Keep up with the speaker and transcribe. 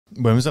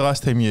When was the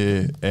last time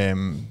you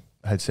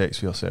had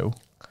sex with yourself?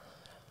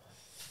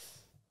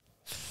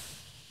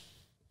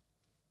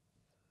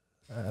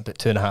 About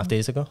 2.5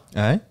 days ago.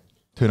 Aye.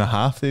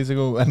 2.5 days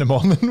ago in the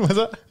morning, was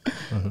it?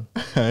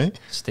 Aye.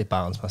 Just to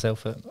balance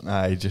myself out.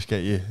 Aye, just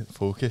get you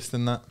focused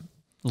in that.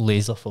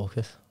 Laser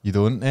focus. You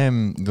don't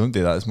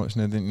do that as much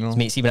now, don't you know?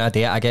 Mate, see when I do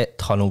it, I get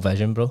tunnel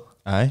vision, bro.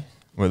 Aye.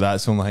 Well,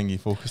 that's the only thing you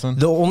focus on.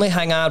 The only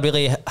thing I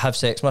really have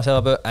sex with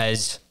myself about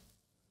is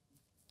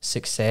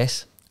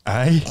success.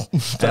 Aye.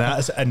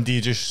 and do you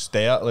just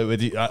stare like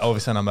with you,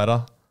 obviously in a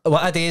mirror?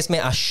 What I do is,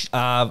 mate, I've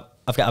got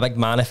a big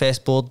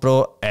manifest board,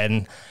 bro,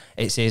 and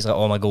it says like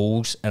all my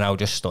goals, and I'll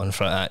just stand in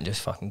front of that and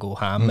just fucking go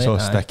ham. It's all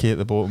sticky at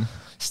the bottom.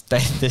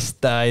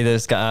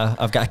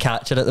 I've got a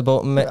catcher at the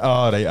bottom, mate.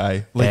 Oh right,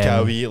 aye. Like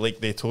a wee, like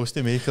the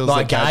toasty makers.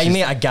 Like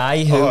a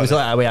guy who was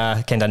like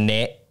a kind of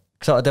net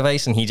sort of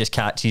device, and he just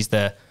catches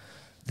the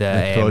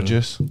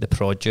produce. The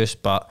produce,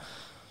 but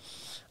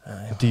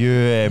do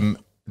you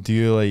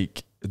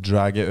like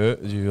drag it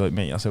out? Do you like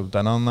make yourself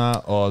dinner on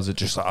that, or is it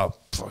just like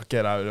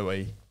get out of the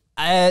way?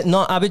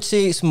 No, I would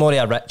say it's more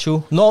a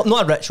ritual. Not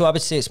a ritual. I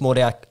would say it's more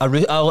a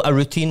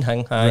routine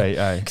thing. Right,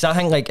 aye. Because I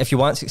think like if you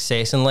want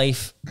success in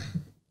life,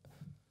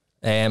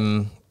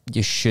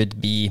 you should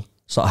be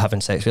sort of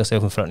having sex with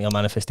yourself in front of your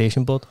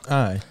manifestation board.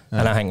 Aye.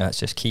 And I think that's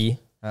just key.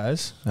 That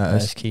is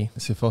key.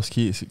 It's the first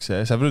key to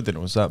success. Everybody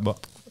knows that,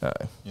 but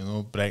you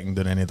know, breaking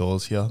down any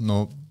doors here,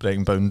 no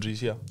breaking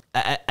boundaries here.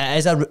 It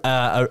is a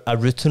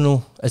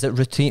routino. Is it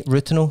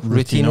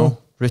Rutino?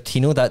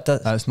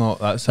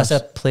 That's a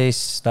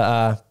place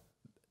that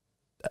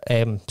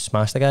I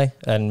smashed a guy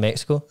in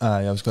Mexico.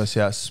 Aye, I was going to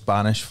say that's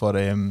Spanish for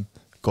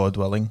God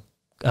willing.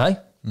 Aye.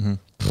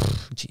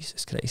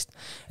 Jesus Christ.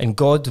 And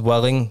God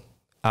willing,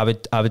 I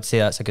would say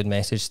that's a good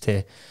message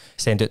to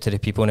send out to the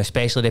people, and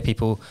especially the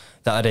people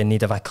that are in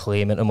need of a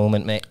claim at the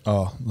moment, mate.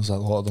 Oh, there's a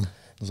lot of them.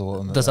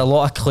 There's a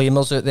lot of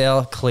claimers out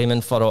there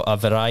claiming for a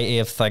variety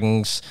of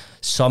things,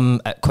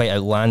 some quite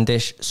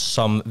outlandish,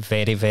 some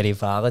very, very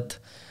valid.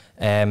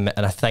 And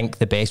I think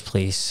the best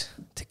place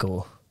to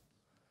go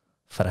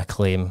for a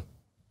claim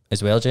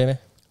as well, Jamie?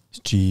 It's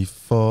G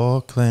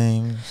for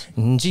claims.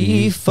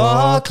 G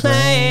for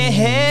claim.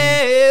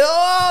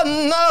 Oh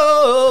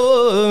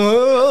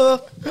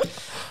no.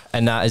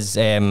 And that is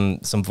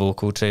some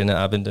vocal training that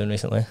I've been doing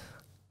recently.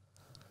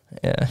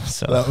 Yeah,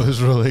 so that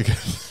was really good.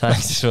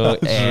 Thanks. So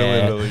that was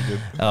really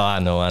good. Oh, I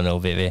know,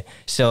 baby.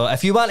 So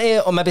if you want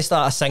to, or maybe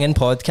start a singing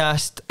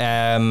podcast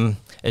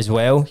as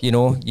well, you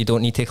know, you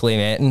don't need to claim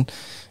anything.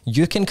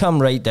 You can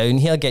come right down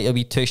here, get your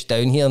wee tush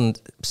down here and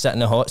sit in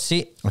the hot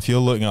seat. If you're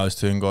looking at us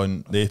two and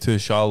going, they two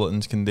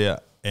charlatans can do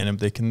it,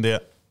 anybody can do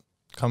it,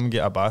 come and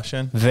get a bash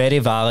in. Very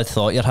valid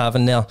thought you're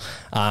having there.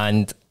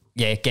 And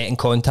yeah, get in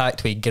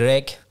contact with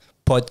Greg,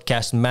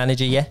 podcast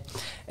manager, yeah.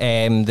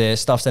 The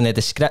stuff's in the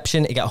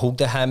description to get hold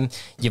of him.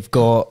 You've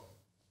got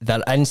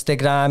their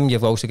Instagram,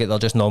 you've also got their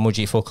just normal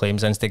G4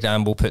 Claims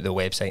Instagram. We'll put the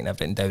website and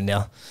everything down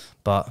there.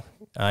 But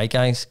aye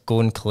guys,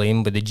 go and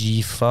claim with the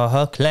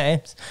G4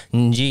 Claims.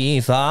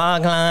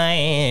 G4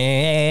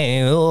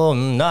 Claims. Oh,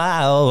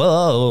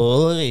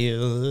 no.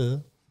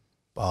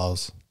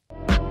 Bars.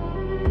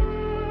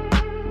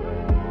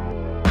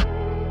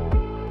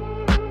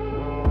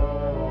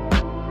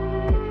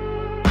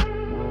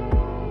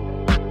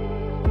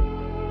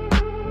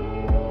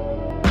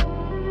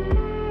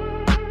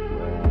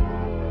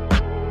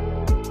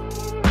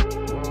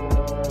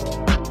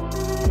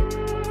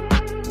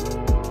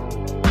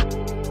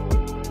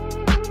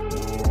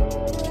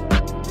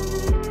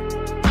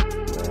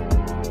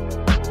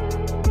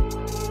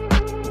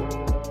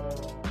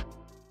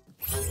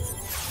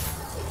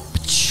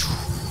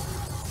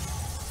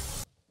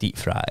 Deep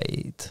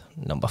fried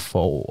number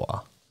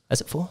 4.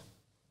 Is it 4?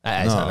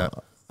 It is, no, isn't it?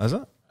 Is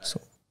it?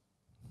 So,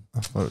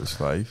 I thought it was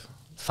 5.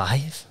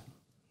 5?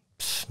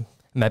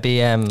 Maybe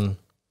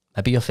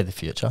you're for the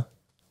future.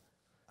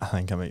 I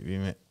think I might be,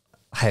 mate.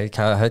 How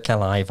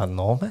can I even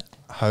know, mate?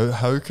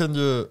 How can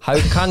you? How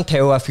can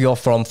tell if you're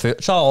from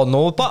future or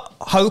no? But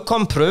how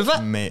can prove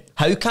it, mate?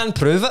 How can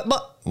prove it?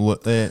 But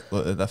look the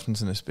difference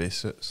in the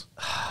spacesuits.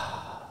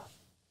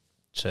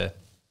 True.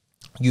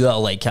 You are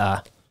like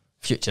a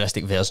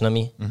futuristic version of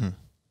me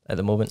at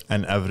the moment.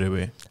 In every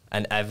way.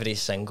 In every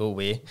single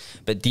way.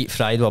 But deep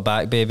fried, we're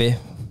back, baby.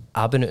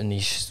 I've been out in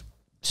these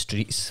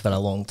streets for a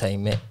long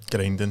time, mate.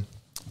 Grinding.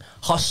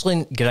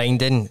 Hustling,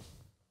 grinding,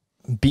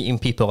 beating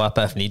people up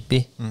if need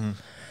be.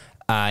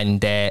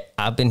 And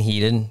I've been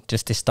hearing,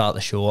 just to start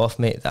the show off,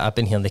 mate, that I've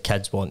been hearing the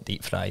kids want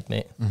deep fried,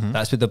 mate.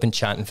 That's what they've been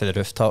chanting for the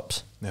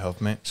rooftops. They have,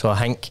 mate. So I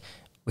think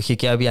we could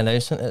get a wee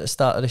announcement at the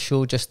start of the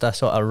show, just a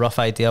sort of rough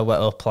idea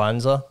what our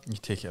plans are. You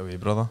take it away,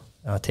 brother.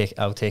 I'll take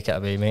it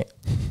away, mate.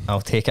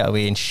 I'll take it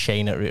away and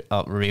shine it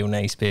up real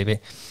nice, baby.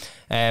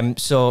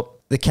 So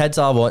the kids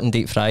are wanting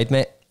deep fried,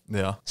 mate.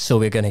 Yeah. So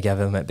we're going to give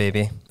them it,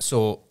 baby.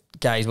 So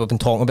guys, we've been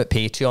talking about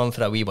Patreon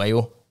for a wee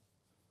while.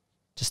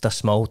 Just a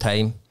small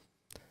time.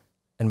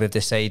 And we've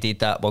decided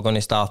that we're going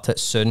to start it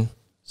soon.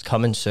 It's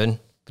coming soon.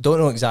 We don't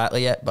know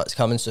exactly yet, but it's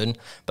coming soon.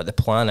 But the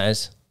plan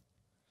is,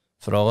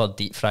 for all our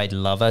deep fried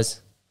lovers,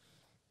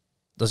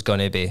 there's going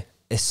to be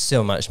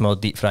so much more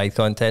deep fried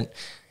content.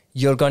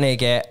 You're going to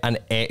get an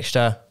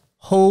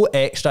whole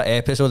extra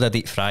episode of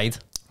deep fried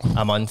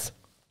a month.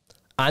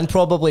 And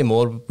probably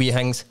more wee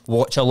things,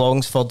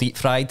 watch-alongs for deep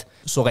fried.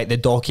 So like the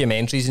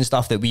documentaries and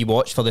stuff that we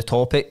watch for the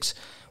topics,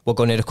 we're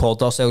going to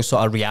record ourselves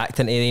sort of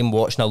reacting to them,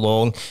 watching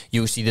along.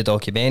 You'll see the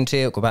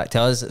documentary, it'll go back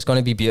to us. It's going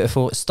to be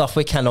beautiful. It's stuff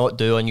we cannot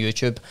do on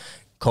YouTube.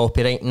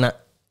 Copywriting it.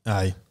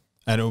 Aye.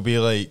 And it'll be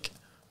like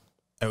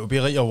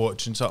you're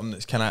watching something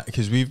that's kind of,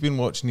 because we've been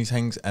watching these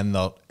things and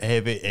they're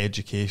heavy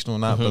educational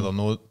and that, but they're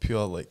not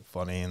pure like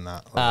funny and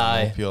that. Like,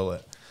 aye. not pure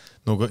like,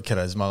 no got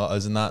charisma like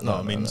us and that, know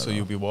what I mean? So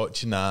you'll be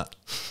watching that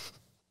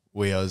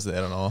with us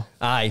there and all.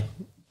 Aye.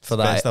 For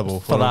It's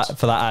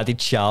that added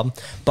charm.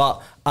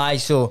 But aye,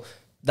 so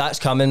that's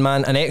coming,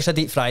 man. An extra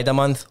deep fried a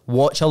month.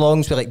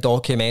 Watch-alongs with like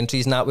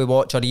documentaries and that we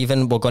watch, or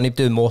even we're going to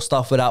do more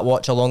stuff with that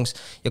watch-alongs.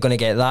 You're going to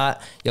get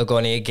that. You're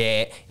going to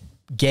get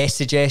guest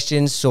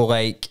suggestions. So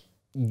like,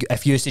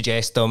 if you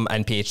suggest them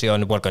in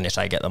Patreon, we're going to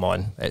try to get them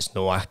on. It's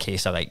no a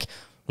case of like,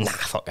 nah,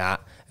 fuck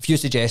that. If you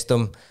suggest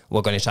them,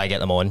 we're going to try to get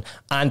them on.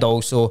 And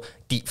also,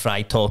 deep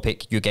fried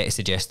topic. You get to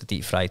suggest a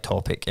deep fried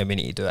topic, and we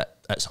need to do it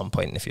at some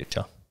point in the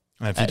future.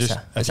 And if you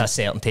it's a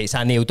certainty. It's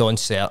a nailed-on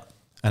cert.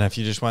 And if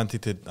you just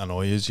wanted to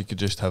annoy us, you could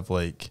just have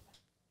like,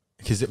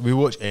 because we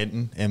watch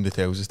Enton, MD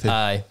tells us to.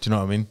 Aye. Do you know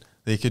what I mean?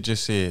 They could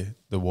just say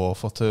the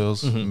waffle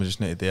tours, and we just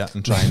need to do it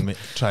and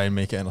try and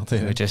make it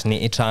entertaining. We just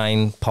need to try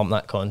and pump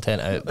that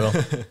content out, bro,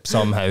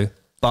 somehow.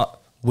 But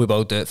we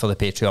will do it for the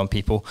Patreon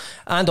people.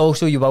 And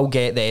also, you will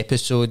get the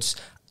episodes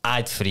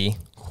ad-free.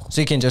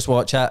 So you can just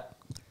watch it.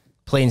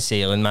 Plain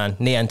sailing, man.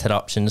 No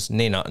interruptions,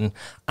 no nothing.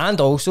 And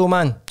also,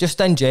 man,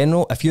 just in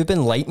general, if you've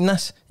been liking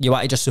this, you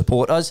want to just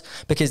support us,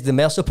 because the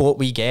more support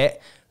we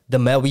get, the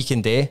more we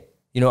can do.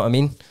 You know what I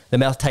mean? The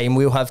more time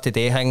we'll have to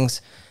do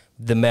things,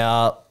 the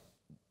more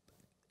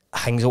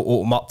things will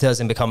open up to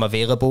us and become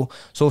available.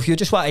 So if you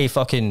just want to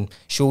fucking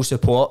show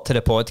support to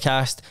the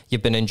podcast,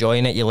 you've been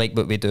enjoying it, you like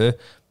what we do,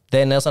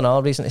 then there's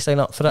another reason to sign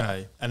up for it.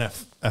 Aye. And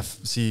if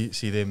see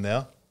them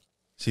there,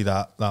 see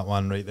that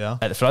one right there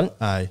At the front?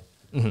 Aye.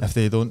 If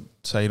they don't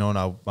sign on,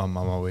 I'm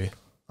away.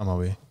 I'm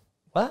away.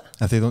 What?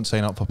 If they don't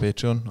sign up for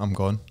Patreon, I'm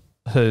gone.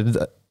 Who?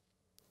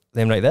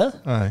 Them right there?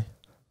 Aye.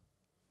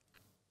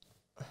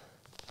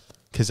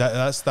 Because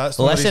that's the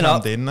Listen reason up,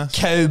 I'm doing this.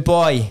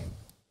 cowboy.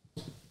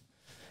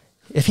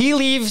 If he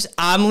leaves,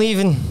 I'm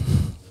leaving.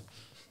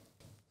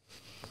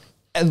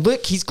 And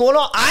look, he's going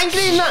all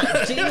angry in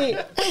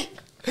that.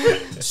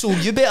 So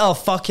you better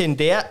fucking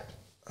do it.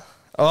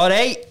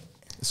 Alright?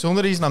 It's the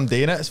only reason I'm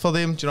doing it is for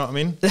them, do you know what I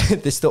mean?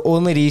 That's the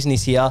only reason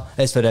he's here,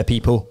 is for the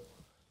people.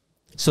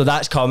 So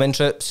that's coming,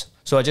 troops.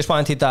 So I just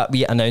wanted that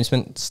wee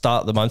announcement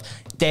start of the month.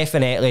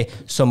 Definitely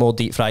some more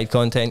deep fried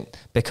content,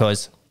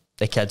 because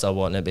the kids are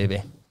wanting it,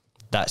 baby.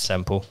 That's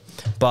simple.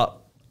 But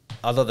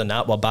other than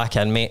that, we're back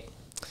in, mate.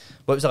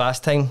 What was the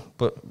last time?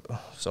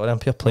 Sorry, I'm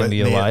pure playing with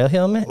your wire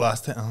here, mate.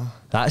 Last time.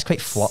 That's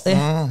quite flirty.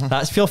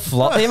 That's pure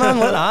flirty, man.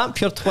 Look at that.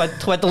 Pure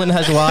twiddling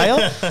his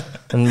wire.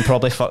 And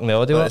probably fucking the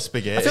audio.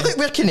 Spaghetti. I feel like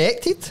we're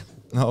connected.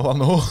 No, I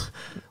know.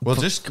 We're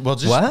just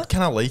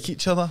kind of like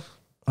each other.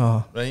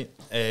 Oh. Right?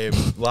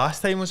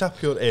 Last time was a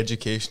pure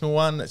educational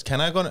one. It's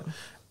kind of going to...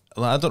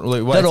 I don't really...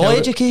 They're all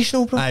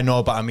educational, bro. I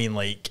know, but I mean,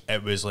 like,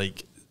 it was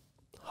like...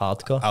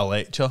 Hardcore. A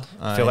lecture.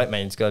 I feel like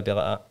mine's got to be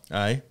like that.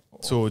 Aye.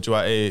 So do you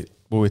want to...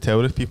 Will we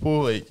tell the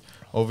people, like,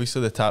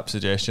 obviously the top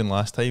suggestion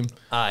last time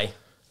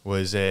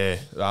was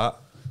that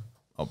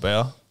up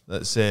there.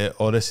 That's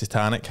all the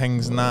satanic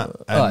things and that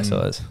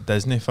in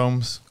Disney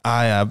films.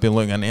 I've been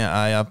looking into it.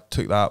 I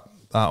took that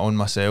on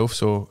myself,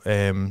 so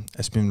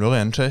it's been really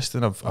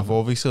interesting. I've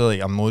obviously,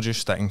 like, I'm not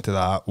just sticking to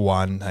that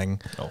one thing.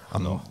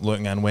 I'm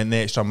looking in, went the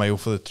extra mile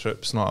for the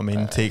troops, know what I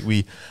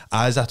mean?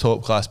 As a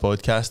top class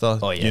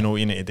podcaster, you know what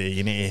you need to do.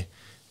 You need to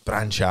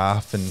branch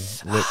off and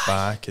look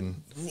back,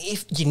 and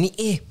you need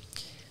to,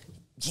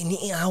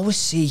 I always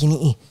say, you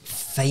need to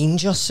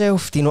find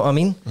yourself. Do you know what I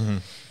mean?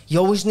 You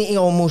always need to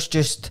almost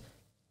just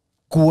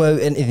go out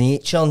into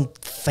nature and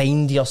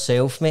find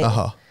yourself, mate.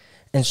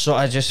 And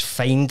sort of just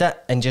find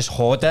it and just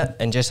hold it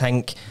and just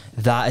think,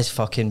 that is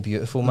fucking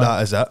beautiful, man.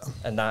 That is it.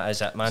 And that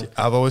is it, man. See,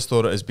 I've always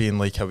thought it as being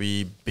like a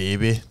wee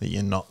baby that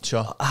you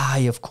nurture.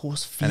 Aye, of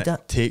course, feed and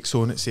it takes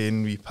on its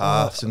own wee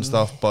paths and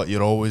stuff, but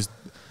you're always,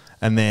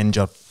 and then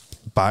you're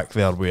back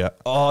there with it.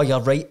 Oh, you're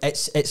right.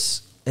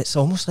 It's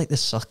almost like the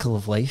circle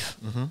of life.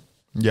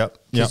 Yep.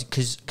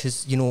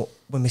 Because you know,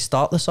 when we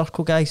start the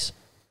circle, guys,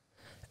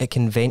 it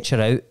can venture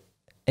out,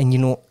 and you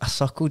know, a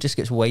circle just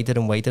gets wider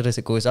and wider as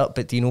it goes up.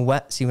 But do you know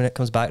what? See, when it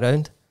comes back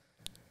round,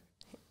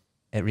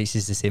 it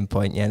reaches the same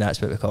point. Yeah, and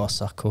that's what we call a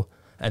circle,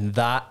 and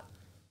that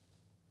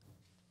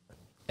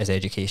is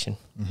education.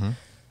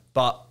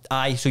 But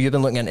so you've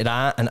been looking into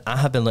that, and I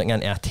have been looking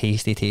into a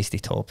tasty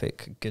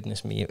topic.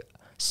 Goodness me.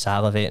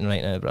 Salivating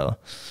right now, brother.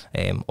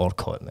 Or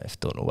cotton mouth,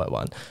 don't know what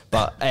one.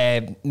 But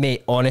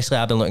mate, honestly,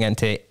 I've been looking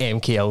into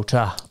MK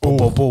Ultra.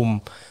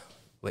 Boom.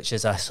 which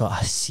is a sort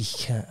of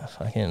secret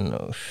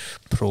fucking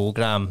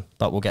program,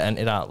 but we'll get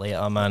into that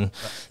later, man.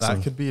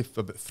 That could be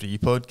a bit free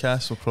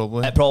podcast, so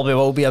probably. It probably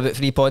will be a bit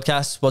free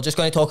podcast. We're just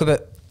going to talk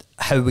about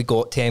how we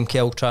got to MK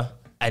Ultra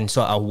and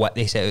sort of what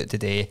they set out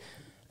today,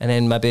 and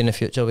then maybe in the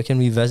future we can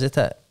revisit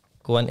it.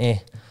 Go into,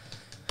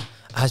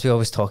 as we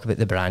always talk about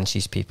the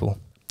branches, people.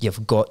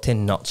 You've got to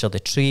nurture the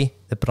tree,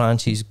 the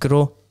branches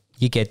grow,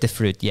 you get the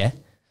fruit, yeah?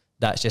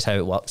 That's just how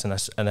it works in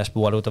this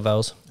world of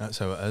ours. That's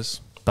how it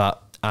is.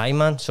 But aye,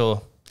 man,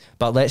 so...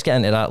 But let's get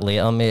into that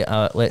later, mate.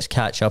 Let's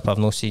catch up. I've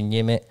not seen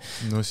you, mate.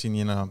 No seen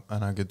you in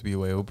a good wee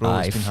while, bro.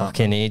 Aye, it's been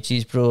fucking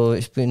ages, bro.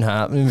 It's been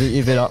happening. What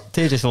you've been up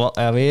to? Just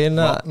working away and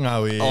that? Working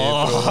away,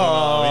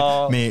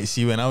 bro. Mate,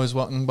 see, when I was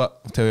working, but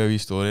I'll tell you a wee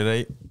story,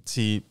 right?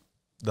 See,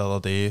 the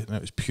other day, and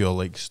it was pure,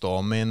 like,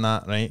 stormy and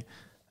that, right?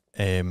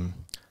 I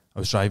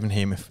was driving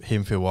home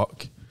from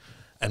work,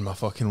 and my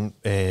fucking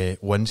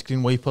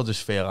windscreen wiper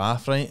just fell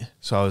off, right?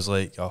 So I was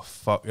like, oh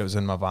fuck, it was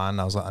in my van.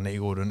 I was like, I need to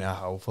go down to a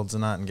Halfords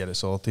and that and get it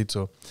sorted.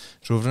 So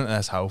drove into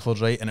this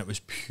Halfords, right? And it was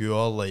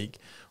pure, like,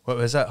 what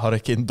was it?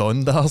 Hurricane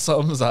Donda or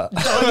something? Was that?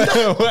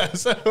 What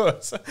is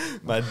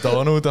it?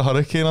 McDonald the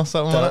Hurricane or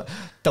something like that?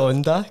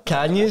 Donda?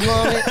 Can you,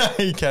 mate?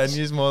 You can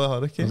use more the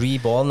hurricane.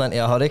 Reborn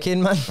into a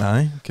hurricane, man.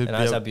 Aye, could and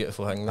be that's a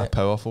beautiful thing, mate. A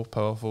powerful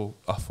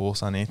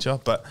force of nature.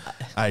 But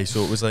aye,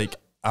 so it was like,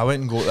 I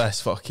went and got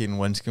this fucking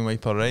windscreen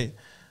wiper, right?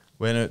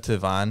 Went out to the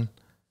van,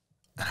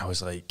 and I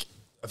was like,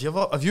 have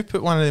you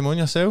put one of them on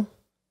yourself?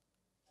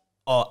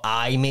 Oh,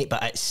 aye, mate,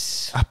 but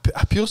it's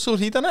a pure sore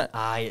heat in it.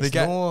 Aye, it's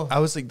no. I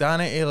was like,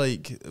 damn it,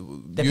 like,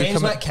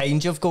 depends what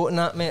kind you've got in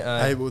that, mate.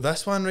 Aye, well,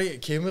 this one, right,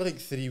 it came with like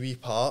 3 wee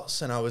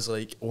parts, and I was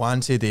like,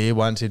 one said A,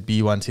 one said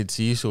B, one said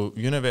C. So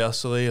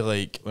universally,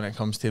 like, when it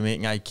comes to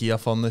making IKEA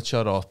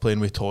furniture or playing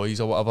with toys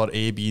or whatever,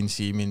 A, B, and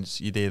C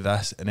means you do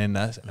this and then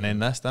this and then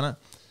this, didn't it?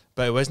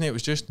 But it wasn't. It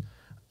was just.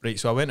 Right,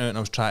 so I went out and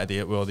I was trying to do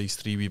it with all these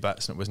 3 wee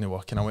bits and it wasn't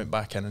working. I went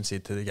back in and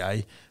said to the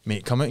guy,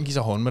 mate, come out and give us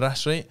a horn with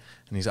this, right?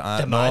 And he's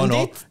like,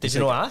 no. Did you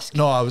not ask?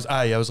 No, I was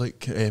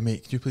like,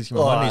 mate, can you please give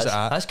me a horn? He's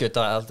like, that's good,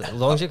 as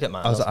long as you get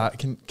mad. I was like,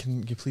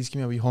 can you please give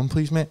me a wee horn,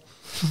 please, mate?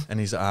 And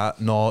he's like,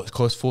 no, it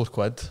costs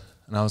 £4.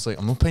 And I was like,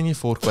 I'm not paying you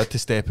 £4 to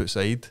step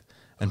outside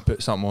and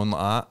put something on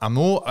like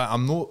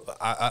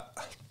that.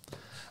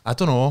 I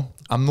don't know.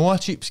 I'm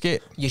not a cheapskate.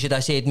 You should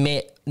have said,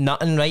 mate,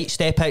 nothing, right?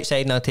 Step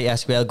outside and I'll take you a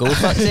square go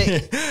for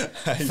it.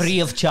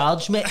 Free of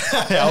charge, mate.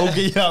 I'll give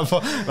you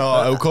that.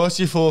 No, it'll cost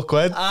you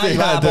 £4. Aye,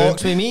 that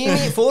box with me,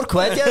 mate.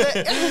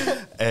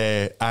 £4,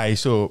 yeah. Aye,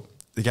 so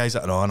the guy's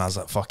like, no, and I was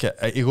like, fuck it.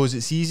 He goes,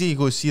 it's easy. He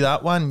goes, see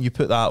that one? You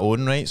put that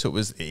on, right? So it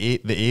was the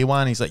A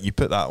one. He's like, you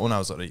put that on. I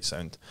was like, right,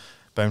 sound.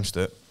 Bounced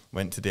it.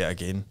 Went to do it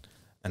again.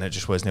 And it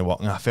just wasn't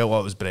working. I felt like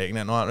I was breaking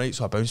it and all that, right?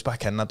 So I bounced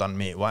back in and I done,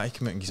 mate, why?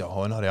 Come out and give us a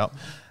horn, hurry up.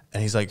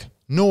 And he's like,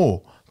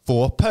 no,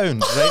 £4,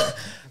 right?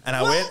 And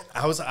I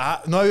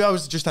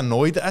was just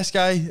annoyed at this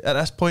guy at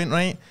this point,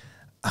 right?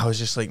 I was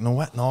just like, no,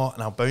 what, no.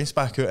 And I bounced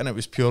back out and it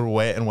was pure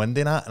wet and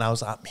windy and that. And I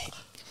was like, mate,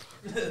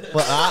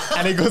 what that?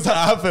 And he goes,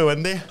 half a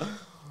windy.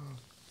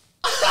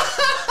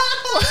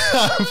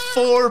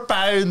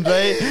 £4,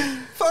 right?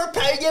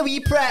 £4, you wee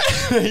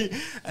prick. Right?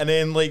 And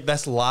then like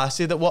this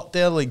lassie that worked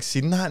there, like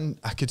seen that and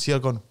I could see her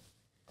going.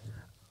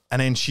 And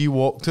then she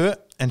walked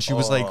out and she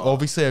was like,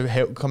 obviously,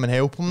 come and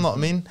help him, know what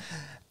I mean?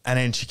 And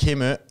then she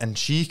came out and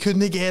she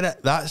couldn't get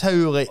it. That's how,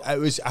 like, it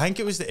was. I think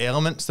it was the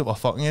elements that were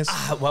fucking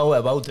us. Well,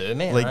 it will do,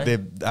 mate. Like,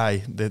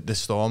 the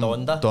storm.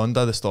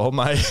 Donda, the storm,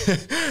 aye.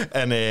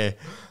 And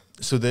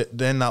so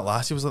then that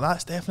lassie was like,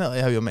 that's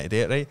definitely how you're meant to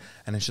do it, right?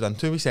 And then she done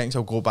 2 wee seconds,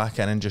 I'll go back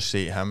in and just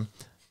say to him.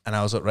 And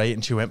I was like, right.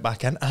 And she went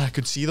back in and I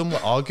could see them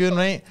like, arguing,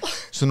 right?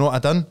 So, know what I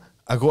done?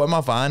 I got in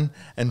my van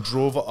and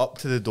drove it up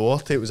to the door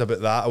till it was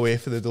about that away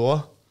from the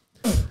door.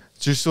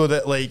 Just so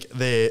that like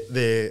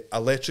the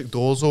electric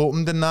doors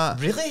opened and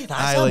that. Really?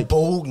 That's a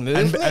bold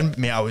move. And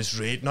mate, I was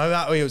ready. Now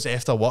that way it was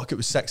after work. It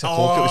was 6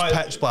 o'clock. It was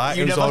pitch black.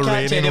 It was all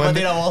raining.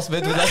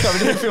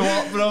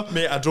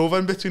 Mate, I drove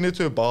in between the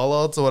 2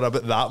 bollards or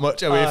about that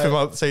much away from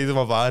the side of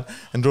my van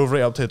and drove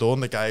right up to the door.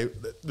 And the guy,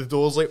 the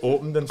doors like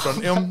opened in front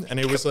of him, and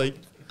he was like,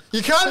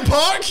 "You can't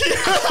park here."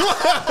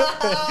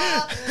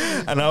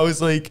 And I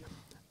was like,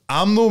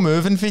 "I'm no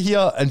moving for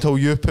here until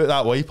you put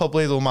that wiper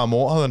blade on my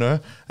motor now."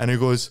 And he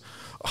goes,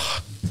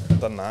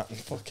 done that and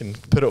fucking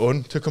put it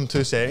on. Took him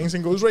 2 seconds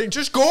and goes, right,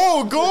 just go.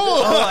 Oh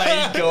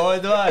my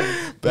god,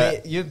 man!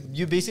 But mate,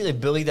 you basically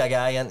bullied a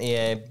guy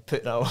into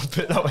putting that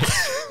on.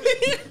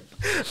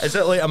 Is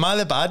it like, am I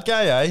the bad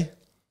guy? Aye.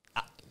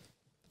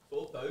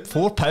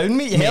 £4,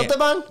 mate. You heard the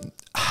man?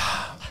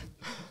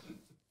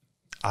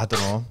 I don't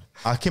know.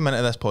 I came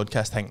into this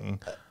podcast thinking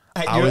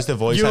I was the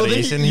voice of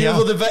reason here. You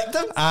were the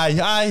victim.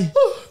 Aye.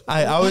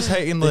 I was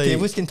thinking like the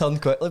tables can turn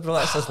quickly, bro.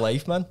 That's his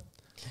life, man.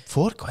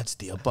 £4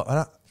 dear, but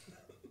innit?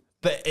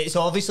 But it's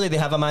obviously they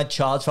have a mad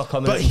charge for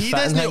coming. But he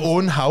doesn't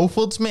own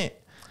Halfords, mate.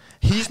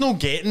 He's not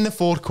getting the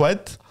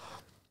 £4.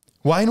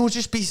 Why not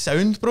just be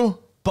sound, bro?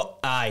 But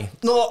aye,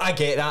 no, I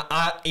get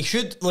that. He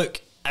should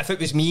look. if it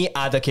was me,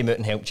 I'd have came out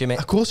and helped you, mate.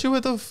 Of course you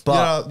would have.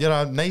 But you're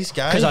a nice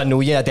guy. Because I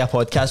know you had a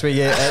podcast where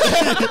you...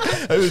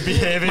 it would be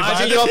heavy.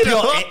 Imagine you're up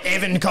here,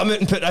 Evan, come out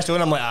and put this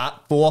on. I'm like,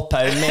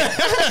 £4, mate.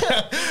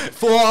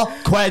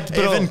 £4,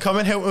 bro. Evan, come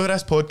and help me with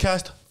this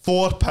podcast.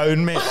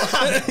 £4, mate.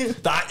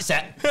 That's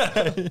it.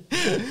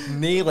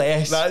 No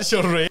less. That's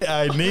your rate.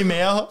 No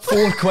more.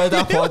 £4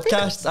 a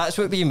podcast. That's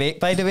what we make,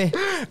 by the way.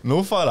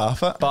 No far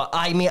off it. But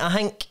mate, I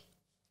think...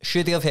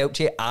 Should he have helped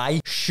you?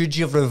 Should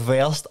you have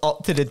reversed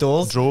up to the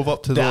doors? Drove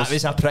up to the doors. That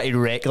was a pretty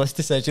reckless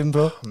decision,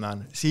 bro.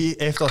 Man, see,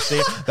 after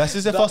saying this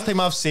is the first time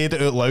I've said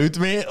it out loud,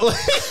 mate.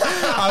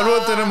 I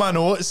wrote down in my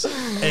notes,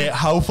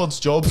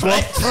 Halford's jobs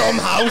worth. From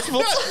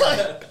Halford.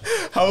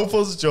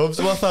 Halford's jobs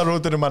worth. I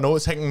wrote down in my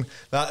notes thinking,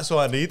 that's all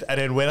I need.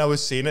 And then when I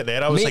was saying it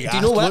there, I was mate, like, do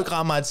you know what? Look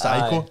at a mad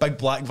psycho. Big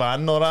black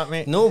van and all that,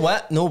 mate. No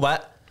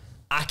what?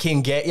 I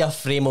can get your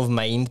frame of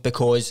mind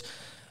because...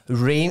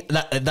 Rain,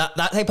 that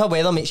type of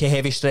weather makes you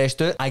heavy stressed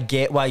out. I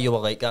get why you were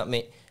like that,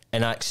 mate,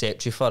 and I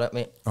accept you for it,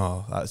 mate.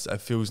 Oh,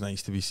 it feels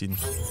nice to be seen.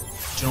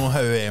 Do you know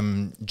how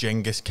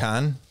Genghis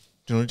Khan?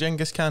 Do you know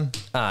Genghis Khan?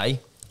 Aye.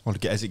 Or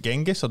is it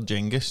Genghis or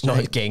Genghis? No,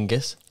 it's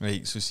Genghis.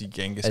 Right, so see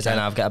Genghis Khan.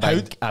 I've got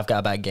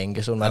a big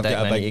Genghis on my dick.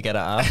 I need to get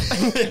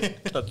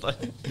it up.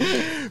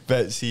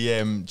 But see,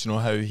 do you know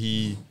how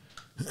he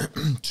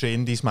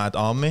trained his mad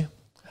army?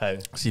 How?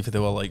 See, if they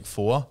were like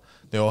 4,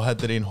 they all had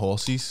their own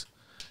horses.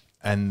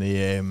 And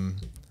they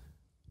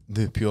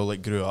pure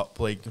like grew up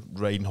like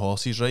riding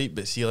horses, right?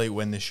 But see, like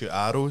when they shoot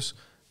arrows,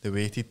 they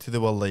waited till they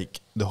were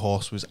like the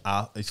horse was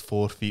his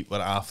 4 feet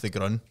were off the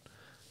ground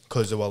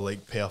because they were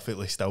like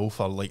perfectly still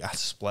for like a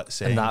split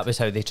second. And that was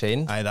how they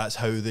trained. Aye, that's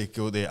how they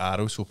go the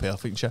arrows so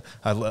perfect. And shit.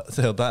 I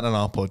heard that in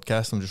our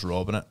podcast. I'm just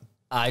robbing it.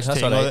 Aye,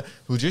 that's all right.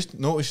 We'll just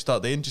know what we should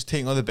start doing. Just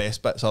taking all the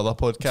best bits of other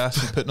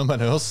podcasts and putting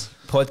them in ours.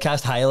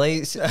 Podcast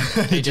highlights,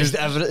 just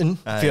everything.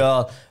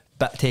 Pure.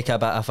 But take a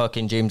bit of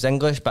fucking James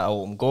English, bit of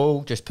Oldham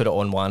Goal, just put it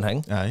on one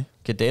thing. Aye.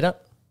 Could do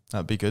that.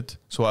 That'd be good.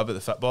 So what about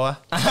the football?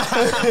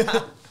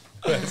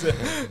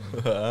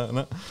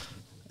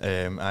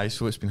 Aye,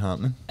 so what's been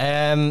happening?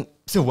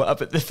 So what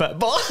about the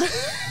football?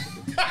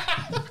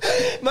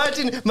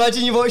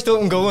 Imagine you watched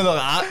Oldham Goal and they're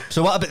like,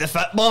 so what about the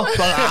football? Like,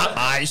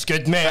 aye, it's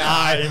good, mate.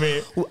 Aye,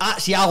 mate. Well,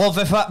 actually, I love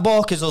the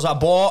football because there's a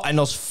ball and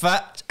there's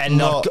fit and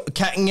they're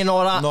kicking and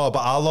all that. No, but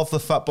I love the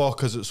football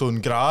because it's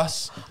on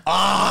grass.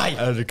 Aye.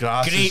 And the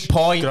grass Great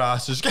point.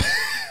 Grass is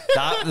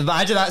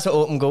imagine that's what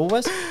Oldham Goal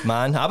was.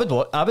 Man,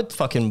 I would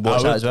fucking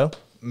watch that as well.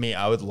 Mate,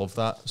 I would love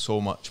that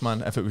so much,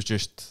 man. If it was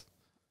just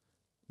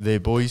the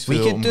boys for we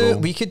the could do.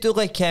 We could do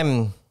like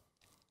something.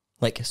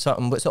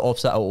 What's the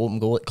opposite of Oldham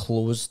Goal? Like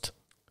closed.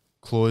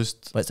 What's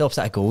the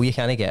opposite of goal? You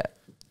can't get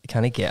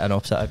an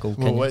opposite of goal.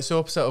 Well, what's the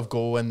opposite of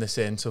goal in the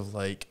sense of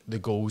like the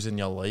goals in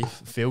your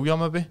life? Failure,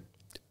 maybe.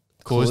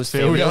 Closed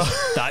failure.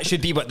 That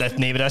should be what the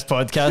name of this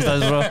podcast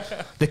is, bro.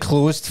 The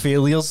closed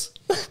failures.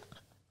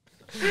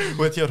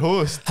 With your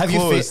host.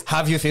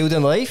 Have you failed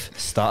in life?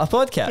 Start a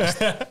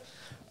podcast.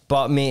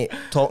 But mate,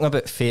 talking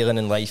about failing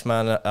in life,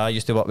 man, I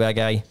used to work with a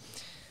guy.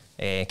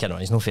 Come on,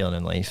 he's not failing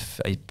in life.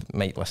 I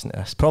might listen to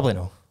this. Probably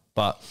no.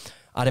 But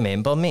I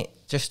remember, mate,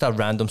 just a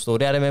random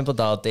story. I remember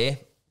the other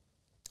day.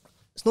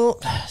 It's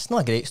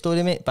not a great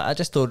story, mate, but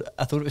I thought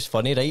it was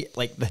funny, right?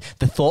 Like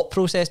the thought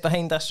process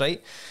behind this,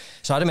 right?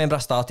 So I remember I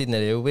started in the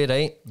railway,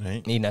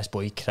 right? Me and this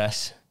boy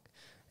Chris,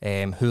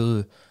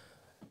 who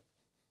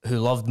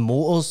loved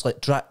motors,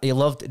 like he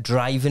loved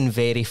driving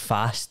very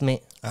fast,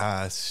 mate.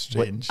 Ah, it's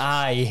strange.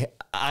 I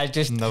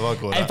just never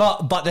go that.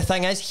 But the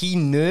thing is, he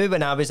knew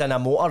when I was in a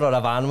motor or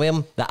a van with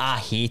him that I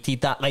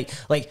hated that.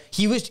 Like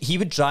he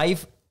would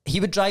drive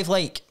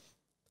like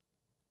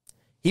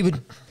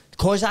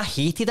because I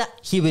hated it.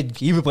 He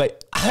would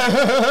like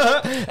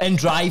and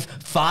drive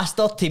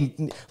faster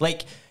to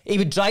like. He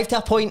would drive to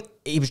a point.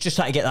 He was just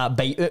trying to get that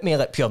bite out of me,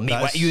 like, pure,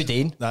 mate, what are you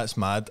doing? That's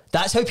mad.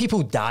 That's how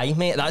people die,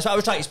 mate. That's what I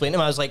was trying to explain to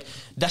him. I was like,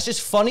 this is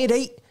funny,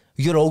 right?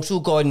 You're also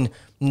going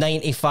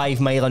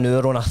 95 mile an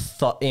hour on a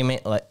 30,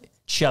 mate. Like,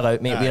 chill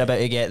out, mate. Aye. We're about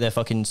to get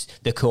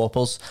the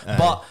coppers. Aye.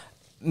 But,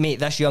 mate,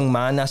 this young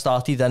man, I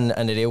started in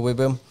the railway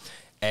with him,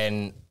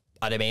 and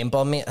I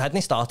remember, mate, I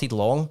hadn't started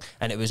long,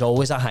 and it was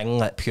always a thing,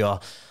 like, pure...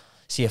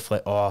 See if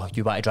like, oh,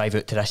 you want to drive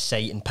out to this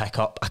site and pick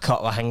up a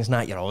couple of things and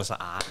that, you're always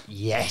like,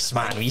 yes,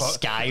 man, we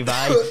sky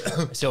by.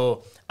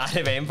 So I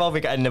remember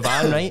we got in the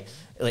van, right?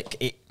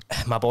 Like,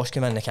 my boss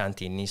came in the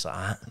canteen and he's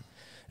like,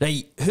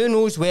 right, who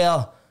knows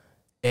where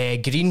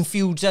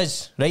Greenfields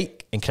is,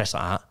 right? And Chris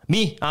like,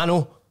 me, I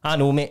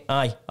know, mate,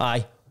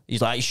 aye.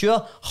 He's like, you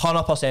sure?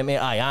 100%, mate,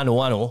 aye, I know,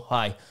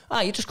 aye,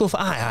 you just go for,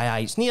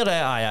 aye, it's near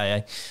there,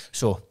 aye.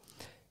 So,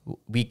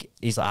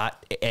 he's like,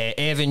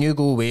 Evan, you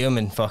go with him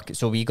and fuck it.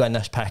 So we go in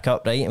this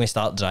pickup, right, and we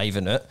start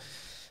driving it,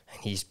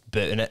 and he's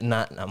booting it and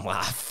that, and I'm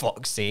like,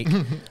 fuck's sake.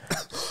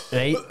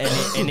 Right,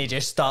 and he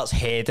just starts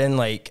heading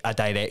like a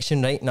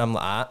direction, right, and I'm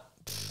like,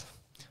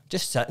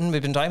 just sitting,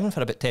 we've been driving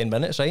for about 10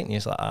 minutes, right, and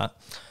he's like,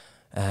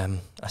 I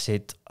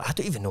said, I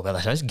don't even know where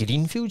this is,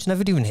 Greenfields,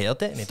 never even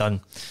heard it, and he done,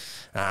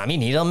 me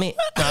neither, mate.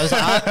 And I was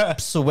like,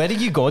 so where are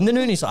you going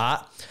now? And he's like,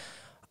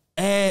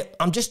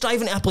 I'm just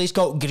driving to a place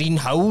called Green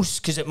House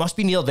because it must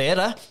be near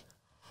there.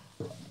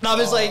 And I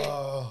was like,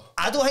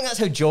 I don't think that's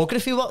how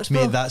geography works,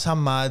 bro. Mate, that's a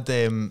mad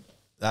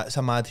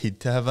head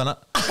to have in it.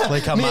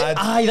 Like a mad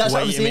that's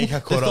what I'm way to saying. make a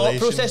The correlation. thought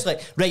process,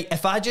 like, right,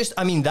 if I just,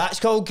 I mean, that's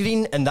called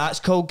green and that's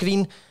called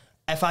green.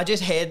 If I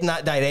just head in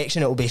that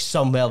direction, it'll be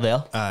somewhere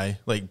there. Aye,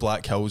 like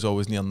Black Hill's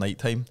always near night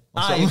time.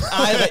 And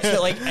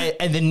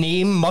the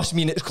name must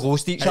mean it's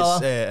close to each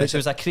other, which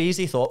was a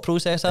crazy thought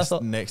process, I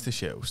thought. Next to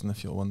Shells,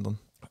 if you're wondering.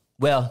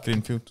 Well,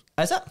 Greenfield.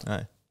 Is it?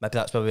 Aye. Maybe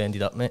that's where we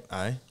ended up, mate.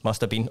 Aye.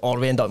 Must have been. Or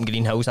we ended up in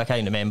Green Hills, I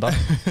can't remember.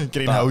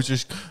 Green Hills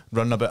just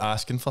running about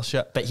asking for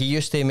shit. But he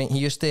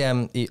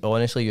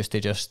honestly used to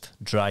just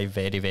drive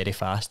very, very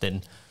fast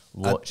and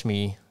watch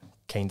me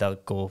kind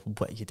of go,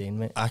 what are you doing,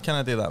 mate? I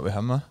can't do that with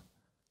him, man.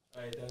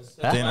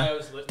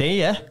 Do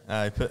you?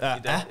 Aye, but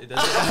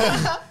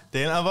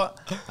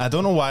I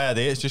don't know why I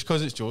do it. It's just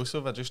because it's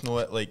Joseph. I just know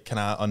it like kind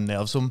of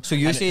unnerves him. So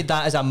you say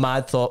that is a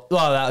mad thought?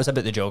 Well, that was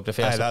about the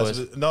geography, I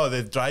suppose. No,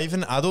 the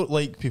driving. I don't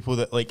like people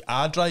that like.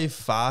 I drive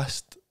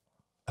fast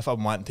if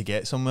I'm wanting to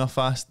get somewhere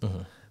fast.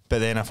 But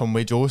then if I'm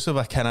with Joseph,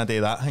 I kind of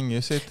do that thing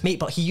you said, mate.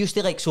 But he used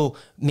to like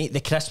mate. The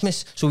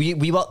Christmas. So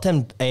we worked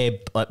in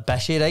like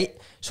Bishop, right?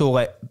 So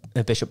like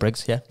Bishop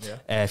Briggs, yeah.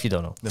 If you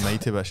don't know, the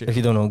mighty Bishop. If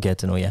you don't know, get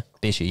to know, yeah.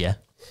 Bishop, yeah.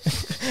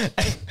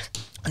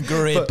 A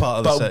great part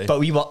of the city. But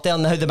we worked there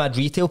now, the mad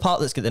retail part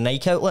that's got the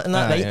Nike outlet and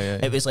that, right? Yeah.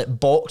 It was like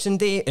Boxing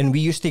Day, and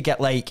we used to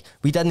get like,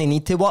 we didn't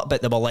need to work,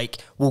 but they were like,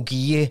 we'll give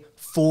you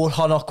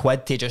 400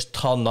 quid to just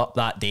turn up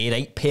that day,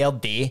 right? Per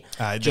day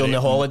during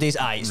the holidays.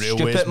 It's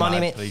stupid money,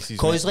 mate.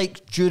 Because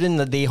like during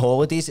the day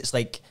holidays, it's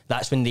like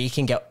that's when they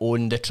can get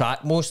on the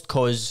track most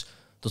because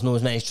there's no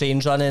as many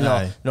trains running,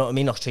 or you know what I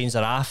mean? Or trains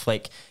are off,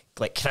 like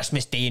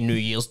Christmas Day and New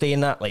Year's Day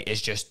and that. Like it's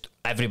just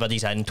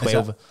everybody's in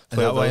 12. Is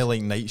that why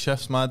like night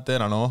shifts mad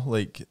then? I know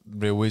like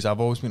railways.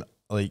 I've always been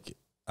like,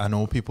 I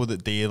know people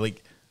that do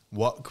like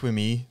work with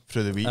me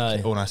through the week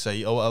on a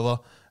site or whatever,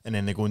 and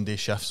then they go and do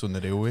shifts on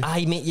the railway.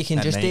 Aye, mate, you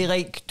can just do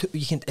like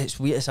you can. It's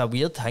weird. It's a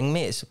weird thing,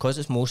 mate. It's because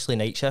it's mostly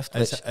night shift.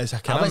 It's a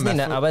kind I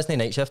wasn't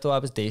night shift though. I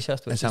was day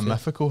shift. It's a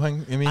mythical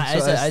thing. I mean,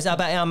 it's a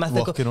bit of a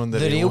mythical. Working on the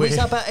railway's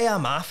a bit of a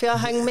mafia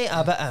thing, mate.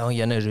 A bit. Oh,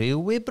 you're in a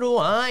railway, bro.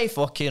 Aye,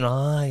 fucking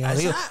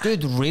aye.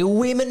 Dude,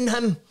 railwayman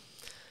him.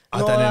 I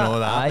didn't know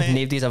that.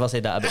 Nobody's ever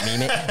said that about me,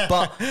 mate.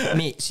 But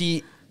mate,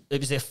 see. It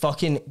was the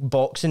fucking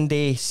Boxing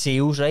Day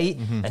sales, right?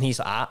 And he's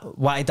like,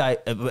 why did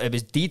it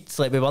was deeds,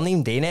 like we weren't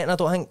even doing it, I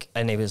don't think.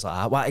 And he was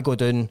like, why to go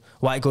down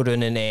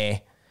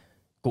and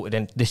go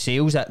to the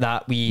sales at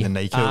that the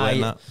Nike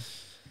and that.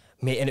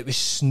 Mate, and it was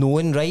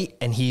snowing, right?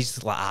 And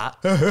he's like,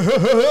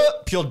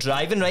 pure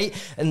driving, right?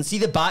 And see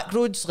the back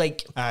roads,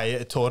 like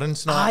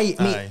Torrance, mate,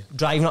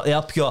 driving up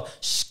there, pure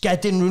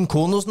skidding round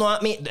corners,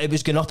 not mate. It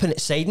was going up on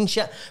its side and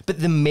shit. But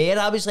the mayor,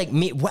 I was like,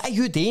 mate, what are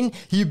you doing?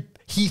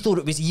 He thought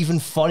it was even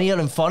funnier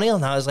and funnier,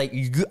 and I was like,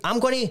 I'm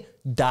going to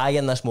die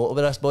in this motor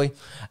with this boy,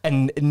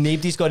 and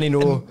nobody's going to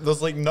know. And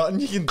there's like nothing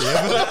you can do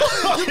about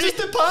it. You're just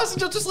the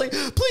passenger, just like,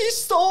 please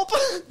stop,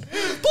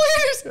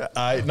 please.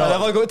 I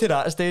never got to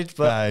that stage,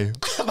 but I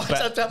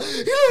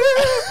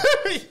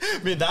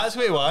mean, that's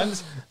what he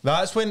wants.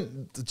 That's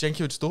when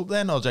Jinky would stop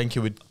then, or Jinky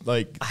would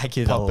like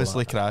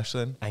purposely crash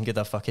then. I think he'd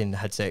have fucking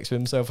had sex with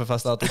himself if I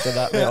started doing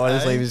that, mate.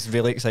 Honestly, I was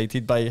really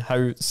excited by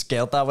how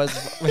scared I was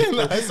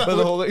with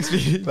the whole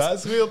experience.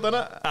 That's weird, isn't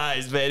it?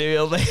 It's very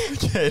weird.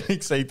 Getting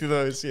excited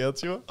I was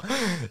scared, you know.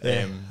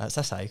 That's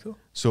a cycle.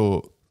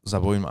 So there's a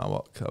boy in my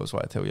work that I was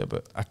what I tell you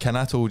about. I kind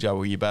of told you a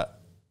wee bit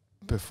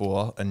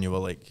before, and you were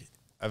like,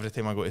 every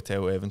time I go to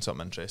tell Evan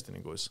something interesting,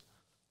 he goes,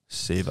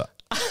 save it.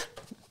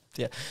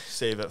 Yeah,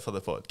 save it for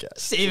the podcast.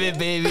 Save it,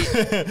 baby.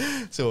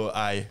 So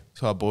a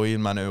boy in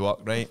my new work,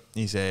 right?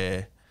 He's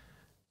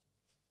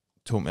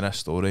told me this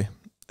story.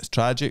 It's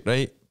tragic,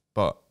 right?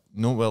 But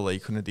not well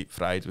like on the deep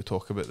fried. We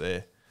talk about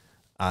the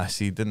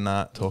acid and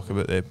that. Talk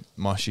about the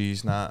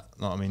mushies and that.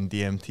 Not I mean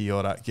DMT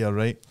or that gear,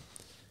 right?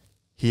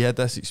 He had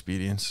this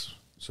experience.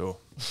 So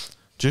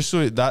just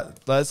so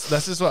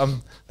this is what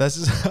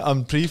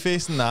I'm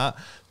prefacing that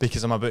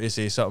because I'm about to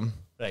say something.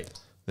 Right.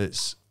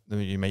 That's.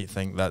 You might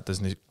think that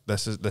this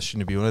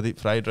shouldn't be on a deep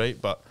fried, right?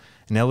 But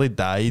he nearly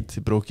died. He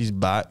broke his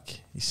back,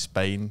 his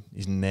spine,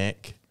 his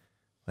neck,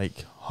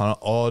 like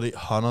all the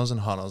hunters and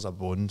hunters of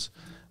bones,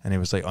 and he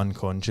was like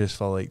unconscious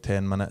for like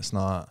 10 minutes in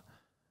a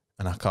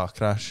car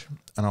crash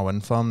in a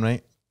wind farm,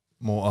 right?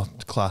 Motor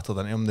clattered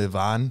into him. The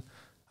van,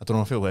 I don't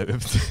know if he'll let me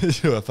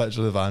show a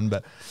picture of the van,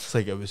 but it's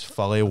like it was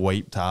fully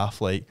wiped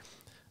off. Like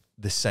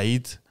the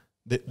side.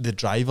 The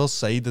driver's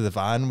side of the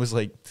van was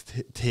like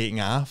taking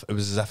off. It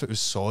was as if it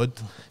was sod.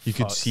 You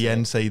could see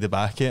inside the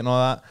back of it and all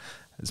that.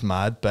 It's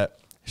mad, but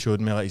he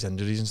showed me like his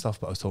injuries and stuff.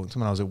 But I was talking to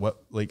him and I was like,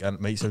 "What?" Like, and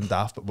it might sound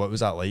daft, but what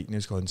was that like? And he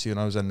was going, "See, when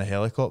I was in the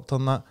helicopter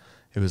and that,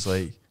 it was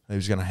like he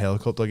was getting a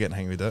helicopter getting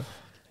hanged with it.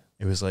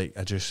 It was like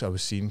I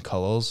was seeing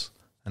colours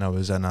and I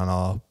was in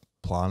another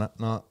planet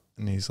and that."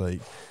 And he's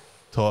like,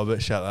 talk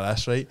about shit like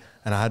this, right?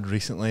 And I had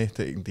recently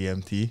taken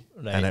DMT,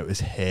 and it was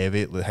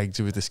heavy. Like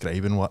Higgsy was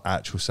describing what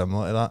actual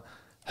similar to that.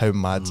 How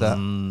mad's that?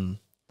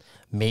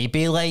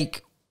 Maybe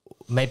like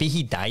maybe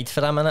he died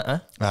for a minute,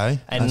 Aye,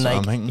 and that's what I'm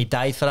like thinking. he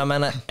died for a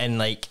minute, and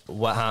like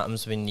what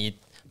happens when you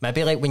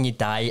maybe like when you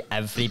die,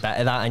 every bit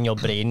of that in your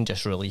brain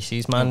just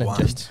releases, man,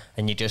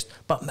 and you just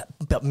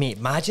but mate,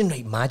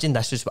 imagine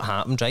this is what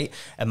happened, right?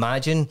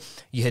 Imagine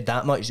you had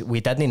that much, we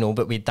didn't know,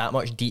 but we had that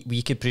much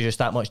we could produce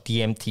that much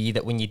DMT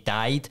that when you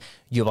died,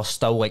 you were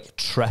still like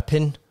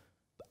tripping,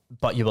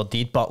 but you were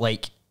dead, but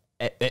like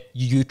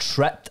you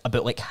tripped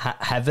about like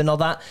heaven or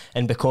that,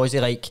 and because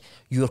of like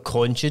your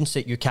conscience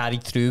that you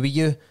carried through with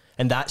you,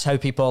 and that's how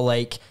people are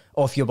like,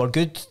 oh, if you were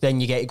good, then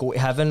you get to go to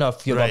heaven, or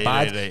if you were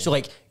bad. Right. So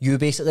like you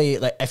basically,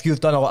 like if you've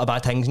done a lot of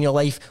bad things in your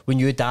life, when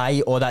you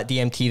die, all that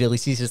DMT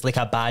releases is like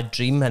a bad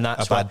dream, and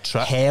that's what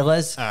hell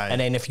is. Aye. And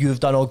then if you've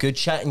done all good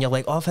shit and you're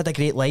like, oh, I've had a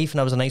great life and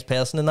I was a nice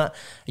person and that,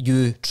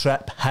 you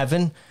trip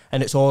heaven.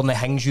 And it's all in the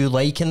things you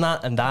like in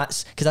that, and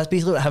that's because that's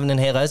basically what heaven and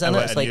hell is, isn't it?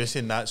 It's like, you're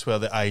saying that's where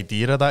the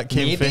idea of that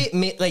came from?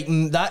 Maybe, like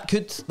that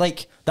could,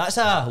 like, that's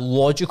a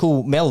more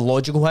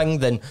logical thing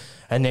than,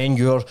 and then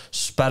your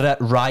spirit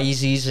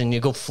rises and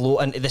you go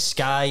float into the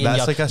sky, and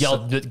that's your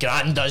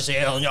granda's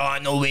there, oh,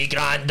 no way,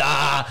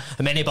 granda,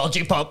 and many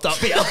budgie popped up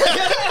here.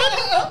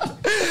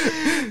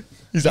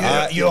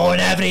 You're on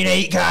every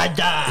night,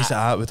 granda. He's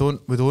like,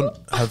 we don't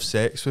have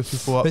sex with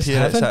people up here.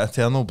 Heaven? It's that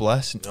eternal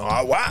bliss.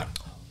 Oh, what?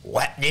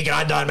 What the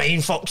grandad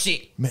mean,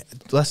 Foxy?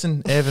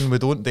 Listen, Evan, we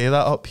don't do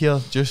that up here.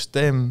 Just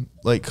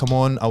like, come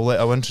on,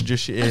 I'll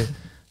introduce you to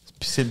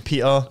St.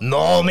 Peter.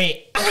 No,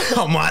 mate.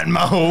 Come on,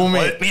 my homie.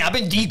 Well, mate, I've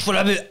been deep for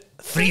about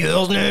 3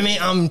 hours now,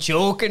 mate. I'm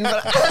joking.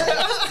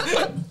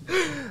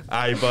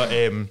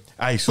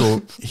 Aye,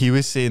 so he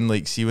was saying,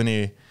 like, see when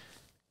he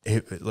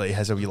like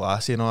has a wee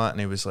lassie and all that, and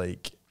he was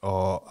like,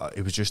 oh,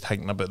 he was just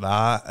thinking about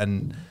that,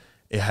 and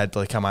he had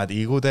like a mad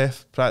ego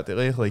death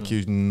practically, like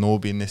he's no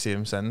been the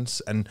same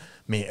since. And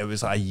mate, it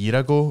was like a year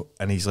ago,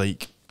 and he's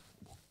like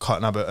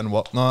cutting about and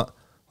whatnot,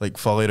 like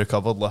fully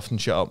recovered, lifting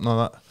shit up and all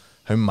that.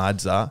 How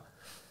mad's that?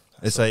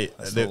 It's like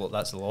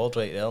that's the Lord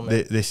right there,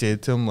 mate. They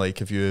said to him, like,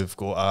 if you've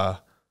got a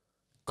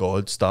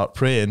God, start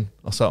praying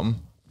or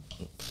something.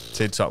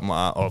 Said something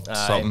like that, or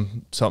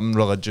something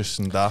religious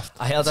and daft.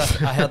 I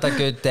heard a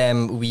good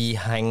wee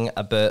hang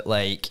about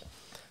like.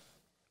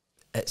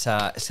 It's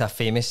a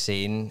famous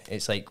saying.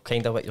 It's like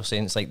kind of what you're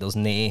saying. It's like there's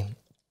nae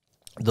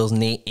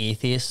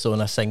atheists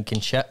on a sinking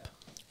ship.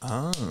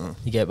 Ah,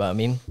 you get what I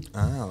mean?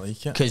 Ah, I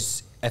like it.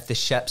 Because if the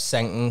ship's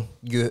sinking,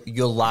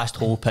 your last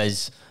hope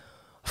is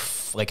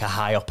like a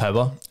higher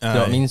power. You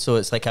know what I mean? So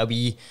it's like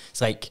it's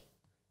like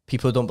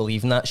people don't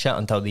believe in that shit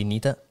until they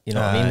need it. You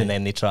know what I mean? And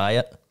then they try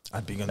it.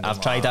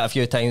 I've tried that a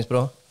few times,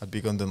 bro. I'd be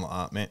going down like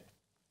that, mate.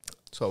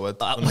 So I would.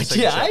 Would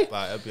you?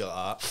 I'd be like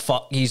that.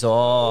 Fuck, he's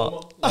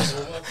all. When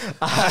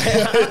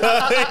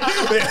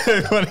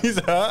he's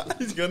that,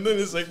 he's going down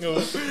the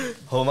signal.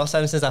 Homer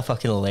Simpson's a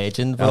fucking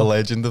legend, bro. A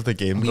legend of the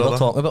game, we were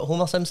talking about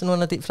Homer Simpson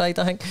on a deep fried,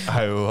 I think.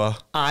 How?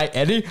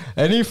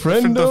 Any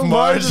friend of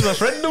mine is a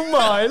friend of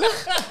mine.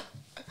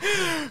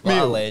 What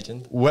a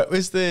legend. What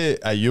was the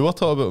you were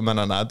talking about him in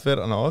an advert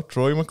and all?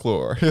 Troy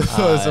McClure.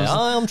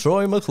 I'm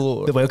Troy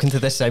McClure. Welcome to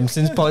the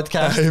Simpsons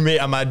podcast. I made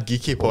a mad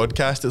geeky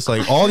podcast. It's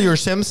like all your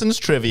Simpsons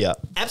trivia.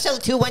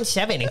 Episode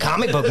 217 in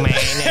Comic Book Man.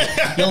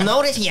 You'll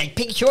notice he had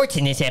pink shorts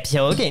in this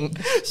episode, and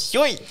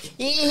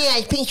he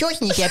has pink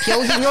shorts in this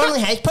episode. He normally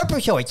has purple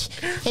shorts,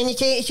 and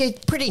it's a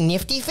pretty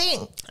nifty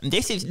thing.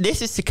 This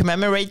is to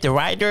commemorate the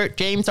writer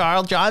James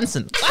R.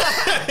 Johnson,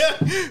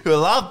 who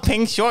loved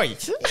pink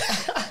shorts.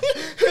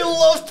 Who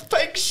loved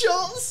pink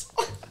shorts?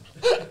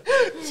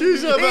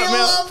 She's a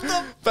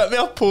bit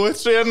more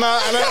poetry in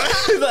that.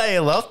 I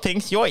love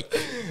pink shorts.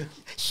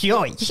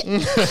 Shorts.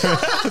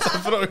 That's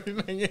a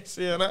brilliant thing you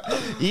say,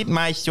 innit? Eat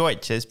my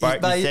shorts, as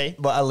Bart would say.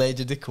 What a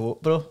legendary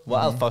quote, bro.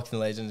 What a fucking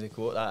legendary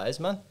quote that is,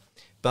 man.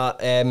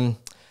 But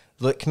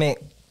look, mate,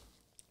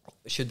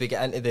 should we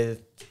get into the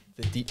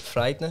deep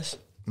friedness?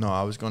 No,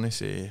 I was going to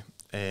say...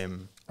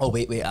 oh,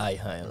 wait, aye,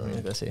 I don't know what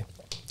I was going to say.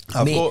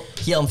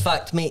 In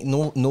fact, mate,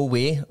 no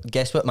way.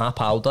 Guess what my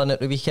pal done at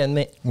the weekend,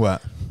 mate?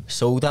 What?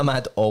 Sold a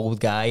mad old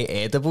guy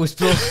edibles,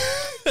 bro.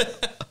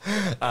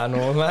 I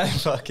know, man.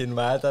 Fucking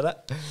mad at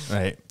it.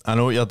 Right, I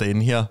know what you're doing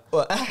here.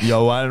 What?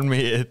 You wanted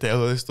me to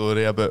tell the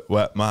story about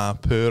what my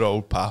poor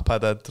old papa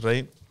did,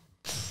 right?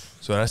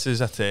 So this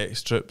is a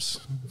text strips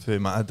for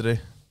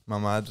Madre. My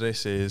Madre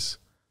says,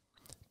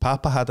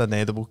 Papa had an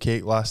edible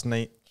cake last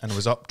night and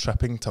was up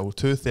tripping till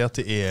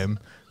 2:30 AM,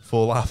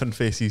 full laughing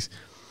faces.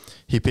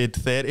 He paid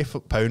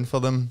 £30 for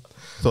them,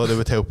 thought they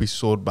would help his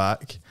sore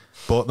back,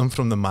 bought them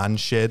from the man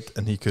shed,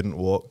 and he couldn't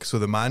walk. So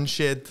the man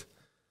shed,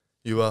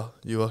 you were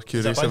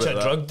curious about that. It's a bunch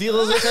of drug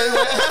dealers or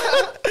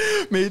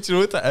something. Mate, do you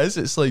know what it is?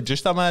 It's like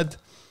just a mad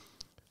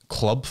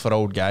club for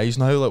old guys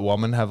now. Like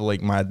women have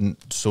like mad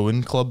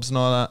sewing clubs and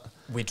all that.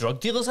 With drug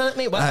dealers in it,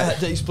 mate?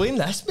 What? Explain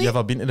this, mate. You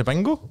ever been to the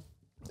bingo?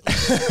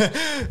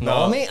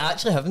 No, mate,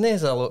 actually haven't they?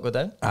 As I look go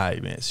down. Aye,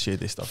 mate, it's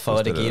shady stuff.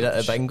 For the gear at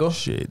the bingo.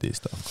 Shady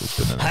stuff goes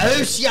down.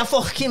 House, you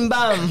fucking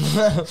bum.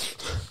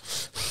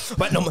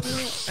 What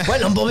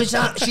number was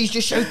that? She's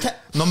just shouted.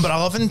 Number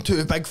 11,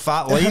 2 big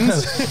fat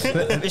lines.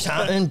 What was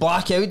happening?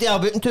 Black out there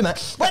about in 2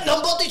 minutes. What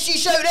number did she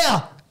shout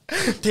there?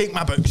 Take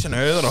my books and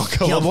out, or I'll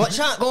kill them. What's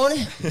that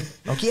going?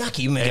 Okay, I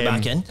keep it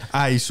back in.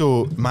 Aye,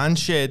 so Man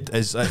Shed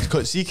is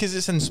see, because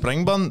it's in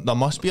Springburn, there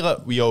must be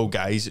like we all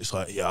guys. It's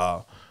like,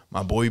 yeah,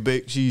 my boy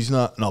Booksy's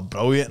not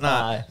brilliant,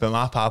 that. But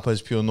my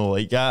papa's pure no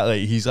like that.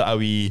 Like he's like a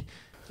wee.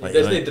 Like,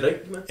 he doesn't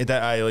drink, man. He did.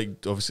 I like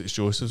obviously it's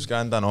Joseph's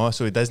grand and all,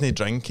 so he doesn't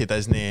drink. He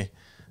doesn't.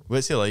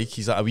 What's he like?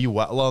 He's like a wee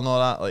whittler and all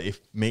that. Like he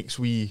makes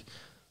wee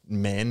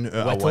men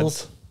out of wood.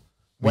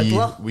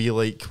 Whittler? We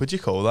like, what do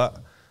you call that?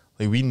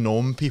 Like we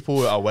gnome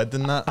people out of wood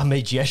and that. A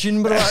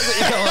magician, bro. That's what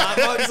you call that.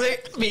 Box,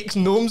 like, makes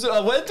gnomes out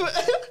of wood.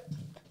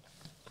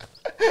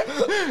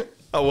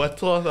 A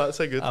whittler. That's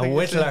a good thing. A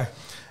whittler.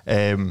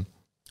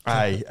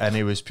 Aye, and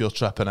he was pure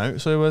tripping out.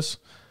 So he was,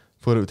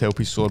 before it would help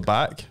his sore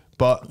back.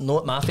 But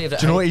not my favourite.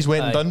 Do you know what he's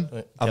went and done?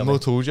 Right, I've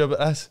not told you about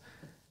this.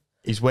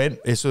 He's went,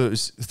 so it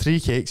was 3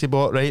 cakes he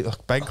bought, right?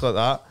 Like big like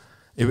that.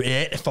 He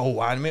ate the full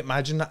one, mate.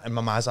 Imagine that. And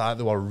my ma's like,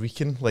 they were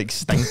reeking, like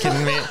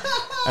stinking, mate.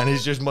 And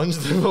he's just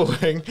munched the whole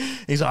thing.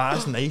 He's like,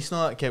 that's nice,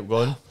 and that kept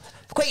going.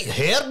 Quite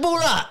herbal,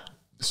 that.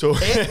 So,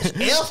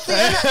 healthy.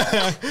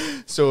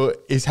 So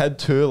he's had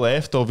 2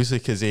 left, obviously,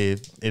 because he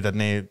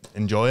didn't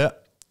enjoy it.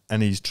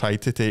 And he's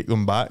tried to take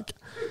them back.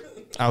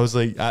 I was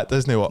like, that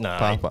doesn't work,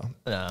 Papa.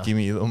 Nah. Give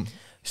me them.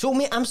 So,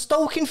 mate, I'm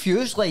still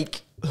confused.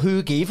 Like,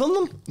 who gave him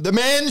them? The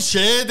men's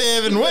shed,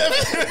 Evan. What?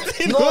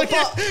 No,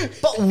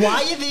 but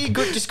why are they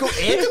just go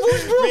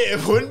edibles, bro? Mate,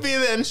 it wouldn't be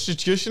the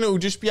institution. It'll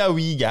just be a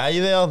wee guy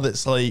there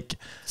that's like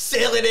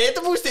selling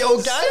edibles to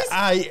old guys.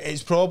 Aye,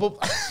 it's probably.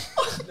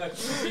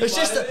 It's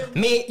just,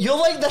 mate, you're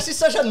like, this is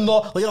such a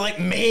you're like,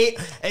 mate,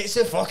 it's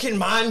a fucking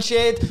man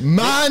shed.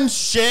 Man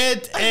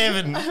shed,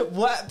 Evan.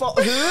 What?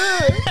 But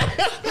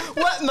who?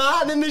 What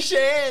man in the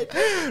shed?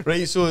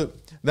 Right, so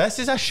this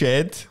is a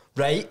shed.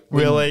 Right,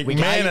 we're like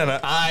men in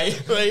it. Aye,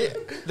 right.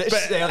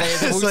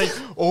 It's like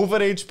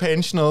overage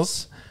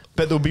pensioners,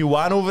 but there'll be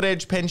one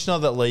overage pensioner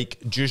that like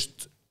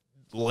just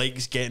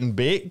likes getting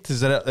baked.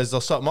 Is there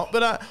something up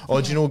with that,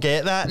 or do you not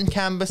get that in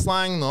Canberra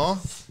slang? No.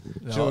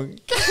 No,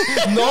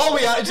 no,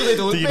 we actually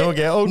don't. Do you not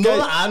get all? No,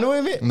 that I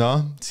know, mate.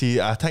 No,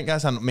 see, I think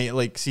that's mate.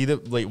 Like, see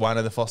that like one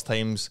of the first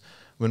times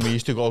when we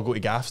used to go to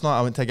Gaff's night.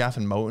 I went to Gaff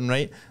in Moulton.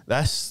 Right,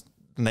 this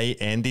night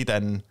ended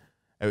in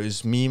it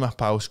was me, my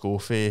pal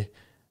Scofie,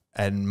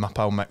 and my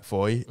pal Mick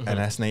Foy, and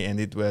this night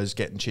ended with us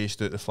getting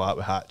chased out the flat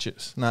with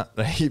hatchets. Nah,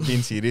 right,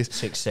 being serious.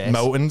 Success.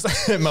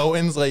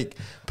 Milton's like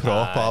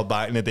proper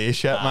back in the day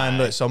shit, man.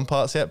 Like some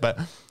parts of it, but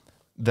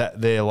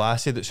the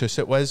lassie that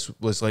Susit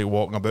was like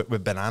walking about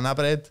with banana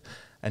bread,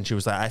 and she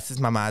was like, "This is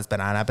my ma's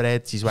banana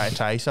bread. She's want to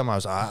try some." I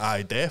was like,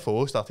 "I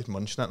defo." Started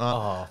munching it,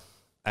 that,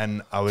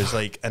 and I was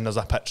like, and there's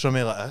a picture of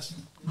me like this.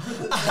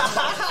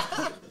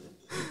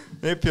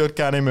 Mate, pure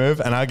can't move,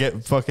 and I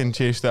get fucking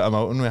chased out of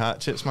Mountain with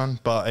hatchets,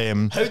 man. But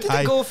how did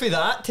it go for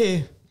that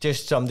to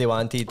just somebody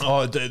wanted?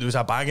 Oh, there was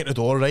a bang at the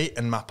door, right?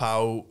 And my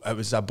pal, it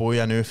was a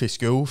boy I knew from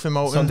school from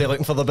Mountain. Somebody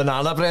looking for the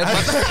banana bread.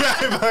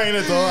 Bang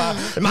at the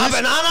door. My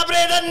banana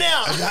bread in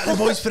there. Is that the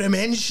boys for the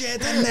men's shed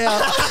in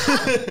there?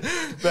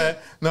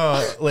 But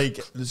no, like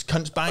there's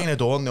cunts banging the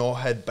door, and they all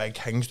had big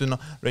things doing that,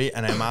 right?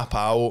 And then my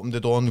pal opened the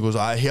door and goes,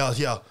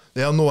 here.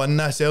 They're no in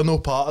this, they're no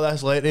part of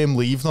this, let them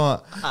leave,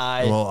 not.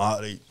 Aye. And we're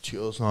like, right,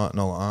 cheers, not,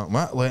 no, like that.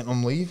 What, letting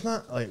them leave,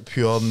 not? Like,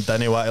 pure, and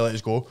didn't want to let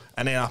us go.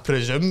 And then I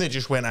presume they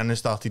just went in and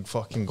started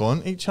fucking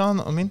going to each other,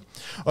 know what I mean?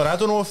 Or I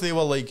don't know if they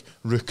were, like,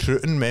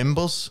 recruiting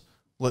members,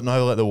 like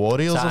now, like the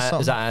Warriors or something.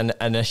 Is that an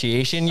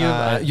initiation? You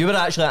were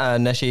actually at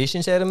an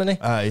initiation ceremony?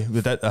 Aye, we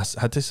did, I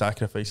had to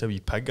sacrifice a wee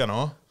pig and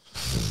all.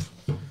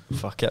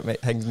 Fuck it, mate.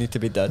 Things need to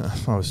be done.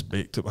 I was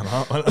baked at my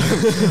heart.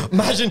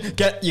 Imagine,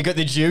 you got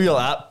the Jew, you're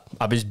like,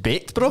 I was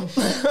baked, bro.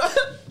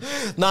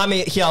 Nah,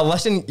 mate, here,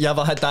 listen, you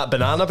ever had that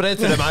banana bread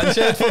for the man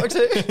shed, fuck's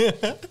sake?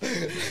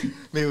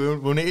 Mate,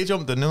 we'll need to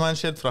jump down the man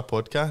shed for a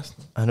podcast.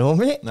 I know,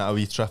 mate. That a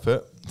wee trip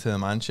out to the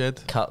man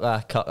shed. Cut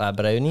that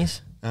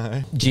brownies.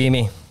 Aye.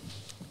 Jamie.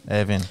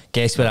 Evan.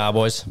 Guess where I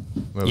was?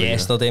 Where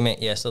yesterday,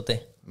 mate,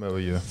 yesterday. Where were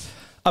you?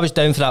 I was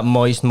down for that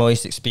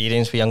moist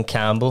experience with young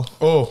Campbell.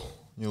 Oh,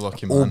 you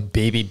lucky man. Oh,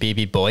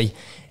 baby boy.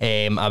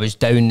 I was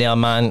down there,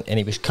 man, and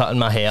he was cutting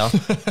my hair.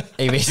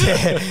 he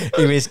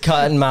was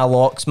cutting my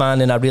locks,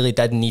 man, and I really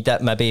did need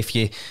it. Maybe if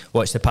you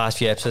watch the past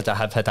few episodes, I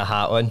have had a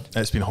hat on.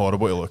 It's been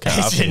horrible to look at.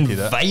 It's been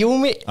vile,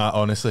 mate. I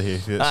honestly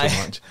hate it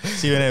so much.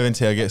 See when Evan's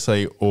hair gets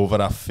like over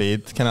a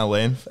fade kind of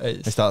length,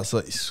 it starts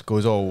like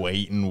goes all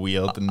white and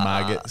weird and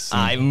maggots.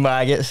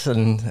 Maggots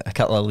and a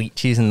couple of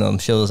leeches, and I'm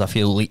sure there's a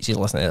few leeches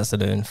listening to this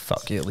doing.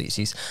 Fuck you,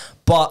 leeches.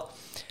 But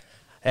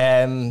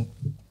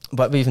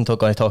what we even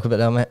going to talk about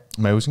there, mate?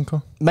 Myles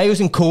Co. Myles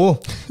Co.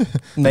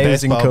 The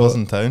best barbers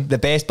in town. The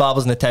best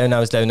barbers in the town. I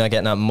was down there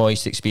getting that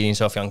moist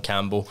experience off young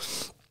Campbell.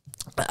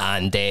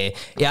 And he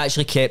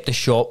actually kept the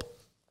shop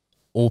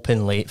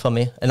open late for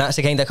me. And that's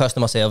the kind of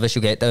customer service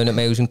you get down at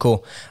Myles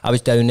Co. I was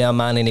down there,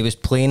 man, and he was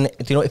playing. Do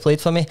you know what he played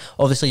for me?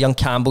 Obviously, young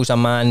Campbell's a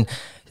man,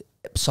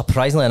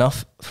 surprisingly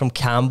enough, from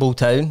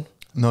Campbelltown.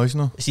 No, he's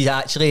not. He's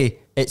actually,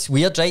 it's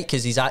weird, right?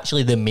 Because he's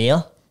actually the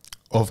mayor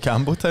of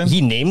Campbelltown. He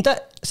named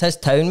it. It's his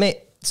town, mate.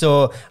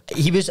 So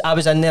I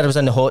was in there, I was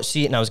in the hot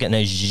seat, and I was getting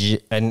a zzz,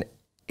 and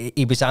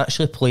he was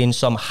actually playing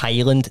some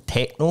Highland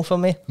techno for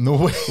me. No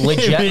way.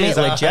 Legit, mate,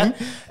 legit.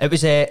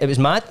 It was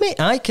mad, mate.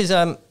 Aye, because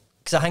I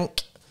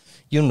think,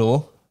 you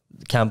know,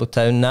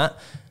 Campbelltown, that.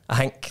 I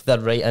think they're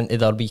right into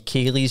their wee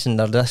Kayleys and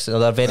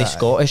they're very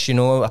Scottish, you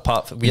know,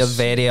 apart from, we're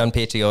very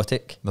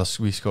unpatriotic. There's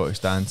wee Scottish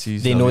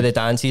dances. They know the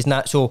dances and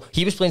that. So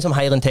he was playing some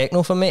Highland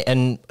techno for me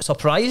and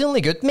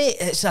surprisingly good, mate.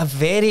 It's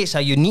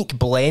a unique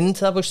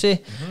blend, I would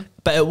say.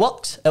 But it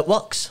works.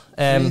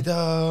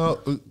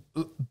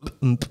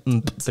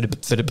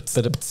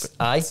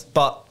 Aye,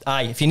 but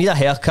if you need a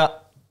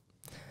haircut,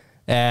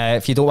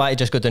 if you don't want to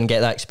just go down and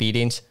get that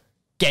experience,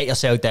 get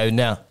yourself down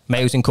there.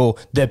 Myles Co,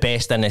 the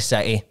best in the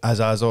city. How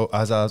the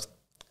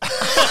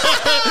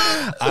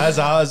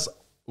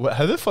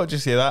fuck do you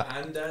say that?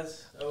 And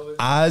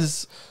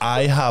as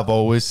I have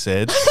always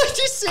said.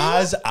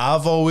 As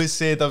I've always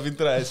said, I've been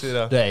trying to say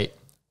that. Right.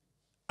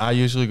 I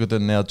usually go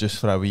down there just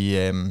for a wee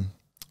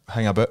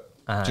hang about.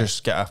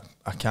 Just get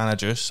a can of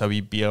juice, a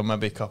wee beer,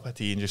 maybe a cup of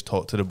tea, and just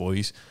talk to the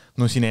boys.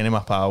 Not seen any of my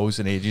pals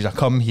in ages. I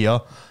come here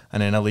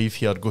and then I leave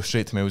here, go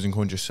straight to Myles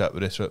Co and just sit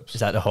with the trips.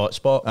 Is that the hot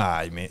spot?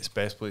 Aye, mate, it's the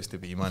best place to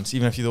be, man. So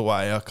even if you don't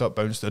want a haircut,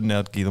 bounce down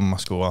there, give them my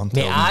score.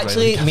 Mate,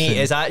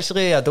 it's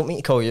actually, I don't mean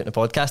to call you in the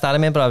podcast. I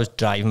remember I was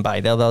driving by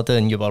there the other day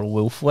and you were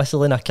wolf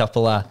whistling a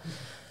couple of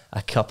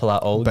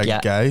old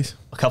big guys.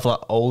 A couple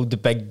of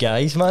old big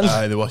guys, man.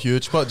 Aye, they were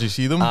huge, but did you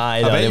see them?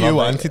 Aye, I bet you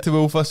wanted big. to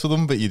wolf whistle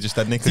them, but you just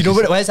didn't. Do you know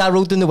what it was? I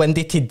rolled down the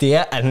window to do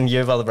it and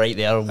you were right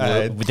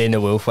there doing the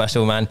wolf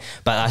whistle, man.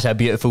 But that's a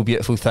beautiful,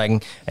 beautiful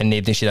thing and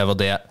nobody should ever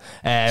do it.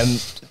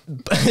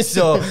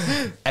 So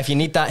if you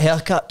need that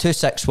haircut,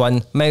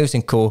 261 Myles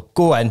Co.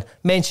 Go in,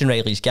 mention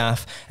Reilly's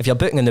Gaff. If you're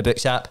booking in the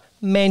Books app,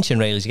 mention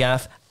Reilly's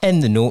Gaff in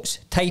the notes,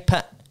 type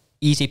it.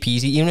 Easy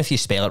peasy. Even if you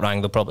spell it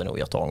wrong, they'll probably know what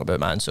you're talking about,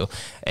 man. So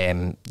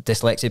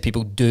dyslexic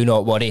people, do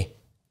not worry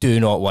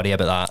about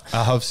that.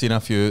 I have seen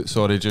a few,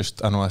 sorry,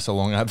 I know it's a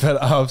long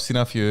advert, I have seen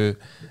a few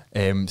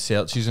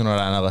searches on our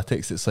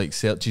analytics. It's like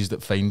searches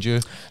that find you,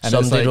 and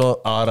somebody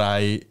it's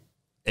like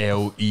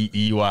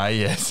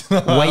RILEEYS.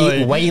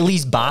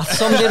 Wiley's bath,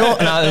 somebody wrote,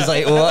 and I was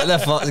like, what the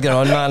fuck's going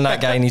on, man? That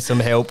guy needs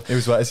some help. It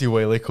was what to see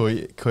Wiley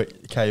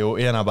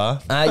Coyote in a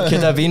bath. It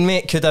could have been,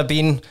 mate, could have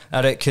been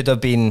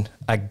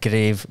a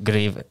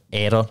grave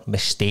error,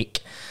 mistake.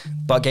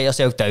 But get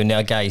yourself down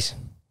there, guys.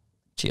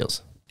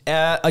 Cheers.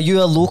 Are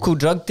you a local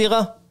drug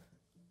dealer?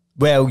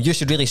 Well, you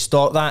should really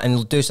stop that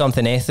and do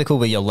something ethical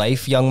with your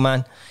life, young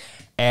man.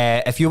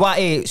 If you want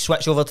to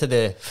switch over to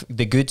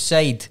the good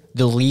side,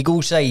 the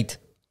legal side,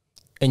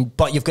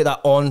 but you've got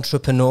that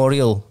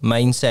entrepreneurial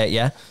mindset,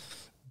 yeah,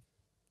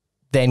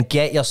 then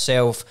get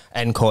yourself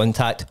in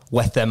contact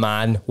with the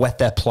man, with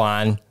the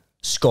plan,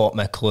 Scott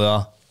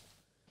McClure.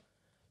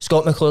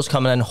 Scott McClure's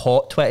coming in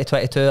hot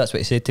 2022, that's what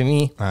he said to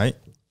me. Right.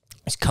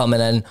 He's coming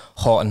in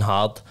hot and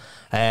hard.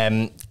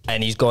 And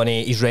he's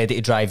ready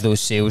to drive those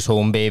sales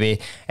home,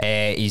 baby.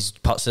 He's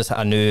purchased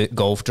a new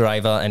golf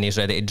driver and he's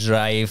ready to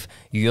drive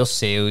your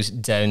sales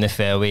down the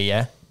fairway,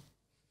 yeah?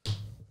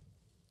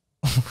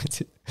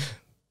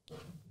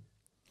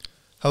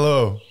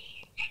 Hello.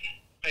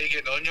 How you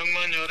getting on, young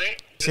man? You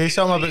alright? Say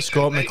something about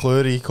Scott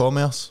McClure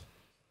e-commerce.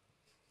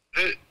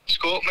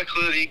 Scott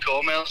McClure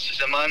e-commerce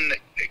is a man that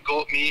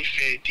got me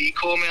from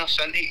e-commerce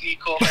into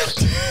e-commerce.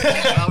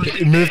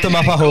 He moved him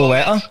up a whole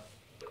letter.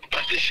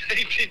 I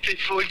decided to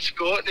phone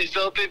Scott and he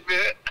started with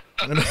it.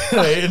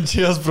 Right, and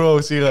cheers, bro.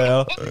 See you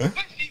later. What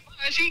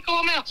is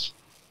e-commerce?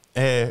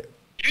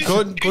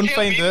 Go and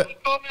find it.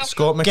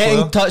 Scott McClure. Get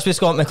in touch with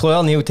Scott McClure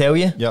and he'll tell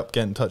you. Yep,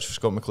 get in touch with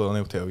Scott McClure and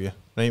he'll tell you.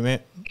 Right,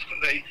 mate?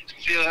 Right.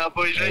 See you later,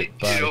 boys. Right.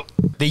 Bye.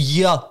 The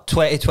year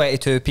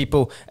 2022,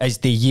 people, is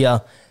the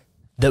year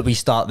that we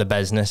start the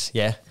business,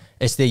 yeah?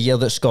 It's the year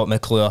that Scott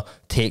McClure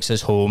takes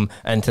us home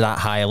into that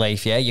high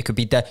life, yeah? You could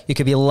be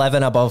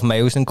living above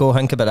Myles Co,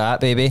 think about that,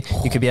 baby.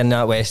 You could be in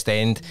that West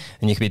End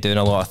and you could be doing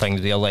a lot of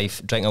things with your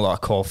life, drinking a lot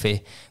of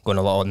coffee, going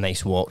a lot of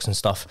nice walks and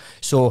stuff.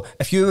 So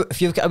if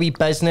you've got a wee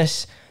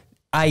business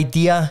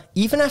idea,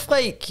 even if,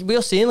 like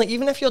we're saying, like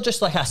even if you're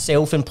just like a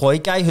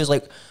self-employed guy who's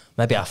like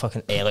maybe a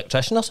fucking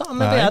electrician or something,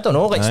 maybe, I don't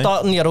know, like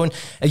starting your own,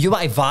 if you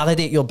want to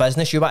validate your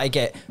business, you want to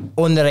get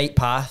on the right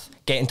path,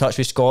 get in touch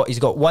with Scott. He's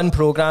got one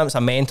program, it's a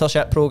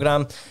mentorship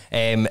program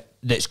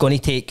that's going to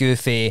take you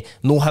from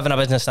no having a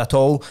business at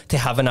all to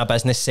having a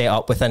business set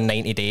up within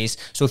 90 days.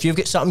 So if you've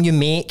got something you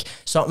make,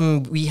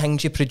 something wee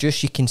things you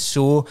produce, you can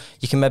sew,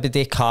 you can maybe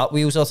do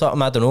cartwheels or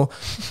something, I don't know,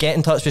 get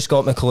in touch with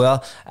Scott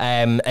McClure.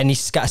 And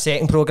he's got a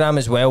second program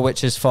as well,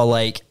 which is for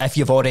like, if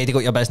you've already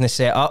got your business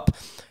set up,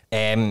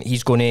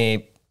 he's going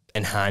to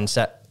enhance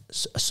it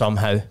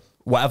somehow.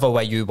 Whatever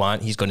way you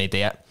want, he's going to do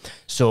it.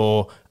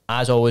 So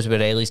as always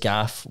with Reilly's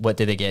Gaff, what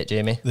do they get,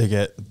 Jamie? They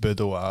get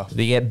Budo off.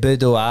 They get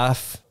Budo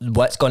off.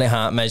 What's going to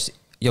happen is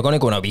you're going to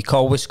go on a wee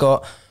call with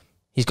Scott.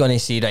 He's going to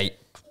say, right,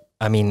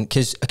 I mean,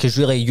 because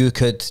really you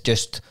could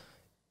just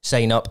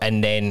sign up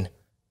and then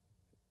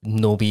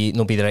no be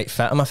the right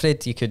fit, I'm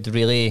afraid. You could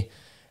really,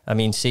 I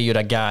mean, say you're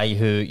a guy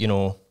who, you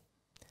know,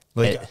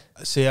 like,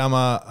 say I'm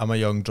a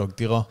young drug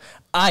dealer.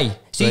 Aye.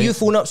 See, right? You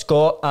phone up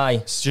Scott,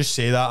 aye. Just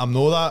say that, I'm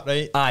know that,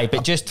 right? Aye,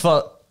 but just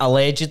for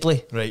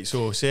Allegedly. Right,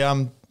 so say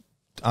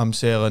I'm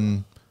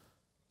selling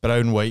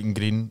brown, white and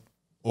green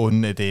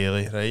on the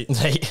daily, right?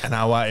 Right. And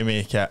I want to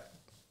make it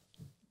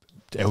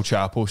El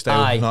Chapo style,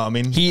 Aye. you know what I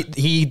mean?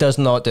 He does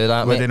not do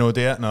that, Would mate. they not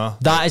do it? No.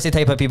 That is the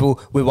type of people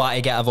we want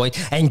to get avoid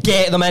and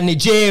get them in the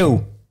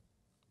jail.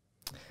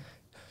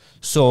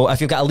 So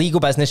if you've got a legal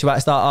business you want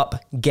to start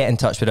up, get in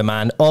touch with the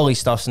man. All his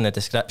stuff's in the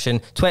description.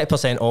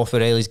 20% off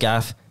with Reilly's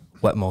Gaff.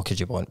 What more could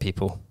you want,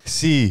 people?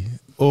 See,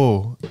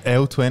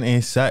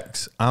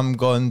 L26, I'm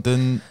going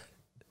down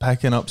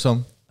picking up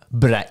some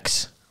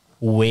Bricks.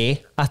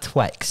 Way a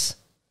Twix.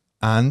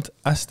 and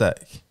a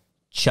stick.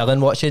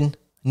 Chilling watching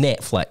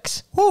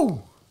Netflix.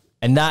 Woo!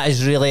 And that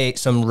is really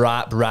some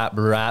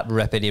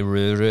rippity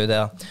roo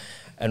there.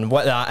 And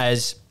what that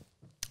is,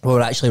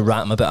 we're actually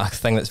ranting about a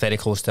thing that's very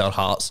close to our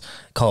hearts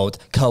called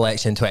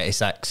Collection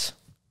 26.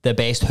 The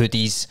best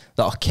hoodies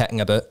that are kicking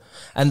about.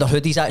 And the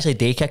hoodies actually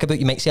do kick about.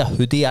 You might see a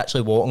hoodie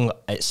actually walking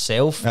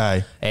itself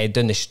down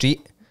the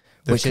street.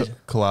 They've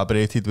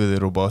collaborated with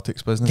the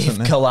robotics business, haven't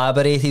They've they?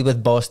 collaborated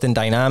with Boston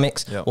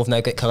Dynamics. Yep. We've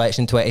now got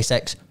Collection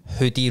 26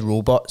 hoodie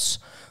robots,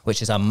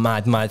 which is a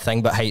mad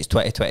thing. But hey, it's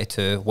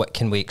 2022. What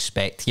can we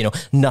expect? You know,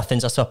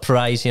 nothing's a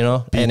surprise, you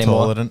know,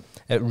 anymore. Tolerant.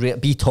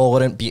 Be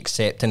tolerant, be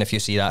accepting if you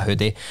see that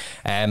hoodie.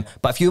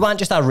 But if you want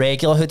just a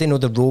regular hoodie, no,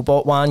 the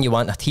robot one, you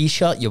want a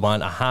t-shirt, you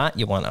want a hat,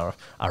 you want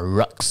a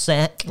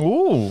rucksack.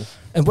 Ooh.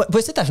 And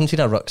what's the difference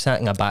between a rucksack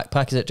and a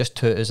backpack? Is it just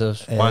two? Is there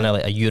one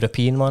like a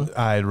European one?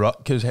 Aye,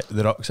 because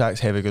the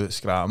rucksack's heavy good at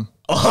scram.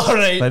 All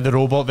right. Like the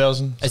robot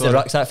version. Is the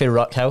rucksack for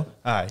Ruck Hill?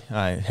 Aye,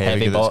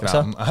 Heavy good boxer? at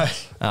scram. Aye.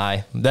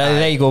 Aye.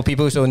 There you go,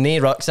 people. So no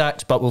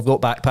rucksacks, but we've got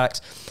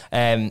backpacks.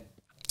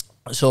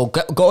 So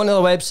go onto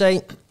the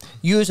website,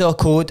 use our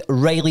code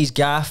Reilly's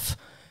Gaff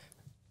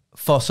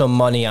for some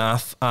money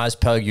off, as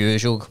per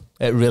usual.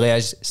 It really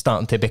is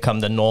starting to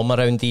become the norm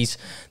around these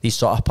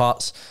sort of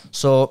parts.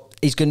 So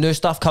he's got new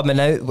stuff coming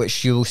out,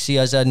 which you'll see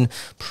us in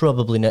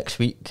probably next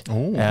week.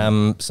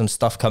 Some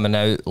stuff coming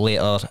out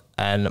later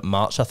in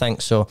March, I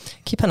think. So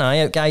keep an eye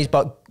out, guys.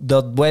 But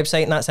the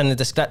website, and that's in the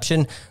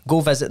description.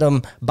 Go visit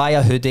them, buy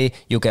a hoodie,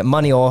 you'll get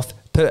money off.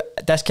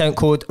 Put discount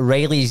code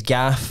Reilly's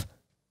Gaff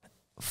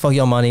for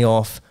your money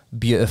off.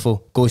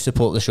 Beautiful. Go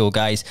support the show,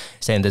 guys.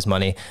 Send us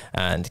money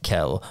and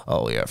kill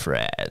all your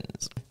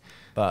friends.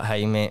 But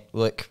hey, mate,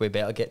 look, we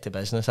better get to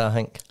business, I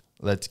think.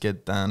 Let's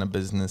get down to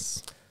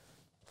business.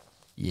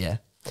 Yeah.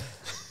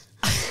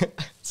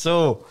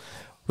 So,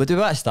 what do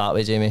we want to start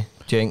with, Jamie?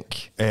 Do you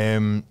think?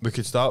 We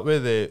could start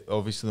with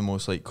obviously the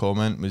most like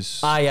comment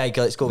was Aye,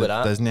 let's go with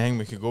that. Disney thing.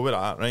 We could go with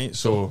that, right?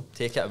 So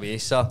take it away,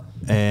 sir.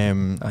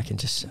 I can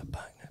just sit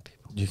back now,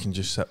 people. You can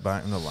just sit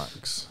back and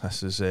relax.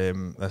 This is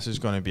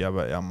going to be a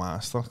bit of a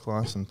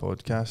masterclass in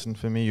podcasting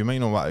for me. You might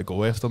not want to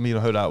go after me or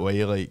how that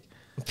way, like.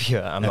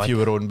 Yeah, if you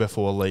were on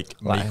before like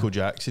Michael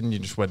Jackson, you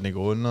just wouldn't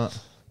go on that.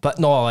 But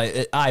no,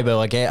 I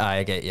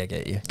get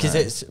you. Because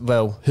it's,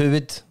 well, who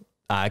would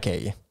I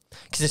get you?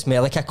 Because it's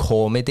more like a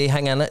comedy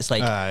thing, and it's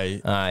like,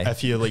 aye.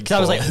 If you like, because I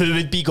was like, who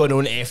would be going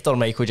on after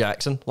Michael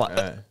Jackson? Like,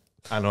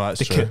 I know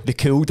that's true. The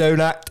cool down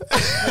act.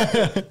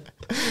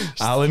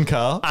 Alan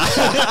Carr.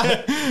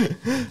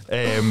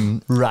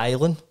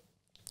 Rylan.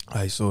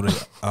 Aye, sorry.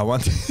 I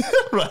wanted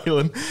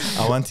Rylan.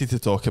 I wanted to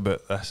talk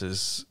about this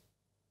as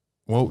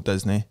Walt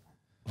Disney.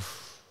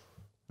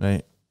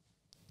 Right.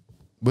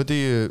 What do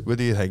you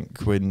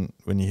think when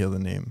you hear the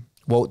name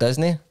Walt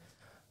Disney?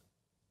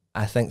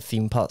 I think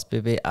theme parks,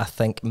 baby. I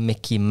think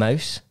Mickey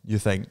Mouse. You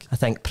think? I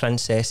think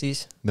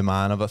princesses. The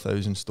man of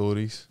 1,000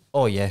 stories.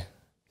 Oh yeah,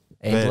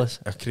 endless.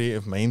 A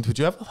creative mind. Would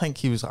you ever think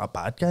he was a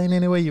bad guy in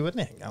any way? You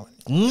wouldn't think that one.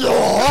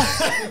 No,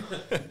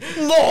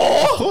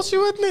 no. Of course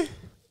you wouldn't.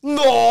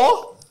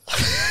 No.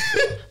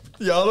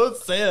 Y'all don't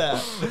say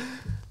that.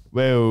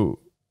 Well,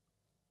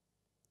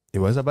 he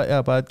was a bit of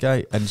a bad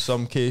guy in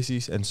some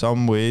cases. In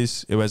some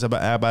ways, he was a bit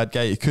of a bad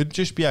guy. He could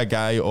just be a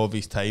guy of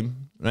his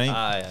time, right?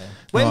 Aye.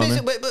 When was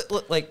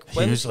it? Like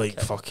he was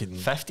like fucking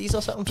 50s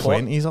or something,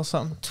 20s or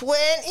something.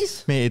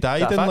 20s. Mate, he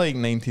died in like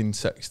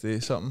 1960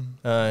 something.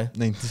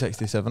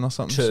 1967 or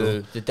something.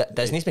 True. So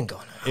Disney's been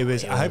gone. It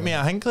was. I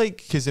think like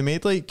because they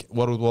made like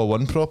World War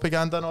I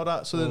propaganda and all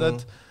that, so they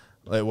did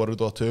like World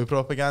War II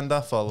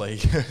propaganda for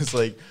like it's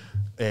like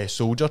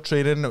soldier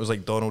training. It was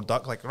like Donald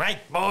Duck, like, right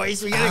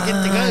boys, we gotta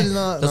get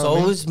together. There's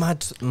always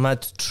mad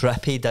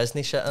trippy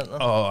Disney shit, isn't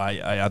there? Oh,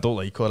 I don't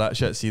like all that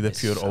shit. See the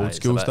pure old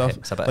school stuff.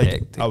 It's a bit like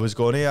hectic. I was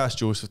going to ask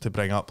Joseph to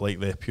bring up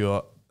like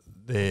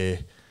the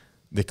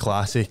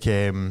classic.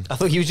 I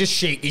thought he was just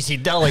shaking his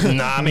head there like,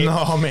 nah, mate.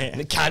 No, mate.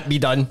 It can't be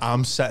done.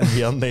 I'm sitting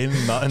here and doing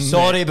nothing.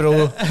 Sorry,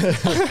 bro.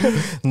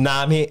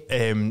 Nah, mate.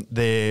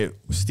 The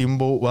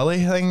Steamboat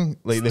Willie thing,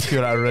 like the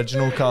pure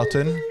original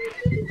cartoon.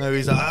 Now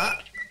he's like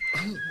that.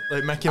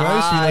 Like Mickey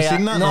Mouse, you've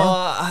seen that? No,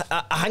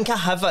 I think I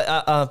have it.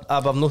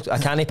 I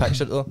can't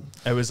picture it though.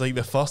 It was like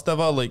the first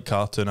ever like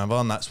cartoon ever,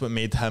 and that's what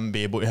made him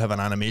be able to have an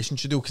animation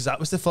studio, because that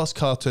was the first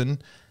cartoon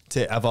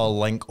to ever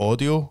link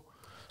audio.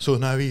 So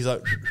now he's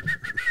like,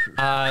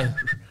 aye,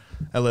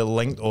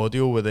 linked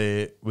audio with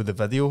the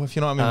video, if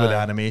you know what I mean, with the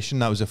animation.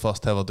 That was the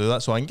first to ever do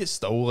that. So I think it's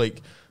still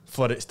like,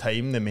 for its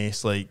time, the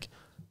most like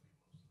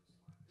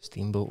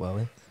Steamboat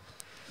Willie.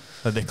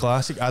 Like the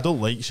classic. I don't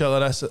like shit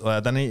like this. Like, I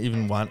didn't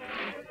even want.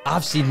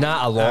 I've seen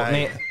that a lot,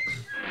 mate.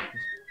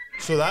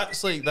 So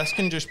that's like, this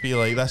can just be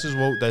like, this is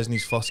Walt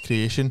Disney's first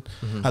creation.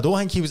 I don't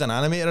think he was an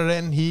animator or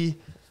anything.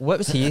 What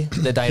was he?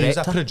 The director? He was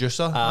a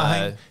producer, I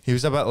think. He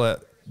was a bit like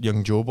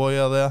young Joe Boy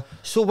out there.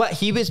 So what,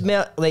 he was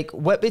like,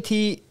 what would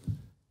he,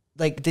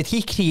 like, did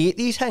he create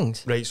these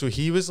things? Right, so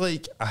he was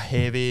like a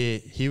heavy,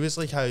 he was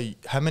like how him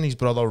and his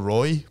brother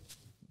Roy,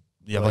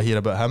 you ever hear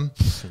about him?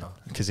 No.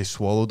 Because he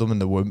swallowed him in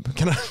the womb.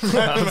 Can I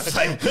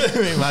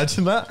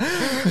imagine that?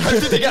 How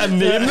did he get a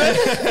name then?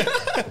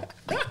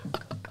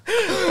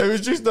 It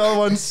was just all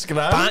one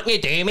scrap. Back in the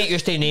day, mate,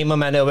 used to name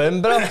him in the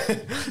womb, bro.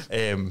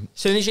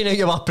 Soon as you knew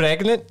you were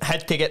pregnant,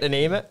 had to get the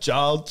name it.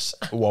 George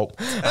Walt.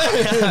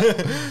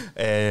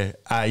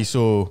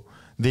 So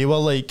they were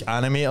like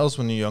animators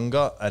when they were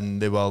younger,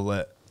 and they were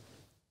like,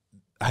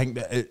 I think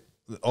that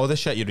all the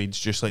shit you read is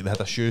just like they had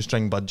a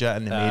shoestring budget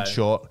and they made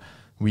short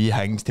wee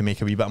things to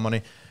make a wee bit of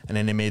money, and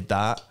then they made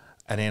that,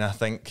 and then I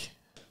think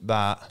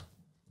that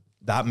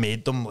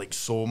made them like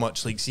so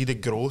much, like, see the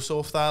gross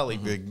off that,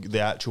 like the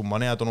actual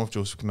money. I don't know if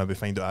Joseph can maybe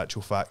find out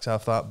actual facts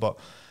off that, but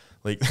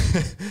like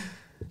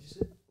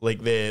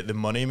like the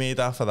money made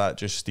after that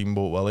just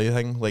Steamboat Willie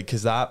thing, like,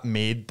 because that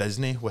made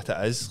Disney what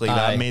it is, like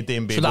that made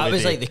them be so that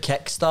was like the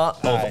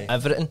kickstart of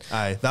everything.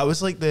 That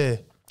was like the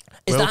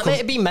is that meant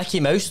to be Mickey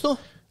Mouse though?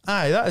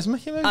 That is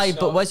Mickey Mouse.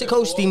 But what's it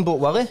called? Steamboat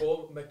Willie?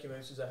 Mickey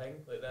Mouse is a thing,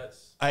 like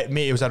that's.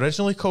 Mate, it was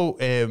originally called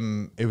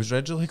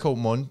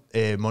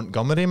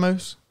Montgomery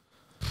Mouse.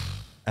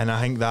 And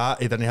I think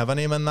that he didn't have a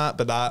name in that,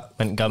 but that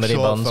Montgomery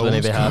Burns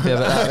wouldn't be happy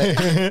about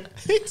that.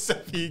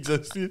 Except he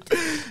existed.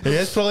 He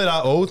is probably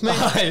that old,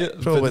 mate.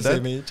 Probably the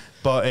same age.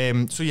 But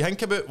so you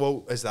think about,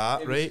 well, is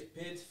that right?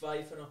 Paid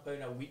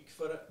 £500 a week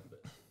for it.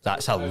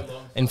 That's how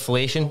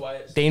inflation.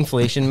 The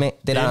inflation,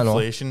 mate. Did I know?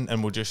 Inflation,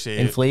 and we'll just say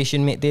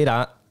inflation, mate. Did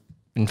that?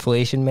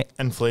 Inflation, mate.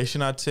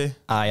 Inflation, I'd say.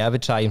 I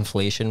would try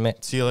inflation,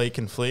 mate. See, like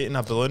inflating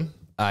a balloon.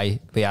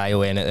 With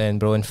ION it then,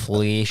 bro.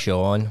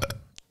 Inflation.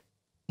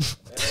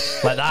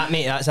 Like that,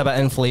 mate. That's a bit of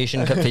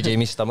inflation cut to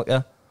Jamie's stomach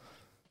there.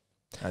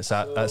 That's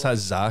that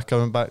Zah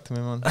coming back to me,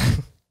 man.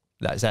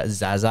 That's that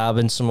Zaza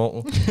been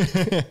smoking.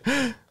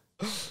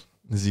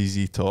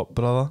 ZZ Top,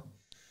 brother.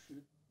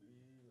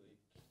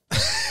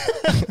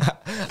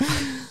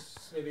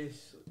 Maybe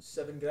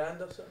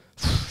 $7,000 or something.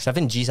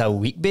 7 G's a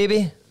week,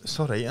 baby. It's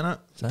alright, innit?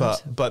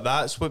 Nice. But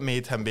that's what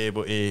made him be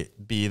able to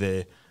be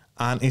the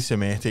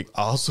anti-Semitic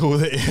arsehole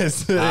that he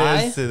is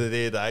to the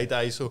day that I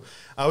die. So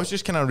I was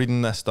just kind of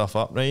reading this stuff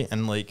up, right?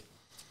 And like,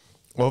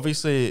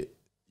 obviously,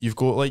 you've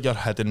got like your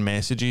hidden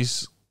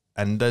messages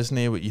in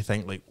Disney. What you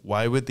think, like,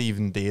 why would they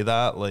even do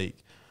that? Like,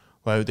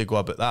 why would they go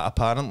about that?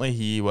 Apparently,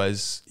 he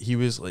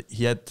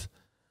had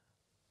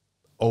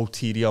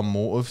ulterior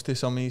motives to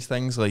some of these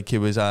things. Like, he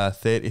was a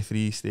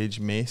 33-stage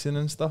Mason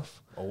and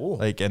stuff. Oh,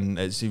 like, and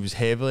he was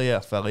heavily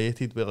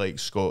affiliated with like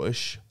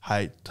Scottish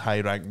high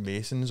ranked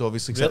Masons.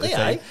 Obviously, really,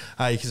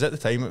 because at the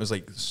time it was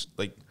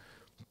like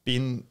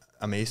being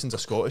a Mason's a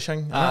Scottish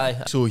thing.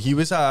 Aye. So he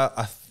was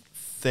a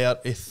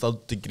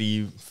 33rd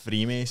degree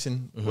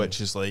Freemason, which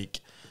is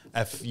like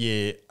if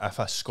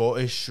a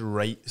Scottish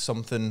write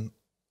something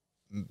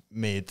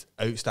made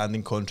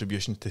outstanding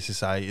contribution to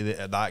society,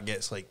 that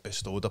gets like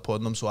bestowed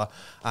upon them. So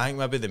I think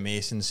maybe the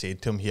Mason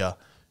said to him, here,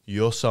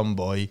 you're some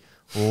boy,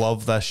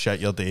 love this shit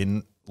you're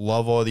doing,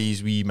 love all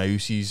these wee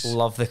mouses,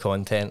 love the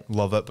content,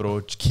 love it,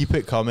 bro, just keep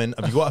it coming.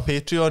 Have you got a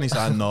Patreon? He's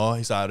like, no.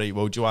 He's like, right,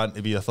 well, do you want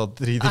to be a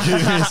 33 degree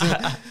Mason?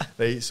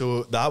 Right,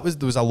 so there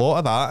was a lot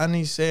of that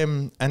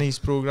in his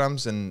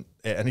programs and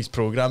in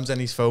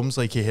his films.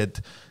 Like, he had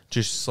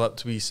just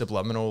slipped wee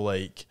subliminal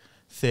like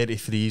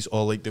 33s,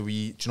 or like the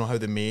wee, do you know how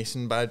the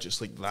Mason badge,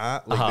 it's like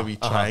that, like the wee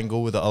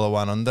triangle with the other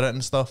one under it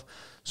and stuff.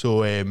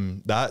 So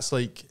that's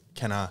like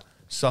kind of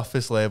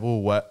surface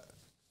level what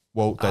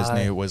Walt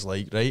Disney was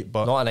like, right?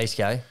 But not a nice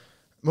guy.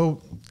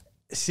 Well,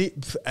 see,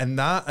 in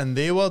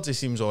their words, he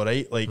seems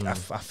alright. Like a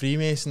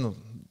Freemason,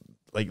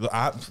 like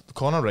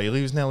Conor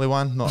Reilly was nearly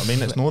one. Know what I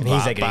mean? It's not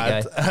he's that a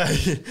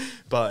great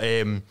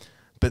bad.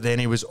 But then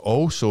he was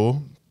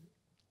also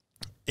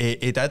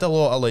he did a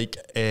lot of like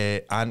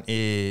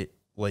anti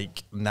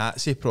like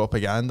Nazi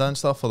propaganda and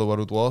stuff for the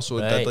World War. So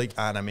he did like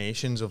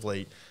animations of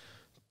like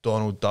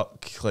Donald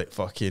Duck like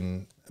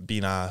fucking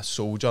being a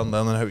soldier and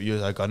learning how to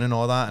use a gun and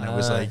all that, and it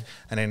was like,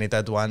 and then he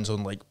did ones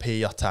on like pay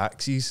your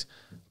taxes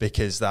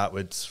because that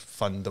would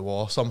fund the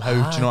war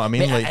somehow. Do you know what I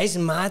mean? Mate, like, it is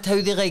mad how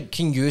they like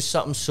can use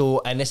something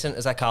so innocent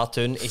as a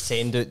cartoon to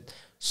send out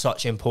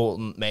such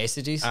important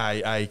messages.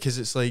 Aye, because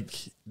it's like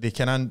they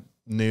kind of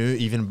knew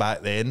even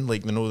back then,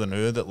 like they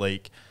knew that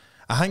like.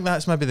 I think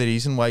that's maybe the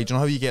reason why. Do you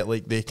know how you get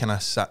like the kind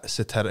of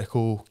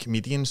satirical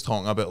comedians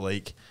talking about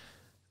like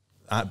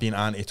being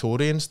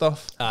anti-Tory and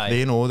stuff,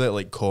 they know that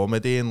like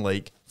comedy and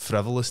like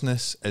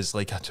frivolousness is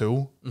like a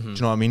tool. Do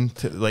you know what I mean?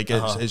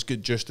 It's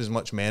good just as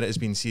much merit as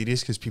being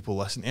serious because people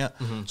listen to it.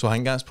 So I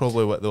think that's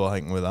probably what they were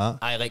thinking with that.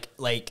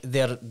 Like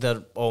their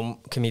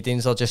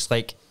comedians are just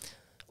like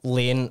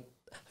laying.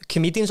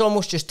 Comedians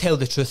almost just tell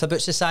the truth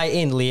about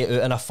society and lay it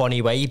out in a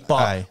funny way,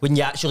 but when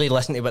you actually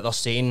listen to what they're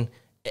saying,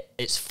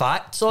 it's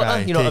fact, sort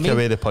of. You know what I mean? Take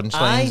away the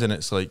punchlines, and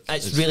it's like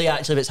it's really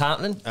actually what's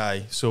happening.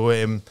 So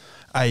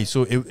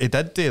it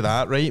did do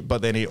that, right?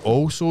 But then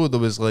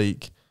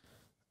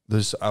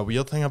there's a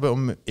weird thing about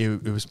him.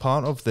 It was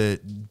part of the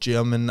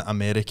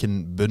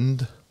German-American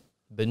Bunda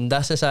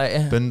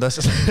Society.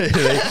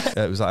 Right?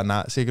 It was like a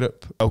Nazi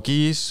group. I'll give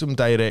you some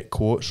direct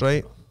quotes,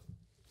 right?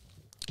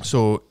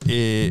 So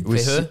it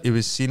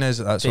was seen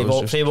as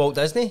Walt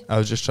Disney. I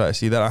was just trying to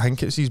see that. I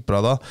think it's his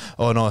brother.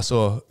 Oh no,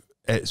 so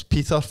it's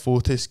Peter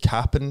Fotis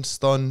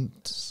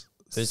Kappenstein's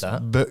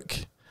book,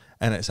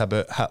 and it's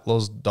about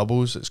Hitler's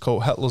doubles. It's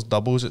called Hitler's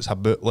Doubles. It's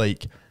about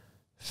like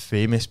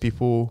famous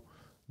people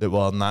that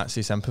were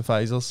Nazi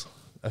sympathisers,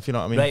 if you know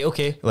what I mean. Right,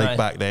 okay.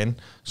 Back then.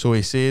 So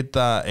he said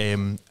that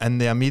in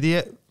the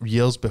immediate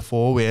years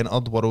before we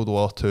entered World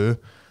War II,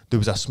 there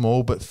was a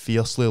small but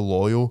fiercely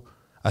loyal,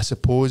 I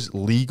suppose,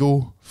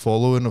 legal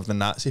following of the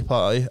Nazi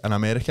Party in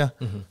America,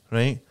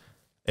 right?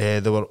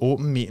 There were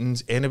open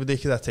meetings, anybody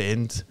could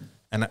attend,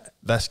 and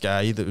this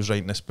guy that was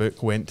writing this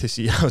book went to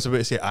see, I was about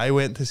to say, I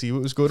went to see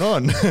what was going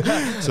on.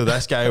 So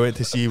this guy went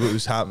to see what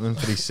was happening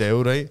for his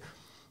cell, right?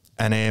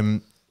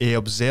 And he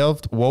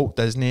observed Walt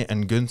Disney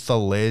and Gunther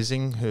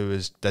Lessing, who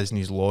was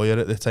Disney's lawyer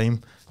at the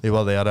time. They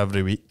were there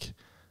every week.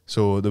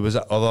 So there was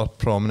other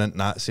prominent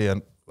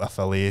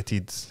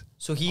Nazi-affiliated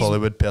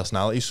Hollywood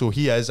personalities. So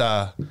he is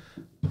a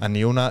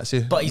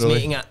neo-Nazi. But he's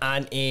making an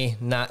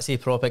anti-Nazi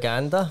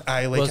propaganda.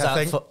 Is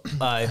that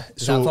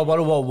for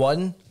World War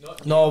One?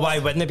 No, why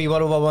wouldn't it be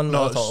World War One?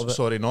 No,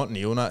 sorry, not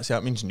neo-Nazi.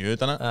 That means new,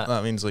 doesn't it?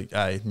 That means like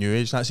New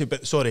Age Nazi.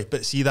 But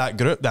see that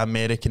group, the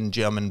American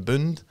German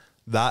Bund,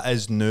 that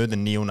is now the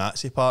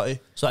neo-Nazi party.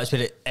 So that's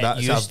what it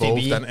used to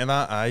be. Into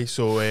that,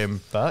 So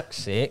fuck's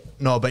sake.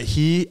 No, but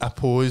he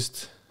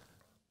opposed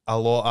a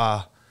lot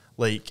of,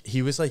 like,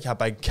 he was like a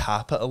big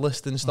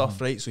capitalist and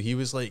stuff, right? So he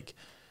was like,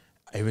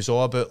 it was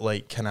all about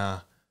like kind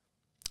of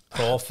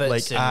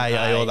profits, like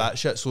all that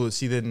shit. So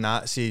see the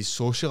Nazi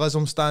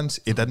socialism stance,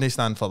 he didn't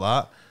stand for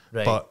that,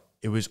 right. But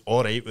it was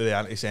all right with the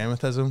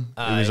anti-Semitism.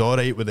 It was all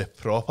right with the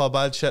proper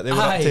bad shit they were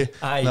up to.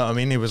 You know what I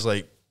mean? He was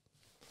like,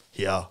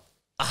 yeah,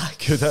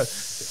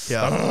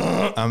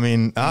 yeah. I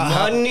mean,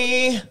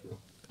 money,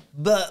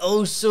 but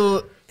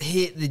also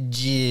hate the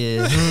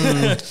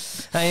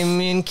Jews. I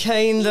mean,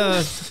 kind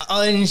of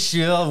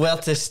unsure where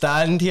to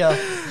stand here,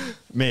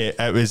 mate.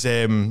 It was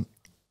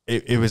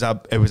It was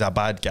a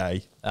bad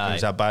guy. It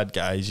was a bad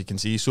guy, as you can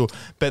see. So,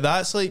 but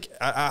that's like,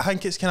 I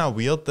think it's kind of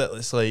weird that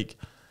it's like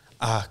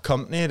a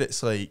company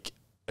that's like,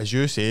 as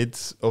you said,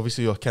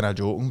 obviously you're kind of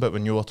joking, but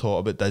when you were talking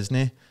about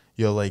Disney,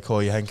 you're like, oh,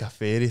 you think of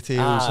fairy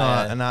tales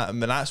and that. I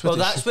mean, that's what.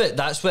 Well,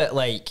 that's what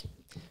like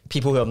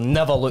people who have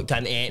never looked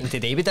into anything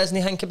today with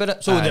Disney think about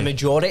it. So the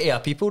majority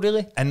of people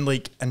really,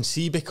 and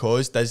see,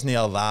 because Disney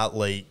are that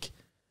like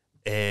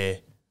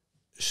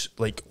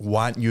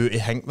want you to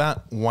think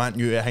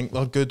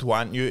they're good,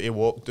 want you to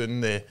walk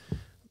down the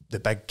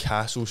big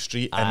castle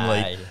street and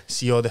like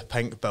see all the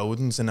pink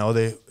buildings and all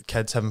the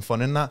kids having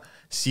fun in that,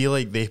 see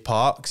like the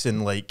parks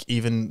and like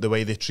even the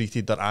way they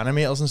treated their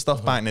animators and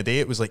stuff back in the day,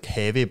 it was like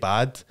heavy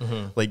bad,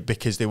 like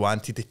because they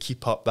wanted to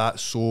keep up that,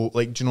 so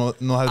like, do you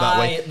know how that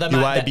way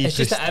you want to be, it's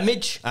just an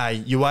image,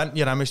 you want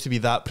your image to be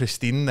that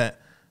pristine that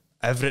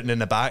everything in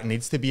the back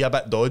needs to be a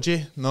bit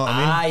dodgy, know what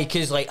I mean?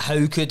 Because like,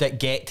 how could it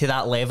get to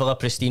that level of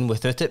pristine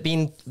without it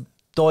being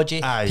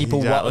dodgy?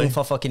 People working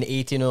for fucking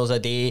 18 hours a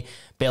day,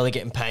 barely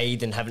getting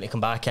paid and having to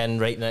come back in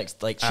right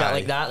next, like shit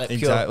like that, like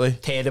pure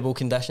terrible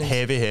conditions.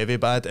 Heavy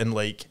bad. And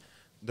like,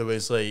 there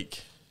was like,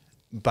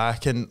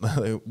 back in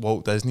like,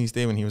 Walt Disney's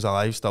day when he was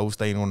alive, still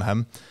staying on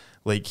him,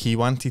 like he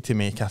wanted to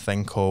make a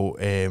thing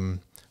called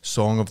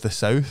Song of the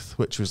South,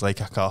 which was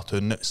like a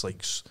cartoon that's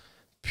like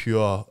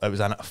pure, it was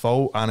a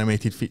full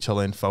animated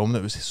feature-length film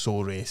that was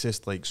so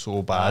racist, like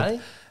so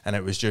bad, and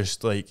it was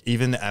just like,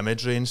 even the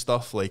imagery and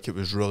stuff, like it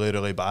was really,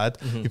 really bad.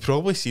 You've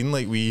probably seen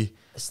like wee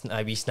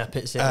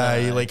snippets.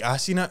 Like I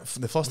seen it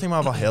the first time I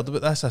ever heard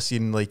about this. I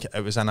seen like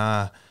it was in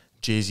a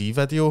Jay-Z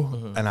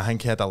video, and I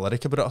think he had a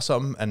lyric about it or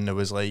something, and it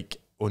was like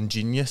on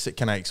Genius it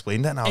kind of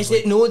explained it, and I was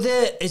like,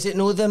 is it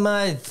no the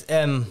mad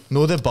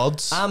no the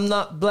birds, I'm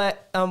not black,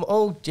 I'm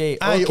OJ.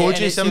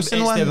 OJ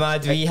Simpson one, the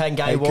mad wee hand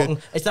guy walking.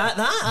 Is that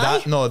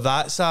no,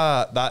 that's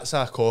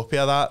a copy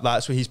of that.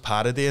 That's what he's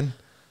parodying,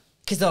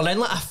 because they're in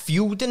like a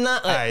field in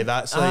that, like,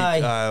 that's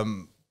like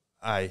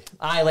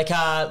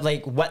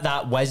like what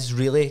that was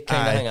really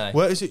kind of thing.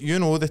 What is it, you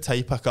know, the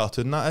type of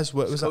cartoon that is?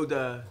 What was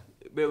it?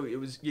 Well, it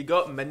was, you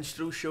got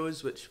minstrel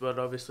shows, which were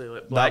obviously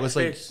like blackface. That was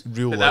like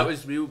real. But that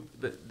was real.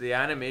 But the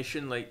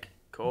animation like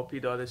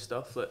copied all this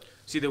stuff. Like,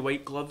 see the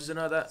white gloves and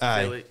all that.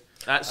 Like,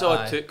 that's all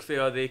it took for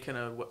all the kind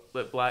of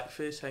like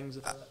blackface things.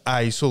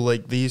 So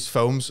like these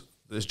films,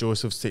 it's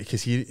Joseph's take,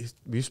 because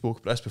we spoke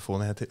about this before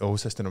and they had to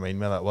always has to remind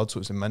me of that word, so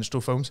it's in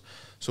minstrel films.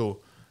 So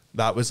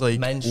that was like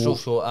minstrel,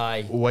 so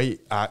aye, white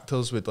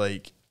actors would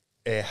like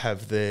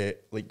have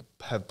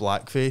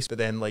blackface, but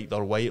then like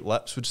their white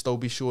lips would still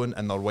be shown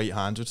and their white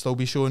hands would still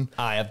be shown.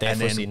 Aye, I've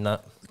definitely seen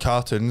that.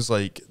 Cartoons,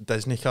 like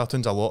Disney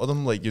cartoons, a lot of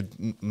them, like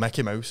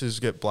Mickey Mouse's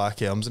get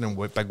black arms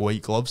and big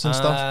white gloves and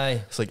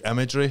stuff. It's like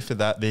imagery for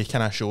that they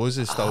kind of shows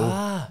is still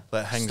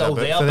like hangs still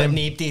there, but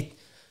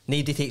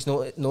nobody takes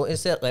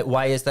notice it. Like,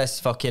 why is this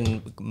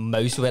fucking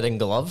mouse wearing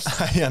gloves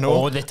I know,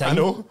 all the time? I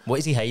know. What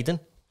is he hiding?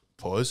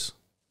 Pause.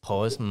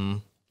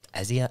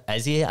 Is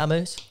he a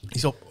mouse?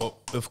 He's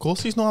of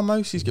course he's not a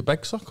mouse. He's got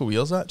big circle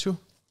ears actually.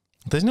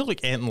 Doesn't he look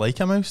anything like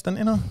a mouse, doesn't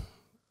he know?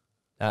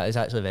 That is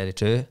actually very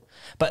true.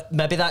 But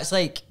maybe that's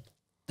like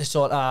the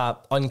sort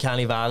of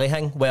uncanny valley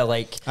thing where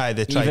like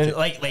they try even to,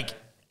 like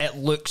it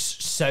looks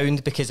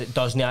sound because it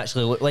doesn't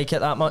actually look like it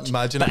that much.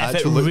 Imagine but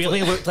if it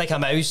really looked like a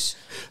mouse,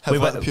 have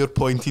that pure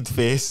pointed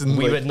face, and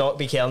we would not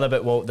be caring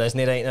about Walt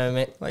Disney right now,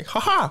 mate. Like,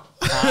 haha.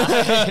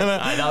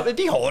 That would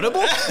be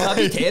horrible.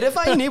 That'd be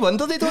terrifying. No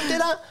wonder they don't do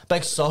that.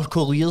 Big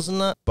circle ears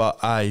and that. But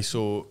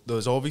so there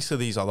was obviously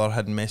these other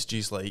hidden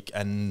messages, like,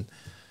 and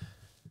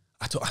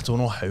I don't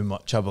know how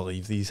much I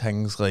believe these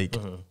things. Like,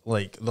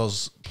 like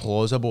there's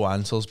plausible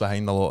answers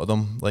behind a lot of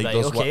them. Like,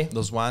 right,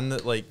 there's one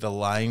that like the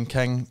Lion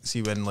King.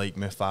 See when like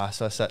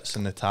Mufasa sits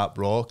in the top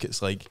rock,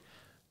 it's like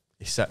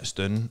he sits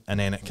down and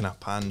then it kind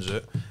of pans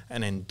out,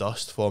 and then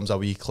dust forms a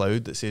wee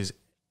cloud that says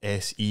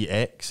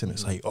SEX, and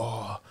it's like,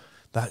 oh,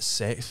 that's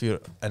sex for you.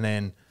 And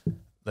then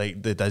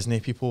like the Disney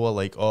people were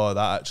like, oh,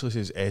 that actually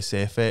says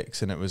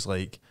SFX, and it was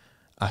like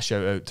a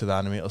shout out to the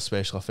animator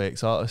special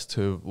effects artist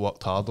who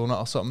worked hard on it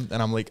or something.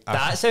 And I'm like,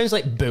 that sounds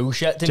like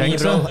bullshit to me,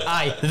 bro.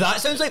 Aye,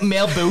 that sounds like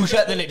more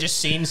bullshit than it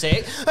just saying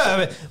sex.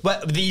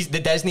 But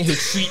the Disney who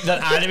treat their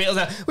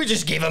animators, we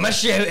just gave him a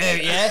shout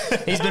out, yeah?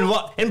 He's been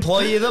what?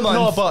 Employee of the month.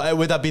 No, but it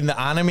would have been the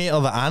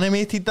animator that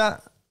animated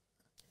that.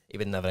 He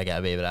would never get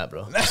away with that,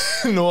 bro.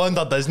 No,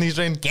 under Disney's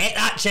reign. Get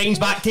that change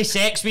back to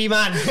sex, wee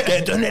man.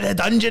 Get down to the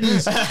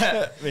dungeons.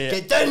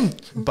 Get down.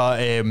 But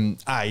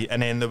aye,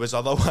 and then there was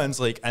other ones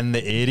like in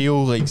the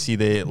Ariel, like see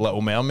the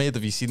Little Mermaid.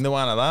 Have you seen the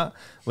one of that?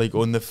 Like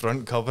on the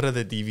front cover of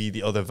the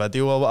DVD or the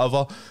video or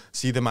whatever.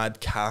 See the mad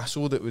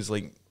castle that was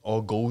like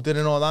all golden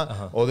and all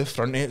that. All the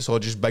front of it's all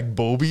just big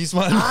bobies,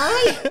 man.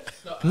 Aye,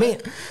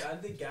 mate.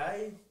 And the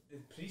guy, the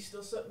priest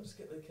or something's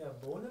got like a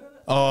boner in it.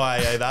 Oh,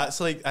 aye, that's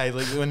like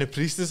when the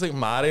priest is like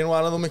marrying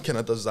one of them, and kind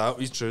of does that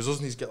with his trousers,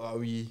 and he's got like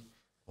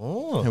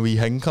a wee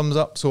thing comes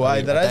up. So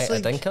there is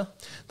like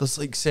there's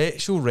like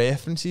sexual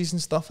references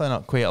and stuff in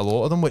it, quite a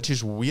lot of them, which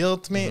is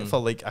weird, mate, for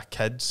like a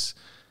kid's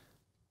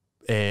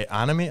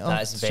animator.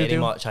 That's very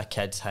much a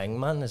kid's thing,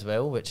 man, as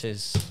well, which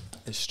is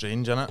it's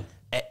strange, isn't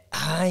it?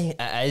 It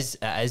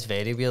is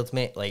very weird,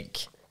 mate. Like,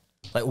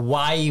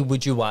 why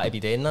would you want to be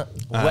doing that?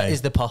 What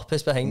is the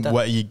purpose behind it?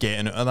 What are you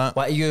getting out of that?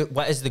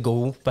 What is the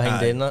goal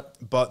behind doing that?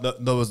 But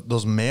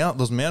there's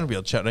more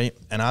weird shit, right?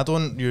 And I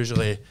don't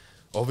usually,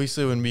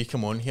 obviously, when we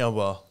come on here,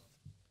 we're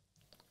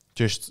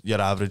just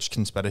your average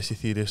conspiracy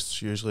theorists,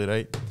 usually,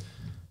 right?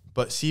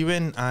 But see,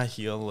 when I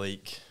hear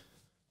like,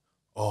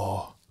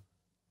 oh,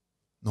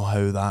 know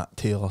how that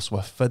Taylor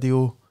Swift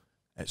video,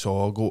 it's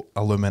all got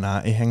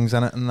Illuminati things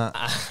in it and that.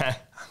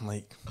 I'm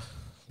like,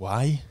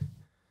 why?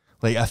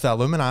 Like, if the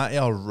Illuminati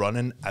are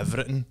running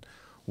everything,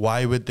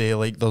 why would they,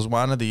 like, there's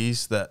one of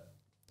these that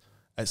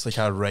it's like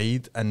a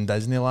ride in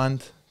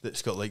Disneyland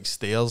that's got, like,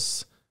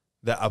 stairs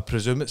that I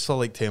presume it's for,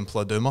 like,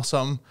 Temple of Doom or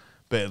something,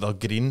 but they're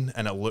green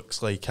and it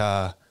looks like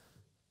the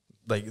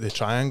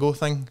triangle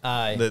thing.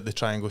 Aye. The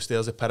triangle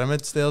stairs, the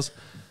pyramid stairs.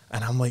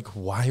 And I'm like,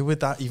 why would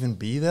that even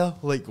be there?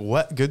 Like,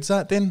 what good's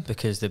that then?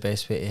 Because the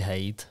best way to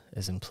hide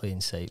is in plain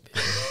sight,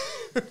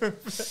 baby.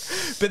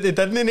 But they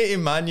didn't need to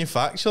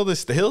manufacture the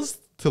stairs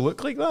to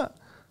look like that.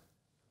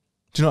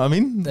 Do you know what I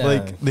mean?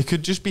 Like, they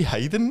could just be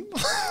hiding.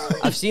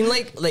 I've seen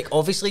like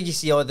obviously you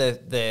see all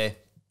the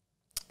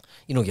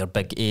you know, your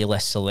big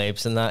A-list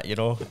celebs and that, you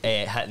know,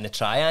 hitting the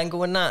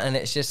triangle and that, and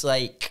it's just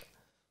like,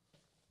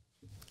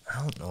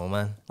 I don't know,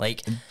 man.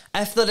 Like,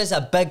 if there is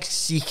a big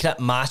secret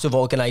massive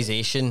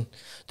organisation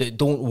that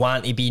don't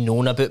want to be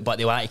known about but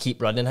they want to keep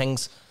running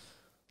things,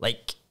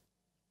 like,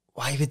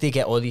 why would they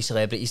get all these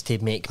celebrities to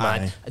make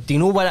mad? Do you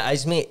know what it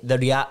is, mate?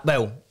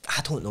 Well,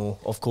 I don't know.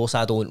 Of course,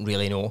 I don't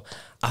really know.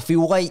 I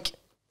feel like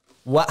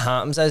what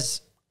happens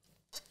is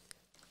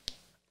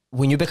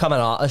when you become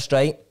an artist,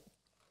 right,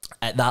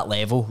 at that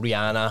level,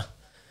 Rihanna,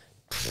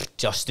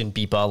 Justin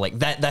Bieber, like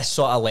this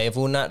sort of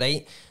level and that,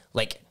 right?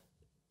 Like,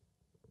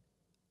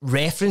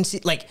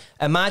 references, like,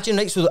 imagine,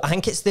 like, so I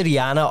think it's the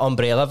Rihanna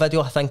Umbrella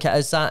video, I think it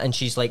is that, and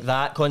she's like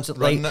that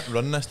constantly.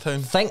 Run this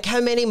town. Think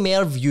how many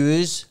more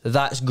views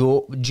that's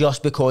got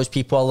just because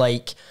people are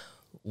like,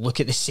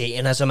 look at the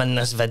Satanism in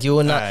this video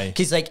and that,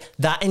 because like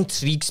that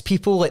intrigues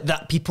people. Like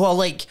that, people are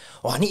like,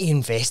 oh, I need to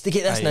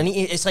investigate this, and I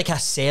need to, it's like a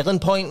selling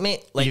point,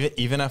 mate. Like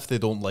even if they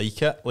don't like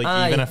it,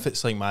 like even if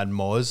it's like Mad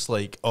Moz,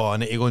 like, oh, I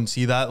need to go and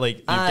see that. Like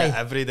you've got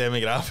every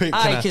demographic.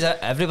 Because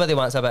everybody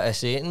wants a bit of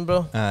Satan,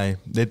 bro.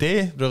 The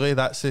day really,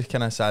 that's the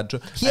kind of sad.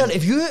 Here,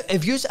 if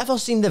you've ever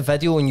seen the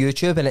video on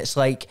YouTube and it's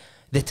like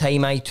the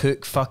time I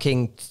took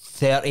fucking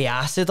 30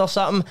 acid or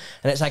something,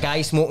 and it's a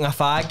guy smoking a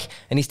fag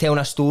and he's telling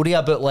a story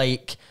about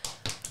like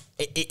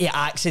he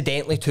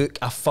accidentally took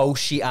a full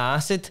sheet of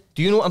acid.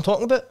 Do you know what I'm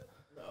talking about?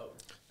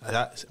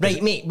 No.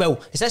 Right, mate.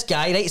 Well, it's this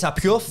guy, right? It's a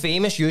pure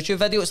famous YouTube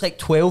video. It's like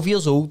 12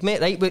 years old,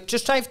 mate. Right? But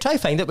just try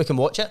find it. We can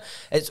watch it.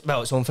 It's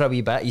on for a wee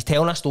bit. He's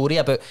telling a story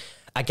about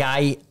a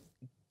guy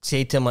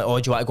said to him like, "Oh,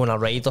 do you want to go on a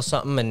ride or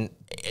something?" And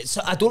it's,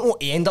 I don't know.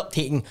 He ended up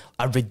taking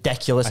a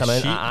ridiculous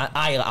amount,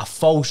 like a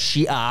full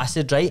sheet of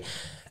acid, right?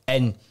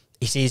 And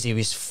he says he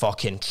was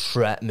fucking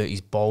tripping out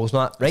his balls,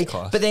 not right.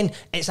 But then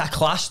it's a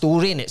class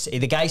story, and it's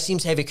the guy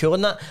seems heavy cool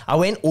in that. I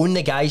went on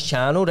the guy's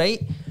channel,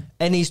 right,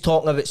 and he's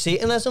talking about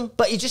Satanism,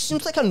 but he just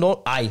seems like a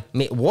not.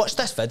 Mate, watch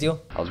this video.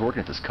 I was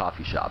working at this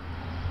coffee shop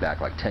back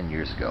like 10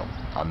 years ago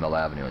on Mill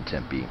Avenue in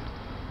Tempe,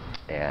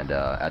 and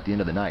at the end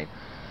of the night,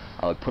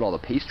 I would put all the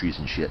pastries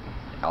and shit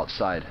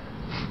outside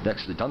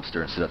next to the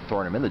dumpster instead of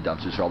throwing them in the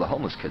dumpster so all the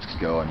homeless kids could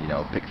go and, you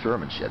know, pick through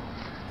them and shit.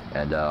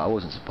 And I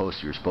wasn't supposed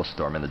to. You were supposed to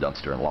throw them in the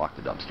dumpster and lock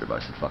the dumpster,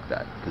 but I said fuck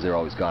that, because they were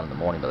always gone in the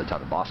morning by the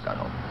time the boss got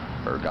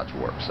home or got to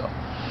work.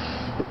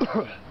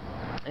 So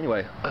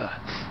anyway,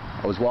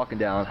 I was walking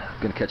down,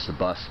 gonna catch the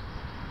bus,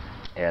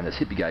 and this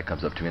hippie guy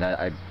comes up to me, and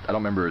I don't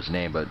remember his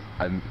name, but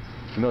I'm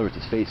familiar with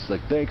his face. He's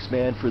like, "Thanks,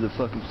 man, for the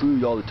fucking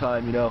food all the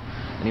time, you know."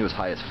 And he was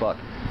high as fuck.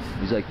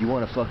 He's like, "You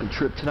want a fucking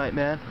trip tonight,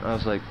 man?" And I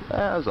was like,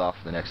 I was off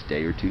the next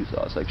day or two, so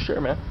I was like,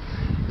 "Sure, man."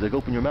 He's like,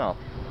 "Open your mouth."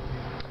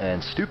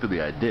 And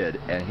stupidly I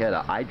did, and he had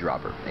an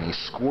eyedropper, and he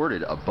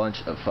squirted a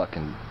bunch of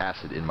fucking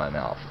acid in my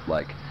mouth.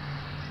 Like,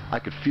 I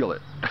could feel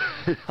it.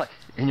 Like,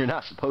 and you're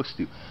not supposed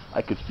to.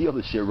 I could feel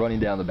the shit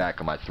running down the back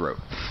of my throat.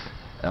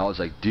 And I was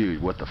like,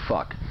 "Dude, what the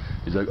fuck?"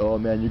 He's like, "Oh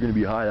man, you're gonna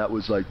be high. That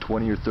was like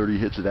 20 or 30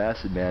 hits of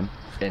acid, man."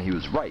 And he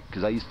was right,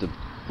 because I used to,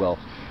 well,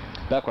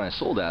 back when I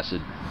sold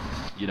acid,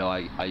 you know,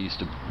 I used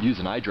to use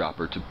an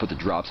eyedropper to put the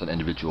drops on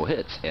individual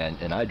hits, and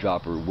an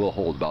eyedropper will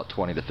hold about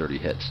 20 to 30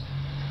 hits.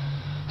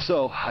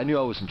 So I knew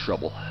I was in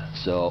trouble.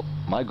 So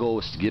my goal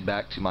was to get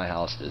back to my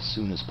house as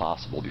soon as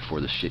possible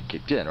before the shit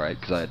kicked in, right?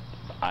 Because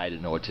I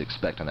didn't know what to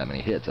expect on that many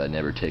hits. I'd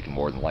never taken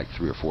more than like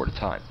 3 or 4 at a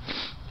time.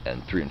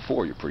 And 3 and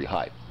 4, you're pretty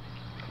high.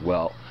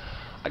 Well,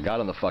 I got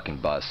on the fucking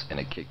bus and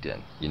it kicked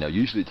in. You know,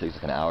 usually it takes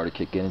like an hour to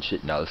kick in and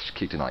shit. No, this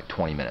kicked in like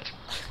 20 minutes.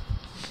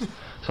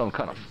 So I'm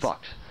kind of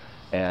fucked.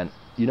 And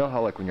you know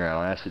how like when you're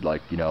on acid,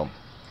 like, you know,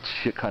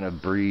 shit kind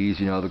of breeze,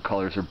 you know, the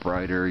colors are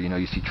brighter, you know,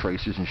 you see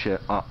tracers and shit.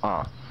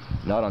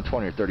 Not on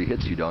 20 or 30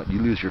 hits you don't. You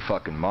lose your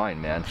fucking mind,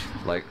 man.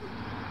 Like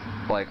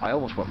I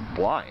almost went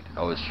blind.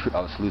 I was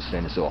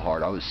hallucinating so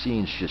hard. I was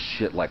seeing just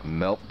shit like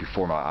melt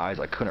before my eyes.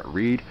 I couldn't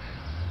read.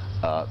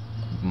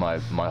 My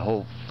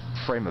whole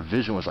frame of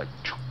vision was like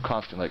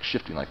constantly like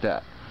shifting like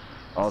that.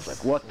 I was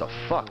like, what the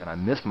fuck? And I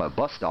missed my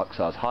bus stop because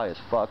I was high as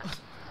fuck.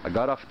 I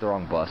got off at the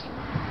wrong bus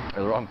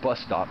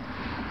stop,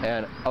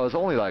 and I was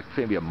only like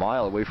maybe a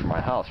mile away from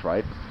my house,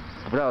 right?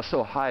 But I was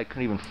so high I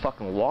couldn't even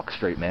fucking walk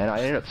straight, man. I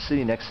ended up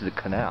sitting next to the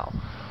canal,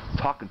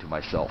 talking to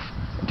myself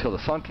until the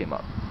sun came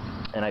up.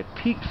 And I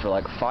peaked for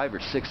like 5 or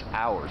 6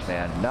 hours,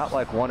 man. Not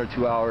like 1 or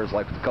 2 hours,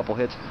 like with a couple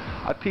hits.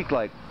 I peaked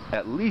like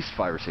at least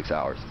 5 or 6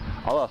 hours.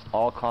 I lost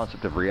all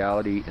concept of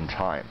reality and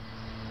time.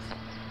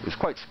 It was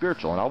quite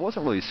spiritual, and I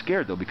wasn't really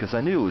scared though, because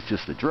I knew it was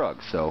just the drug.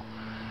 So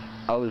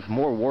I was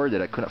more worried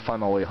that I couldn't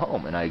find my way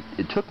home, and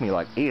it took me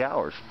like 8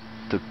 hours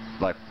to,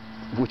 like,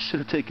 which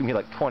should have taken me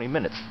like 20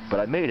 minutes, but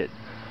I made it.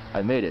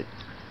 And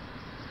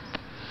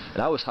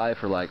I was high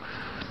for like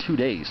 2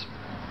 days.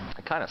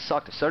 It kind of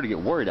sucked. I started to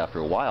get worried after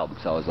a while,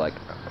 because I was like,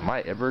 am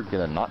I ever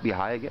gonna not be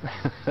high again?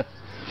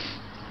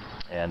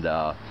 And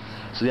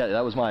so yeah,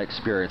 that was my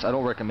experience. I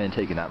don't recommend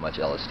taking that much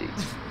LSD.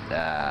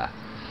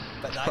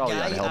 But that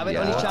guy, I went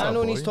on his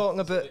channel and he's talking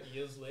about.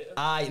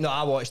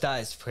 I watched that.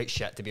 It's quite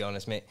shit, to be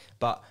honest, mate.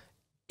 But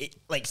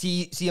like,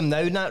 see him now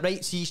and that,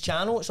 right? See his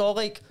channel. It's all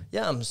like,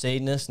 yeah, I'm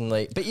saying this, and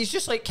like, but he's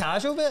just like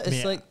casual with it.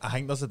 It's, mate, like, I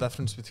think there's a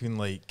difference between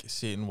like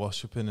Satan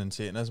worshipping and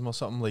Satanism or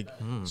something. Like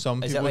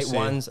some is people it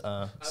like say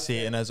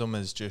Satanism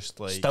is just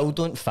like. Still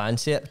don't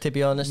fancy it, to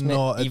be honest, mate.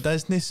 No, it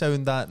doesn't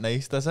sound that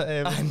nice, does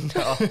it?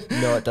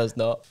 No, it does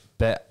not.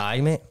 But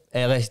mate,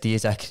 LSD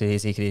is a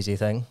crazy, crazy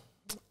thing,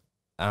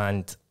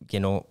 and you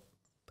know,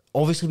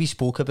 obviously we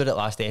spoke about it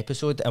last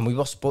episode, and we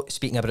were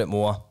speaking about it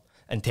more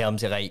in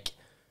terms of like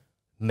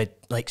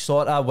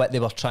sort of what they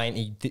were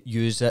trying to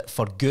use it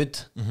for good,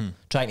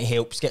 trying to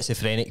help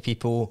schizophrenic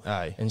people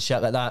and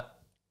shit like that.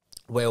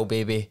 Well,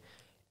 baby,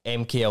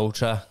 MK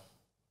Ultra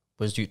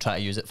was trying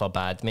to use it for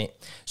bad, mate.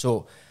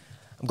 So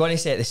I'm going to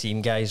set the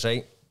scene, guys,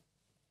 right?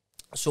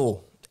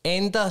 So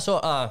end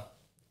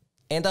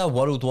of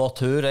World War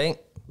II, right?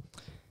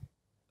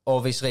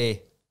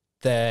 Obviously,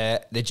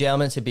 the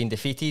Germans had been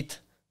defeated.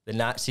 the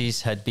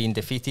Nazis had been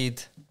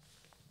defeated.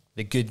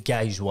 The good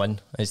guys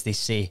won, as they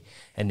say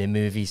in the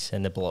movies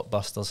and the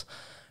blockbusters.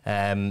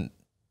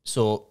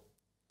 So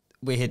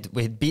we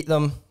had beat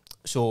them.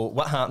 So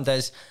what happened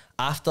is,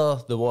 after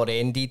the war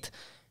ended,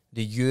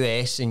 the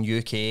US and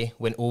UK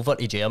went over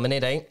to Germany,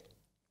 right?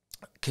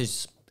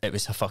 Because it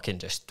was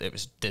it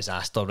was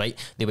disaster, right?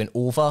 They went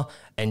over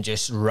and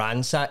just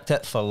ransacked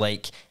it for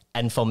like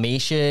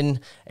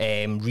information,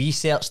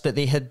 research that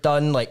they had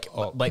done, like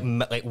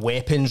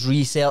weapons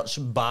research,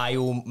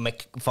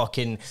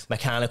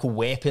 mechanical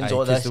weapons,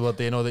 all this. They were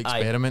doing all the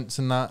experiments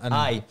and that.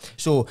 And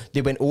so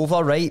they went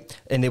over, right,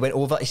 and they went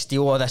over to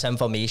steal all this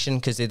information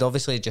because they'd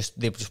obviously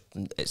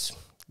it's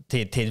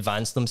to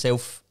advance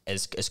themselves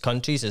as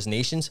countries, as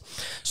nations.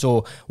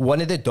 So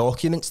one of the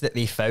documents that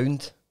they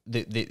found,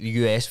 the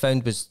US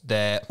found, was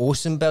the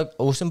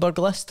Osenberg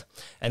list,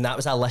 and that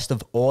was a list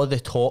of all the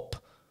top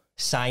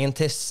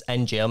scientists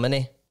in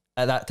Germany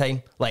at that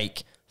time,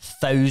 like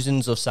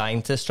thousands of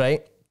scientists,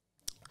 right?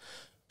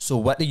 So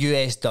what the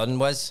US done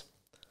was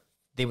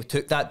they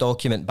took that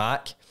document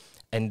back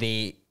and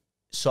they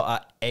sort of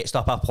etched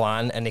up a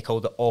plan, and they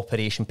called it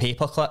Operation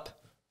Paperclip,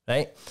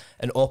 right?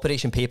 And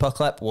Operation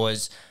Paperclip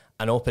was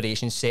an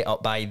operation set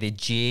up by the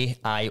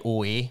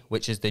JIOA,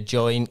 which is the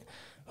Joint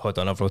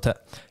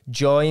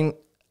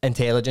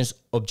Intelligence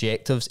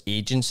Objectives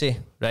Agency,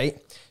 right?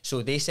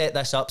 So they set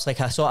this up, it's like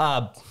a sort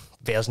of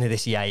version of the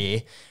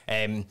CIA.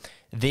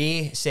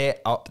 They set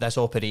up this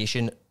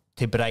operation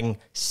to bring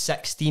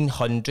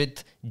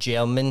 1,600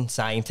 German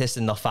scientists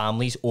and their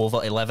families over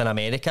to live in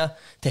America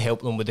to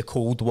help them with the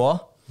Cold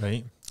War.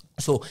 Right.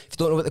 So if you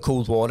don't know what the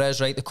Cold War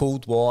is, right, the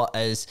Cold War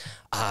is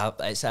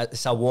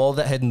it's a war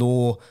that had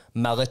no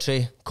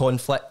military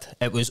conflict.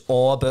 It was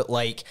all about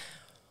like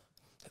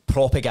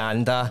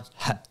propaganda,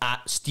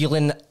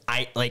 stealing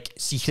like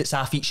secrets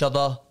off each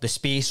other, the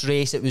space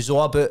race. It was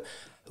all about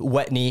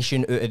what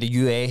nation out of the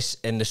US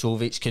and the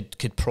Soviets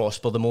could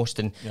prosper the most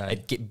and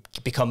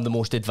become the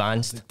most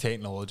advanced. The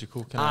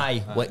technological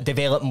kind of. Like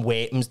developing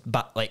weapons,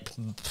 but like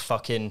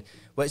fucking,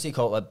 what's it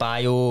called? Like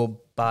bio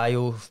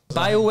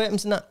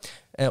weapons and that.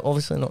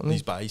 Obviously not me.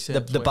 These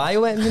biceps. The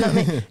bio weapons, you know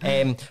what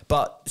I mean?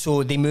 But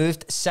so they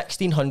moved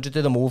 1,600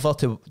 of them over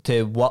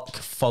to work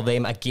for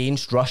them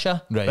against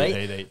Russia.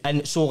 Right.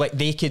 And so like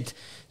they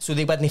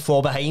wouldn't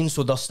fall behind,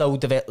 so they're still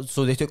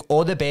so they took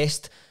all the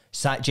best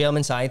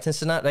German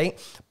scientists and that, right?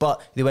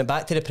 But they went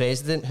back to the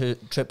President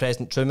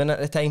Truman at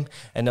the time,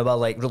 and they were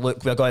like,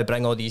 look, we're going to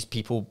bring all these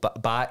people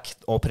back,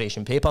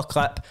 Operation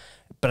Paperclip,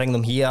 bring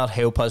them here,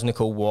 help us in the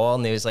Cold War.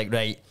 And they was like,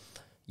 right,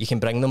 you can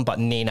bring them, but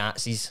no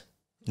Nazis.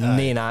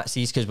 No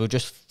Nazis, because we're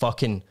just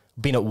fucking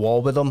been at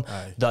war with them.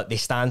 That they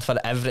stand for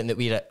everything that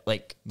we're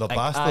like. They're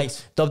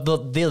bastards.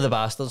 They're the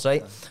bastards,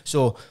 right?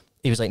 So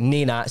he was like,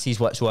 no Nazis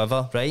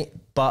whatsoever, right?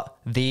 But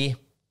they,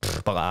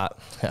 but that,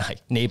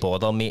 no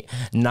bother, mate.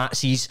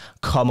 Nazis,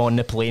 come on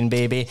the plane,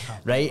 baby,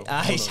 right?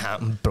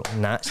 Bro,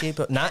 Nazi,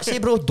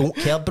 bro, don't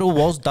care, bro.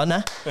 War's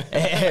done, But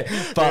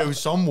it was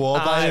some war,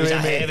 by the way,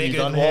 mate. Heavy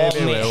good war,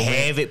 mate.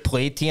 Heavy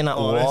played to in that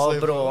war,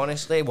 bro.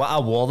 Honestly, what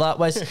a war that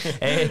was.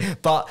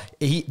 But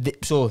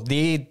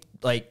they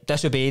like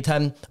disobeyed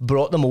him,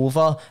 brought them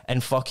over,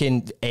 and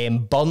fucking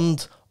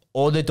burned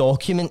all the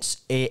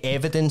documents,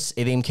 evidence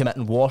of them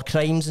committing war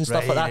crimes and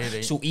stuff like that.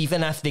 Right. So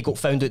even if they got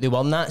found out they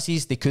were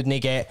Nazis, they couldn't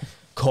get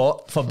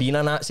caught for being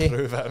a Nazi.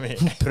 Prove it, mate.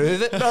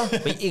 Prove it, bro.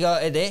 What you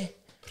got to do?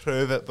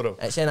 Prove it, bro.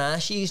 It's in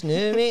ashes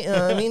now, mate. You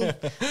know what I mean?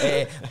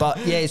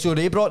 But yeah, so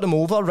they brought them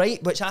over,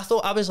 right? Which I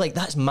thought, I was like,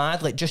 that's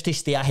mad, like just to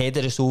stay ahead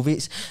of the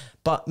Soviets.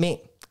 But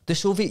mate, the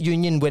Soviet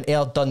Union went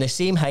there, done the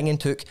same thing and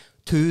took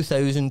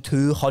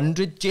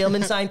 2,200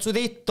 German scientists. So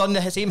they done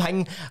the same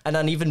thing in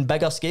an even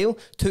bigger scale,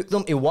 took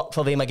them to work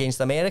for them against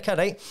America,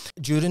 right?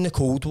 During the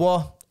Cold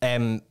War,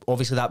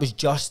 obviously that was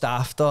just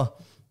after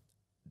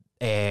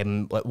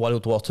like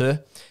World War II.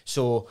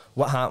 So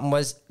what happened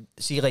was,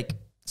 see, like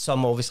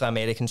some obviously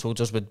American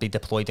soldiers would be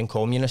deployed in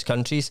communist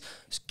countries,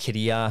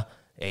 Korea,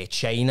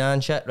 China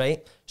and shit,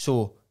 right?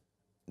 So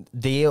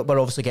they were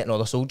obviously getting all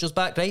the soldiers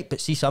back, right?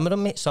 But see, some of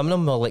them, mate, some of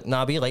them were like,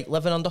 nah, we like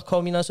living under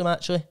communism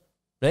actually.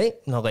 Right?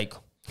 And they're like,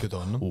 good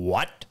on them.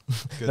 What?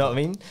 You know what I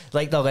mean?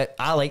 Like, they're like,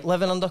 I like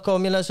living under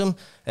communism.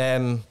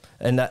 And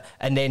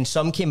then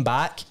some came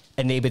back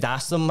and they would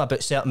ask them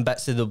about certain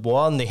bits of the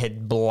war and they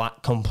had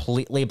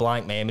completely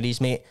blank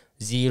memories, mate.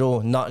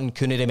 Zero, nothing,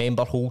 couldn't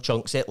remember whole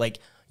chunks of it. Like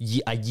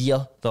a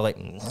year. They're like,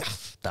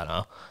 don't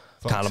know.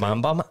 Can't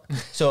remember.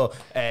 So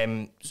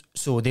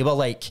they were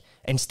like,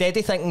 instead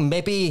of thinking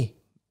maybe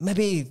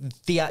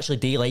they actually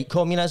do like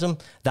communism,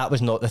 that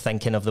was not the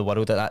thinking of the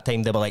world at that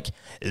time. They were like,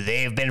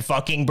 they've been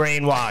fucking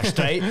brainwashed,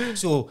 right?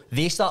 So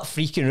they start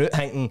freaking out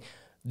thinking,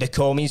 the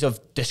commies have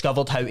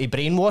discovered how to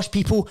brainwash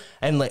people,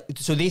 and like,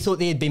 so they thought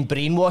they had been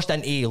brainwashed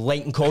into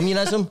liking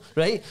communism,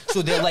 right?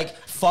 So they're like,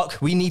 fuck,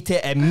 we need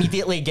to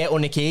immediately get on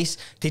the case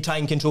to try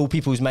and control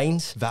people's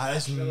minds. That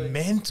is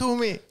mental,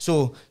 mate.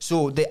 So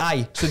they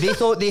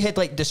thought they had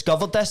like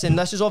discovered this, and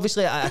this is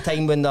obviously at a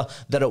time when they're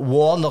at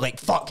war, and they're like,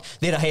 fuck,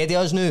 they're ahead of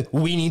us now,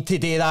 we need to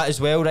do that as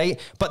well, right?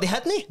 But they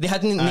hadn't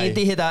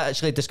they had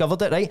actually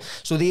discovered it, right?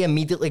 So they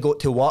immediately got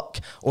to work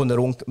on their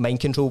own mind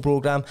control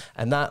program,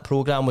 and that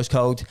program was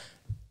called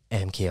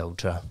MK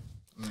Ultra.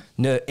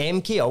 Now,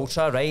 MK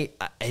Ultra, right,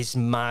 is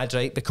mad,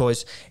 right?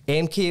 Because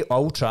MK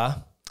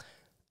Ultra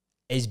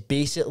is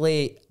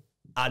basically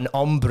an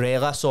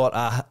umbrella sort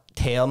of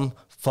term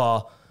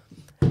for,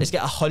 it's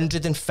got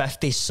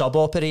 150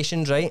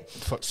 sub-operations, right?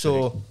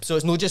 So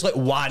it's not just like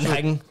one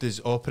thing.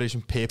 Does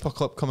Operation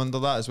Paperclip come under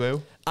that as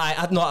well?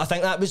 I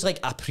think that was like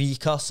a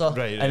precursor.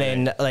 Right. And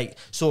then like,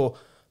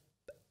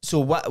 so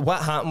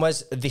what happened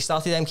was they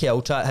started MK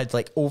Ultra. It had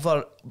like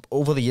over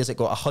the years it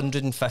got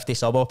 150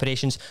 sub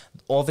operations.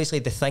 Obviously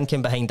the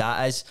thinking behind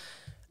that is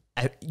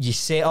you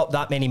set up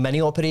that many mini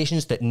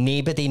operations that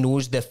nobody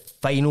knows the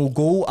final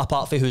goal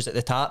apart from who's at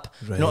the top.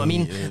 Right, you know what I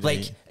mean?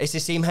 Like it's the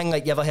same thing.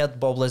 Like you ever heard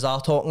Bob Lazar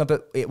talking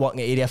about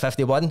working at Area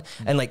 51?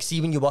 And like, see,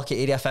 when you work at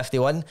Area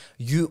 51,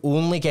 you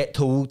only get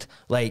told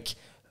like,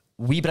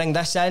 we bring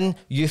this in,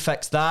 you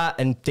fix that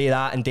and do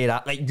that and do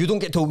that. Like, you don't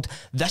get told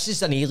this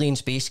is an alien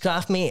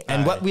spacecraft, mate.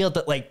 And what weird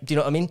that, like, do you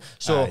know what I mean?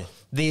 So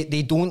they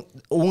don't,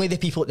 only the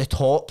people at the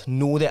top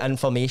know the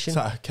information.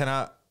 It's a kind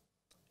of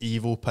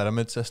evil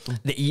pyramid system.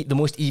 The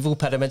most evil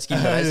pyramid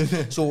scheme there is.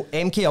 So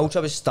MK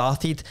Ultra was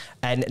started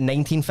in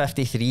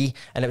 1953,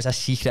 and it was a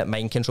secret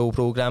mind control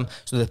program.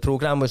 So the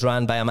program was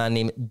ran by a man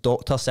named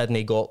Dr.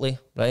 Sidney Gottlieb,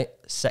 right?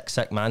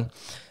 Sick man.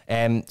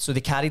 So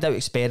they carried out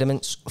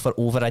experiments for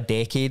over a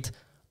decade.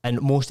 And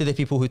most of the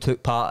people who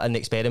took part in the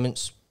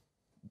experiments,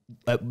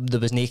 there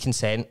was no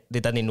consent.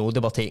 They didn't know they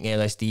were taking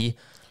LSD.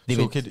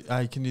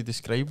 Can you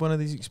describe one of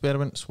these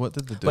experiments? What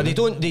did they do? But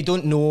they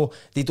don't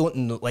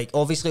know. Like,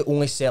 obviously,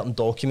 only certain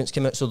documents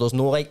came out, so there's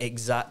no like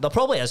exact. There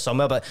probably is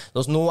somewhere, but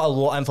there's no a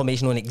lot of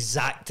information on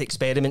exact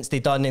experiments they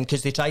done, and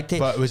because they tried to.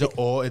 But was it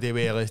all to do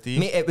with LSD?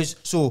 Mate, it was.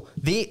 So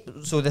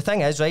the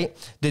thing is, right?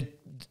 The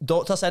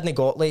Dr. Sidney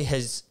Gottlieb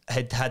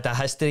had a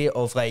history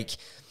of like,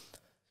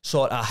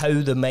 sort of how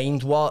the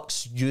mind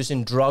works,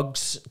 using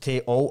drugs to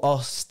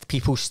alter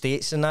people's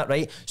states and that,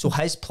 right? So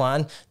his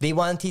plan, they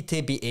wanted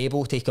to be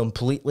able to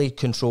completely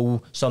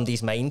control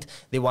somebody's mind.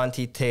 They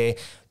wanted to,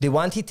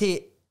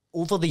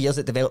 over the years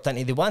it developed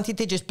into, they wanted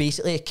to just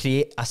basically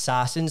create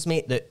assassins,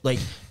 mate, that like,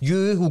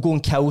 you will go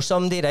and kill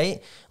somebody,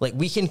 right? Like,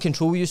 we can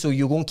control you, so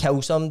you'll go and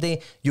kill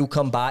somebody, you'll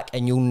come back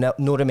and you'll not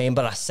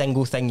remember a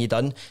single thing you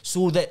done,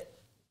 so that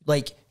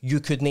like,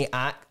 you couldn't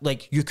act,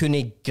 like, you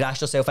couldn't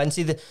graft yourself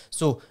into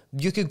so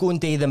you could go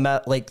and do the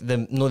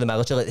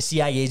military, like the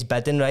CIA's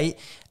bidding, right?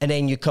 And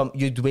then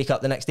you'd wake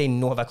up the next day and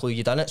not have a clue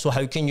you done it. So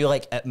how can you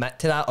like admit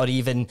to that, or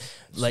even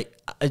like,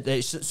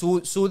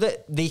 so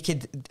that they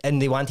could,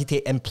 and they wanted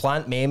to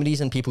implant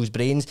memories in people's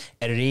brains,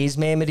 erase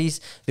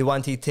memories. They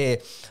wanted to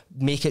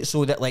make it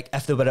so that like,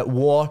 if they were at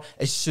war,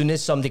 as soon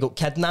as somebody got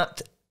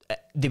kidnapped,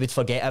 they would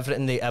forget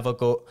everything they ever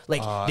got.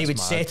 Like, they would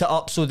set it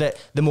up so that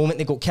the moment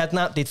they got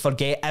kidnapped, they'd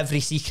forget every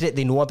secret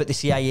they know about the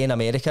CIA in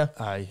America.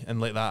 Aye, and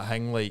like that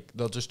thing, like,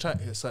 they're just trying,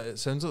 it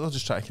sounds like they're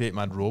just trying to create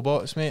mad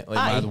robots, mate. Like,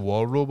 mad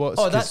war robots.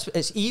 Oh,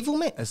 it's evil,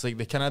 mate. It's like,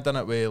 they kind of done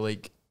it with,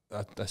 like,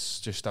 this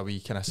just a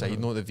wee kind of side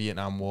note, the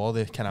Vietnam War,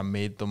 they kind of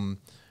made them,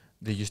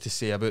 they used to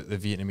say about the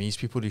Vietnamese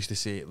people, they used to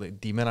say, like,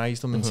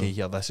 demonise them and say,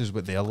 here, this is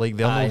what they're like.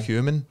 They're not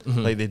human.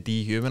 Like, they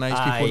dehumanise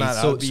people. And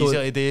that would be easy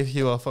to do if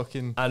you were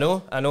fucking I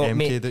know,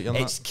 mate.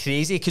 It's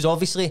crazy, because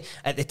obviously,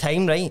 at the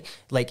time, right,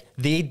 like,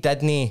 they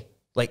didn't,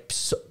 like,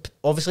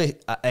 obviously,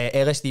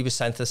 LSD was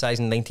synthesised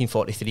in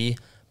 1943,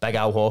 Big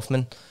Al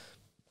Hoffman.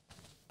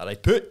 But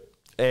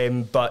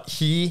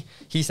he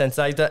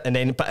synthesised it, and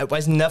then, but it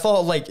was never,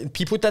 like,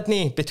 people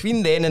didn't,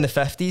 between then and the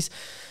 50s,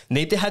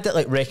 nobody had it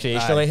like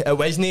recreationally. It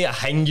wasn't a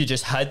thing you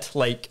just had,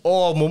 like,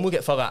 oh, mum will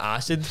get full of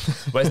acid.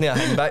 Wasn't a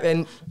thing back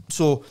then.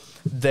 So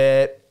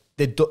the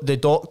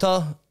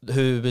doctor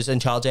who was in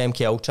charge of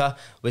MK Ultra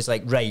was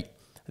like, right,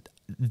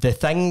 the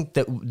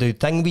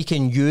thing we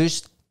can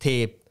use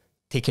to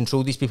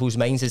control these people's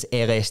minds is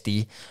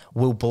LSD.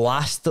 We'll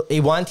blast. He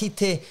wanted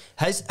to.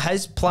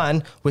 His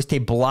plan was to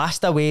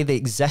blast away the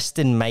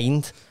existing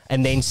mind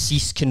and then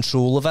cease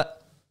control of it.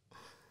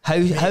 How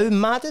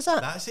mad is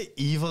that? That's the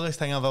evilest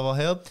thing I've ever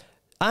heard.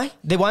 Aye,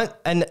 they want,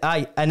 and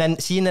then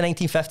see in the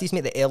 1950s,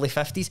 mate, the early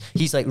 50s,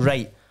 he's like,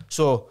 right,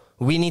 so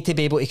we need to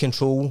be able to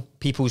control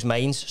people's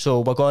minds, so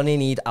we're going to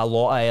need a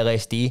lot of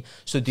LSD.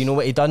 So do you know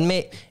what he done,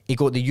 mate? He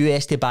got the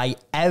US to buy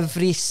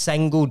every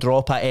single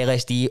drop of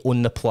LSD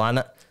on the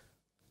planet.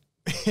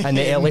 In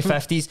the early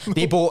 50s,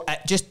 they bought it,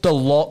 just the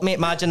lot, mate.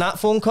 Imagine that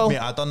phone call. Mate,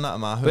 I done that at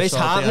my house. What's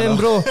happening,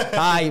 bro?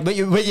 Aye, what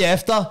you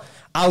after?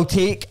 I'll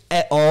take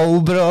it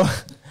all, bro.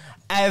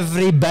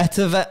 Every bit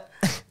of it.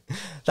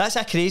 That's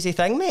a crazy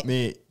thing, mate.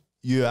 Mate,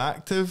 you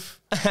active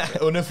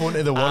on the phone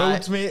to the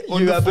world, mate.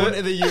 On the phone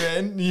to the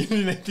UN,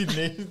 United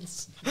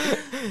Nations.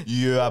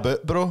 You a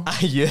bit, bro.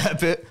 You a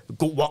bit.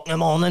 Go walk in the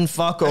morning,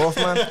 fuck off,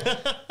 man.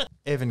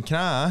 Evan, can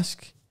I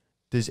ask,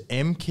 does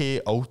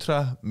MK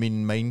Ultra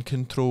mean mind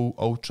control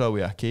ultra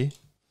with a K?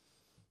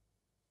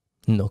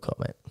 No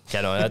comment.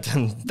 You know,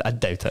 I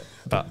doubt it.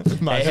 But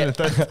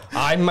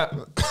I'm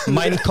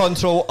mind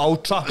control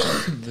ultra.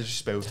 They just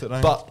spelled it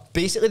right. But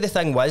basically the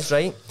thing was,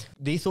 right,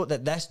 they thought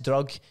that this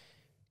drug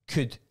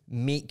could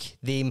make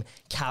them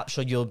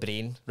capture your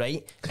brain,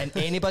 right? And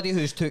anybody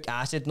who's took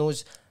acid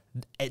knows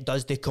it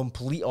does the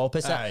complete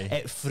opposite. Aye.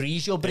 It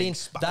frees your brain.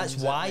 That's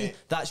why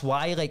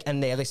like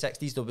in the early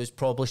 60s there was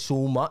probably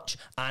so much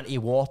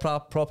anti-war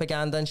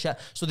propaganda and shit.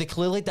 So they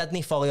clearly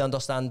didn't fully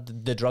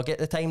understand the drug at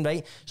the time,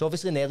 right? So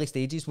obviously in the early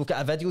stages, we've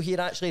got a video here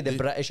actually, the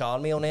British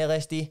Army on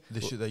LSD.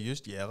 They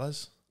used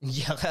yellows.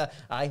 Yeah,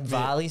 aye,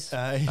 valleys.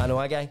 Aye. I know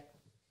a guy.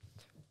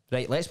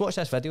 Right, let's watch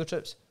this video,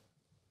 troops.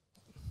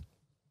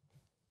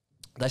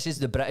 This is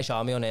the British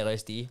Army on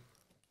LSD.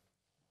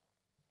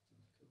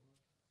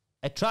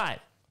 A trial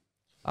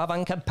of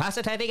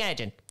incapacitating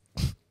agent.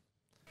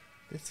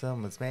 This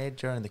film was made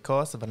during the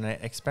course of an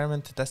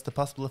experiment to test the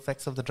possible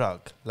effects of the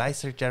drug,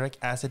 lysergic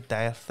acid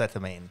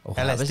diethylamine,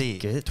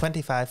 LSD,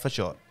 25 for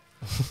short,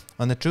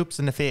 on the troops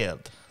in the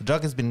field. The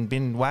drug has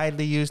been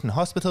widely used in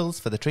hospitals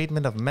for the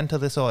treatment of mental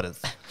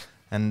disorders,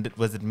 and it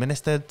was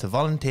administered to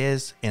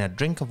volunteers in a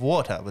drink of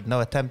water with no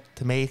attempt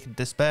to make it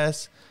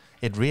disperse.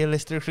 It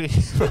realistically...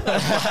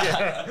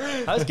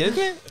 That was good,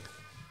 man.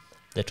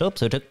 The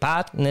troops who took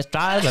part in this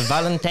trial were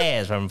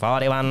volunteers from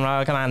 41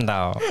 Royal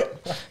Commando,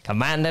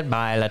 commanded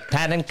by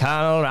Lieutenant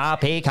Colonel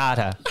R.P.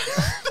 Carter.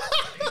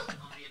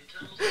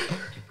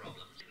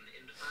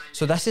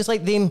 So this is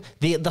like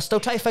they're still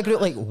trying to figure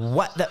out like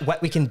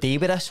what we can do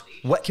with this.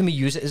 What can we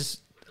use it as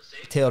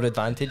to our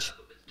advantage?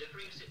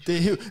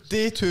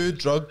 Day 2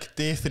 drug,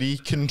 day 3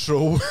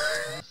 control.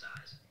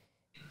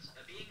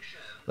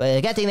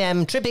 We're getting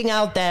them tripping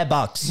out their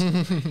box.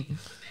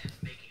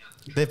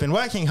 They've been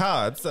working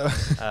hard, so...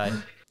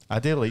 I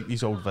do like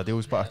these old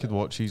videos, but I could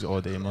watch these all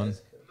day, man.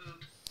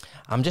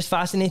 I'm just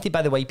fascinated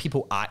by the way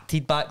people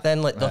acted back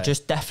then. Like, they're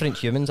just different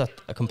humans,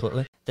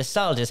 completely. The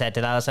soldier said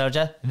to the other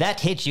soldier, "That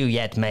hit you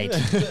yet, mate?"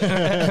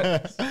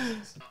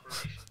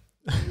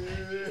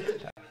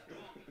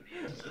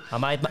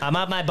 I'm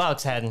at my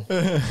box, Hen.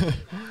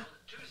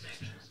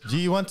 Do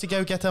you want to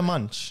go get a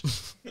munch?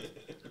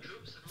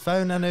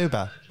 Phone an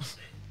Uber.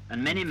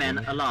 And many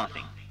men are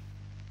laughing.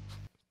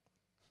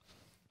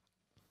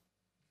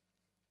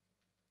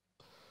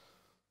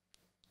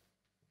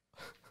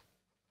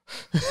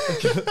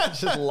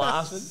 Just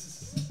laughing.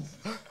 So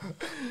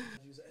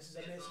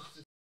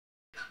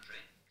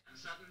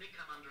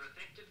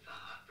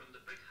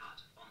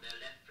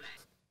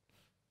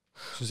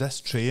is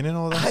this training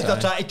all this? They're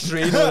trying to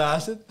train on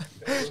acid.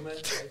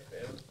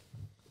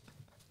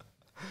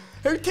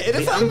 How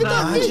terrifying would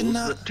that be? Imagine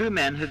that 2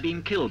 men have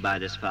been killed by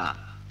this fire.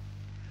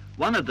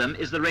 One of them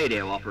is the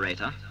radio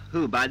operator,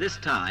 who by this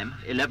time,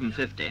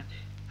 11:50,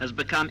 has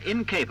become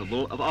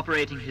incapable of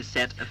operating his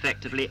set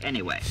effectively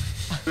anyway.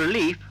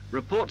 Relief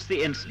reports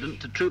the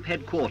incident to troop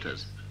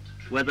headquarters,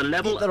 where the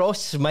level... They're all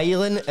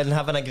smiling and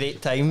having a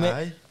great time, mate.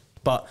 Aye.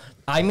 But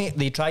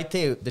they tried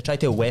to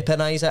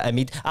weaponise it. I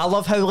mean, I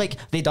love how like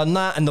they done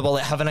that and they were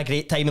like having a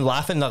great time and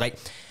laughing. They're like,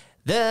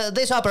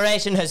 this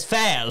operation has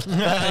failed.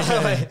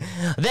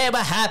 They were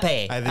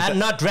happy and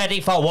not ready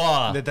for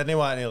war. They didn't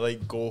want to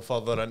like go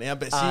further into it,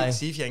 but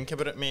see if you think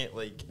about it, mate.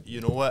 Like you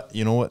know what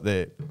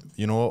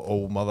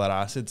old mother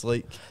acid's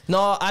like.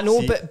 No, I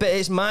know, but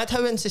it's mad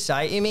how in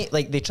society, mate.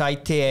 Like they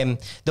tried to,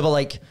 they were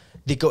like,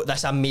 they got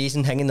this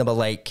amazing thing, and they were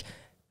like,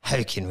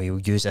 how can we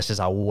use this as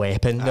a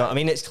weapon? You know what I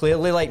mean? It's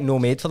clearly like no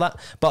made for that.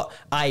 But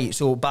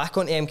so back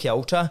on MK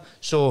Ultra,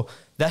 so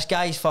this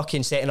guy's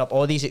fucking setting up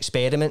all these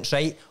experiments,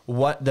 right?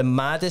 What the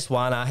maddest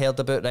one I heard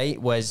about,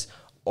 right, was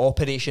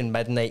Operation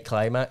Midnight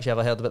Climax. You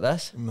ever heard about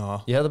this?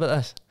 No. You heard about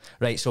this?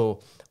 Right,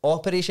 so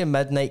Operation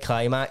Midnight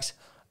Climax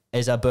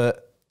is about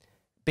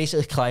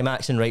basically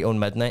climaxing right on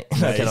midnight.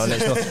 Nice.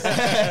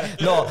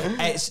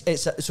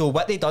 It's so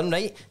what they done,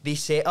 right? They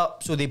set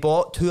up, so they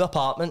bought 2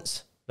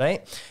 apartments,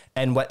 right?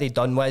 And what they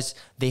done was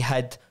they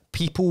had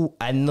people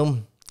in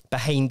them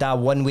behind a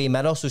one-way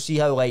mirror. So see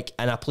how like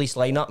in a police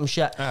lineup and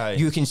shit,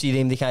 you can see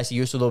them, they can't see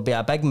you. So there'll be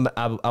a big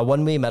a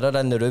one-way mirror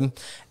in the room,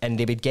 and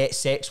they would get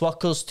sex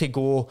workers to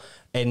go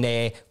and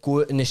go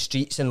out in the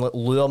streets and like,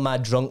 lure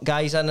mad drunk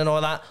guys in and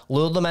all that,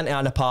 lure them into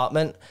an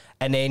apartment,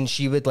 and then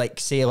she would like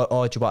say like,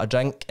 "Oh, do you want a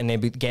drink?" And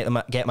then we'd get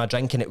my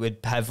drink, and it would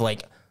have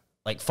like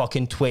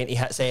fucking 20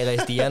 hits of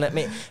LSD in it,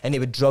 mate. And they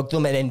would drug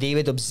them, and then they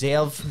would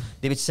observe.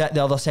 They would sit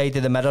the other side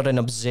of the mirror and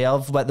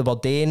observe what they were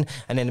doing,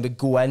 and then they would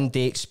go in,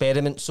 do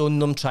experiments on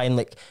them, try and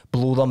like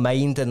blow their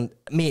mind. And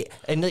mate,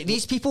 and like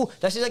these people,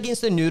 this is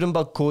against the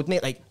Nuremberg Code,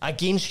 mate. Like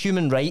against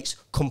human rights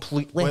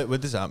completely.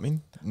 What does that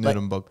mean?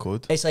 Nuremberg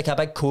Code? It's like a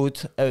big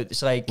code.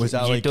 It's like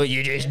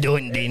you just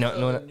don't do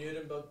nothing on it.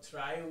 Nuremberg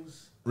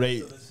trials.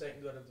 Right. So the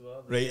Second World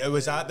War. Right. It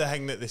was that the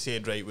thing that they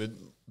said, right?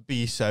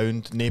 be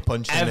sound, no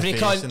punching every in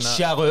the face and cunt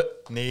shout out,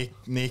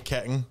 no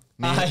kicking,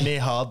 no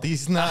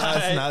hardies and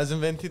that was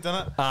invented, isn't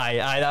it?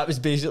 Aye, that was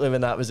basically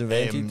when that was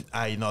invented.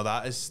 Aye, no,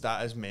 that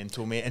is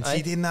mental, mate. And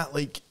see, doing that,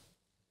 like,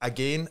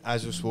 again,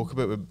 as we spoke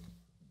about with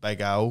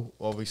Big Al,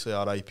 obviously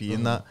R.I.P.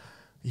 and that,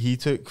 he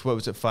took,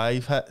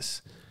 5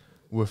 hits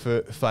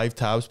with 5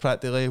 tabs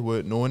practically,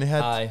 without knowing he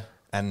had. Aye.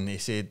 And he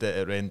said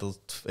that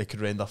it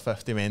could render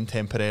 50 men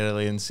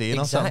temporarily insane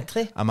or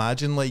Exactly. something.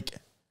 Imagine, like,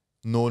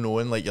 no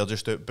knowing, like, you're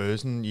just out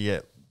boozing, you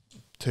get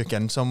took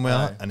in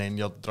somewhere and then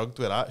you're drugged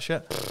with that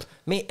shit.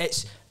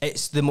 Mate,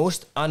 it's the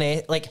most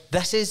like,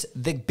 this is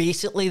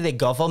basically the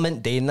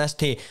government doing this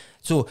to,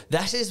 so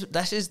this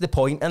is the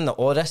point in the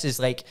all this is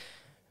like,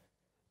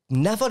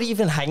 never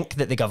even think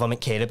that the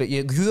government care about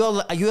you.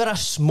 You're a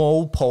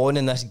small pawn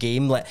in this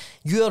game. Like,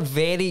 you're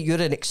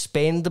an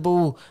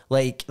expendable.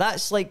 Like,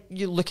 that's like,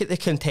 you look at the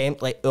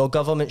contempt, like, our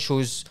government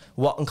shows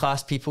working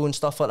class people and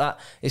stuff like that.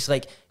 It's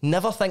like,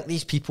 never think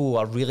these people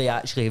are really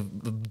actually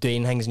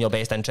doing things in your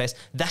best interest.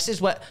 This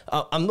is what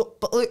I'm not.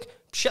 But look,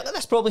 shit like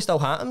this probably still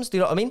happens. Do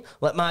you know what I mean?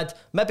 Like, mad.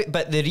 Maybe,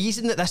 but the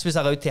reason that this was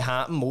allowed to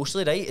happen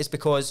mostly, right, is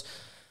because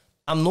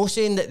I'm not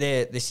saying that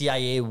the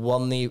CIA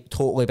weren't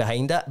totally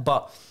behind it,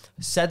 but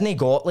Sidney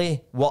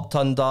Gottlieb worked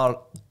under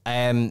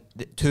the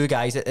 2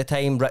 guys at the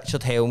time,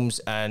 Richard Helms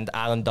and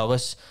Alan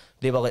Dulles.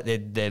 They were like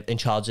the in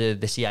charge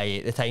of the CIA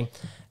at the time,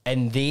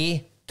 and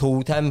they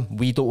told him,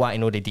 we don't want to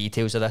know the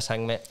details of this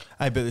thing, mate.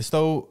 Aye, but they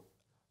still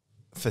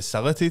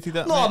facilitated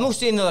it. No, mate. I'm not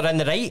saying they're in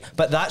the right,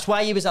 but that's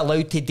why he was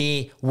allowed to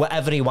do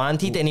whatever he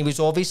wanted, and he was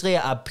obviously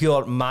a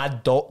pure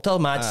mad doctor,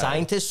 mad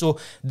scientist, so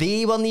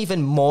they weren't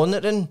even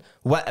monitoring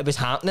what was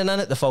happening in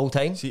it the full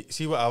time.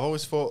 See what I've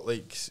always thought,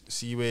 like,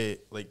 see with,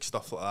 like,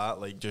 stuff like that,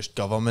 like, just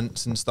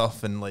governments and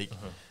stuff, and, like,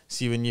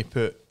 see when you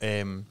put,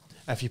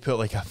 if you put,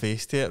 like, a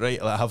face to it,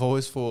 right, like, I've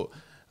always thought,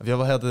 have you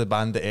ever heard of the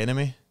band The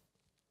Enemy?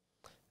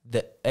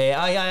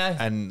 Aye.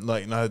 And,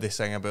 like, now they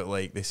sing about,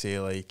 like, they say,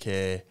 like,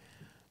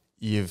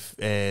 your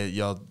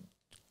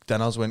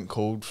dinners went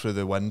cold through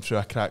the wind through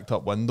a cracked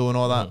up window and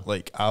all that.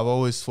 Like, I've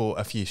always thought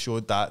if you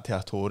showed that to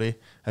a Tory,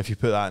 if you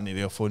put that in their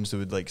earphones, they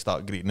would, like,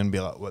 start greeting and be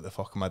like, what the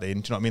fuck am I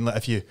doing? Do you know what I mean? Like,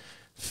 if you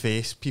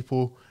face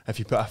people, if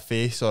you put a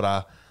face or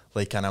a,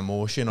 like, an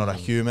emotion or a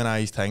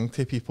humanised thing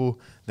to people,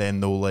 then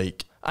they'll,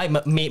 like,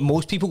 mate,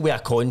 most people with a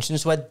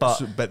conscience would,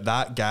 but but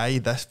that guy,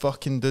 this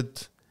fucking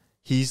dude,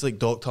 he's like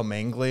Dr.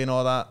 Mengele and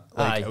all that,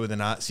 like with the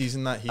Nazis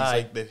and that.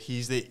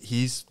 He's like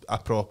he's a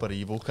proper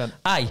evil cunt.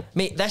 Aye,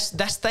 mate, this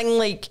thing,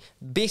 like,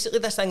 basically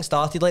this thing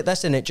started like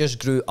this and it just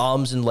grew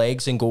arms and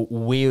legs and go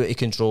way out of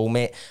control,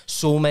 mate.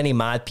 So many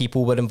mad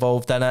people were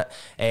involved in it.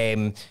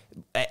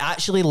 It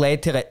actually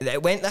led to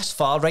it went this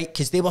far, right?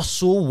 Because they were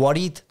so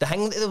worried. The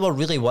thing that they were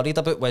really worried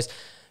about was,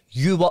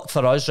 you work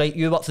for us, right?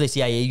 You work for the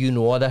CIA, you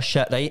know all this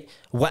shit, right?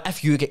 What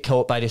if you get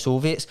caught by the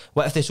Soviets?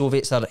 What if the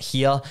Soviets are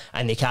here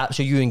and they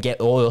capture you and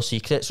get all your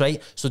secrets, right?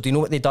 So do you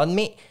know what they done,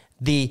 mate?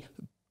 They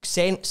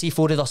sent, see,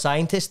 4 of their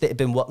scientists that had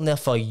been working there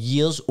for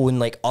years on,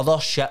 like, other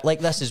shit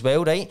like this as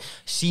well, right?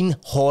 Seen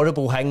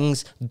horrible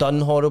things, done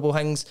horrible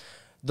things.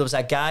 There was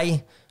a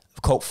guy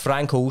called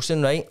Frank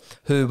Olson, right?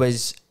 Who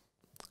was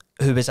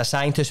a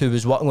scientist who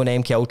was working on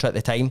MK Ultra at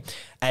the time.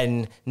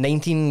 In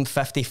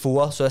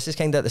 1954, so this is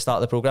kind of at the start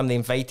of the programme, they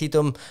invited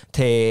him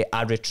to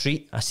a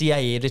retreat, a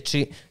CIA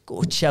retreat,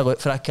 go chill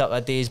out for a couple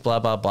of days, blah,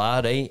 blah,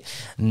 blah, right?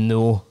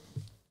 No.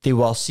 They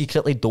were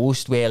secretly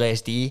dosed with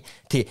LSD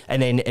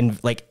and then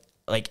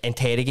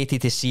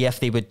interrogated to see if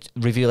they would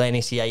reveal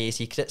any CIA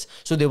secrets.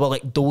 So they were,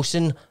 like,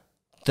 dosing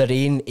their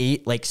own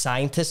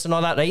scientists and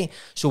all that, right?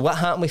 So what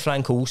happened with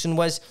Frank Olson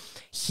was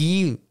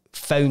he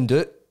found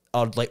out,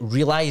 or, like,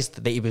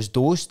 realised that he was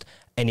dosed,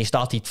 and he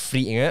started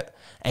freaking out,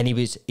 and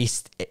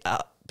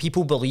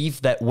people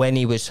believe that when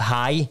he was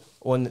high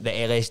on the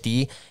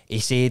LSD, he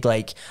said,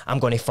 like, I'm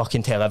going to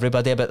fucking tell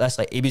everybody about this.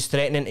 Like, he was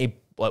threatening to,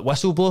 like,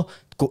 whistleblow,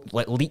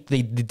 leak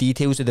the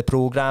details of the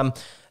programme,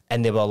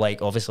 and they were,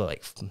 like, obviously,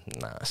 like,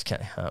 nah, this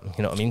can't happen,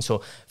 you know what I mean?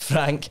 So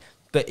Frank,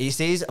 but he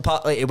says,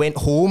 apparently, he went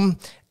home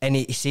and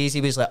he says he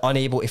was, like,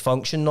 unable to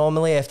function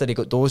normally after he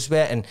got dosed with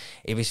it, and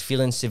he was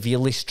feeling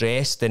severely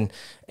stressed, and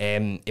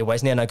he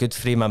wasn't in a good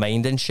frame of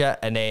mind and shit.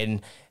 And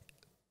then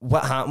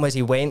what happened was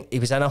he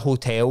was in a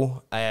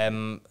hotel,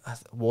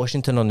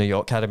 Washington or New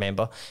York, can't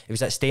remember. He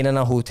was staying in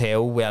a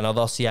hotel with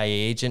another CIA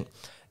agent,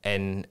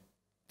 and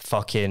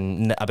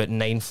fucking about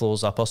 9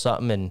 floors up or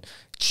something, and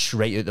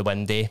right out the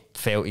window,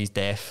 felt his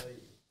death.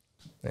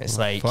 It's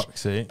like,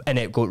 and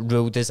it got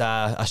ruled as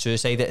a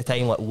suicide at the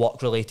time, like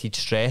work-related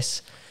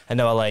stress. And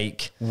they were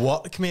like,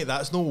 work, mate,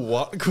 that's no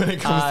work when it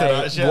comes to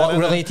that shit.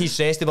 Work-related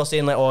stress. They were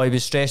saying, like, oh, he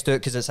was stressed out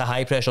because it's a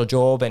high-pressure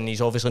job and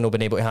he's obviously not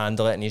been able to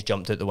handle it, and he's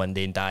jumped out the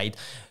window and died.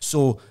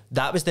 So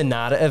that was the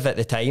narrative at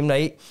the time,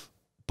 right?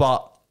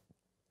 But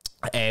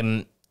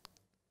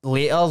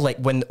later, like,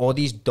 when all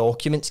these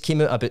documents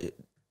came out about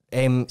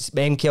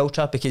MK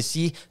Ultra, because,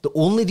 see, the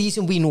only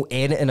reason we know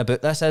anything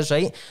about this is,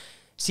 right,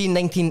 see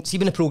when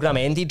the programme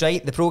ended,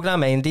 right? The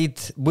programme ended,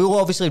 we'll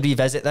obviously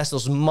revisit this,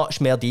 there's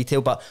much more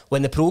detail, but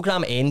when the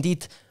programme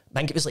ended, I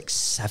think it was like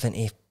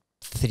 75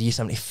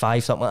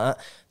 375, something like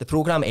that. The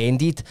programme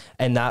ended,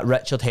 and that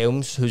Richard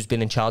Helms, who's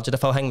been in charge of the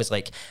full thing, was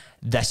like,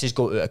 this has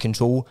got out of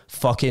control.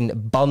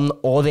 Fucking burn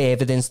all the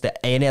evidence that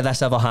any of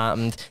this ever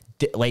happened.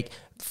 Like,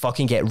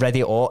 fucking get rid of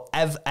it all.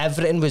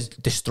 Everything was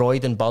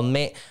destroyed and burned,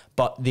 mate.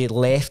 But they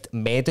left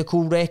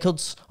medical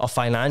records or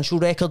financial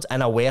records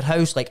in a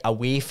warehouse, like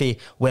away from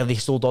where they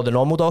sold all the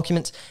normal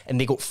documents, and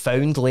they got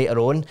found later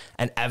on,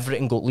 and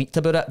everything got leaked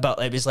about it.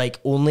 But it was like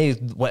only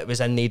what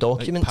was in the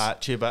documents. Like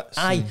patchy bits.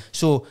 Aye.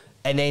 So,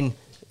 and then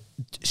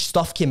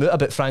stuff came out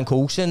about Frank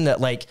Olsen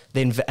that, like,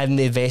 in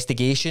the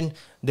investigation,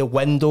 the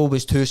window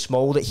was too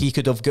small that he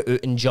could have got out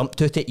and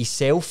jumped out it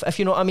himself, if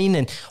you know what I mean,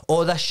 and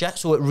all this shit.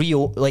 So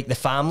it like the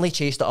family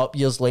chased it up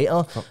years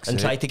later and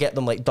tried to get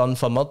them like done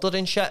for murder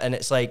and shit, and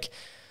it's like,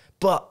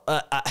 but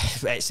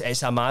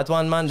it's a mad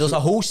one, man. There's a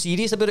whole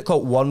series about it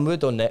called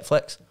Wormwood on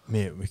Netflix.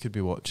 Mate, we could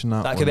be watching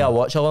that. That could be a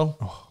watch along.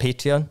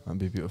 Patreon. That'd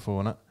be beautiful,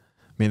 wouldn't it?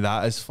 I mean,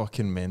 that is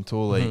fucking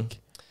mental. Like,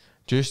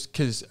 just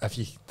because if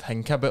you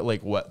think about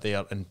like what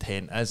their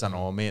intent is and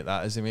all, mate,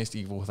 that is the most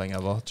evil thing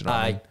ever. Do you know what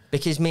I mean?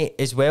 Because, mate,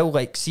 as well,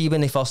 like, see,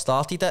 when they first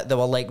started it, they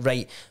were like,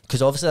 right,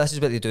 because obviously this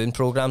is what they do in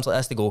programmes like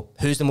this. They go,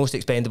 who's the most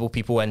expendable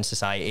people in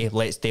society?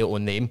 Let's do it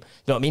on them. You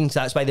know what I mean? So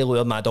that's why they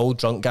lure mad old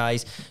drunk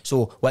guys.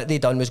 So what they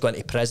done was go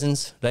into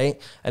prisons, right?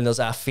 And there's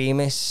a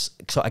famous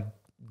sort of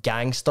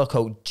gangster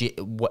called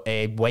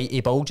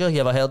Whitey Bulger.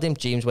 You ever heard of him?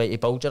 James Whitey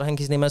Bulger, I think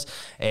his name is.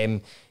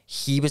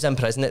 He was in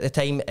prison at the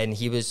time, and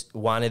he was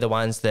one of the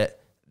ones that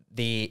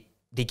they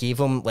gave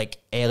him like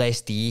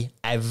LSD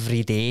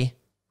every day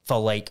for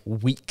like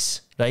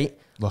weeks, right?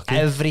 Lucky.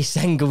 Every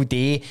single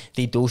day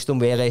they dosed him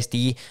with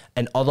LSD,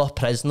 and other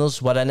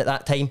prisoners were in at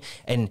that time,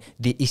 and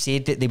he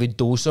said that they would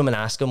dose him and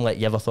ask him, like,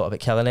 you ever thought about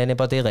killing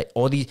anybody? Like,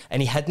 all these,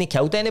 and he hadn't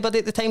killed anybody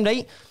at the time,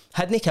 right?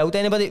 Hadn't killed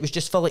anybody. It was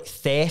just for like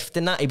theft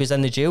and that. He was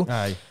in the jail.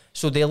 Aye.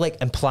 So they're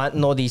like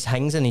implanting all these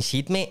things in his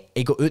head, mate.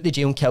 He got out the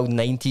jail and killed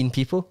 19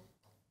 people.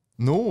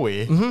 No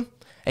way.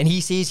 And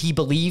he says he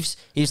believes,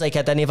 he's like,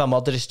 I didn't have a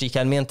murderous streak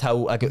in me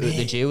until I got out of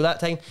the jail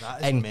that time.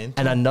 That is mental.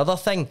 And another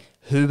thing,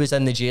 who was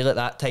in the jail at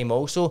that time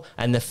also,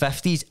 in the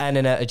 50s, in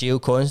and out of jail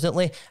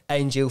constantly,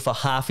 in jail for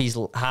half his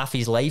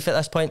life at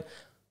this point,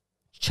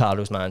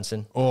 Charles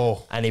Manson.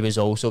 Oh. And he was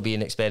also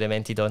being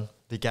experimented on.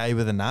 The guy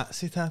with the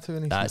Nazi tattoo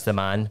in his That's the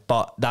man.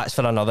 But that's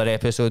for another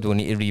episode. We'll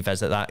need to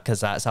revisit that,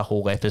 because that's a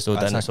whole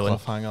episode in its own.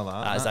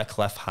 That's a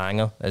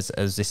cliffhanger,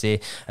 as they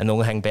say. And the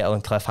only thing better than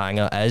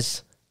cliffhanger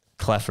is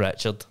Cliff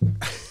Richard.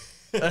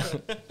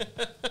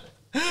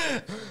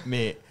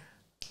 Mate,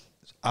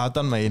 I've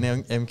done my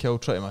MK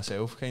Ultra to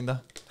myself,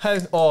 kinda. How?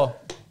 Oh,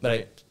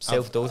 right.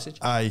 Self-dosage?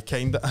 Aye,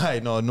 kinda.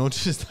 Aye, no, not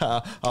just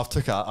that.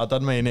 I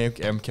done my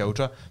MK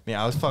Ultra. Mate,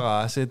 I was for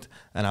acid,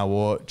 and I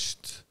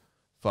watched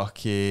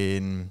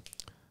fucking,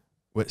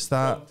 what's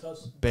that?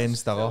 Ben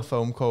Stiller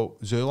film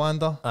called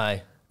Zoolander.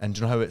 Aye. And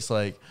do you know how it's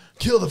like,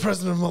 kill the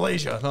president of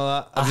Malaysia and all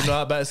that? Have you know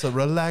that bit? It's like,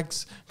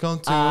 relax,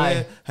 can't do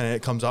it. And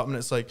it comes up and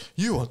it's like,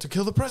 you want to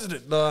kill the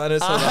president. No, and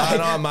it's like, I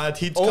know, mad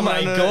heat's coming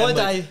my God, and,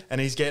 like,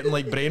 and he's getting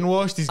like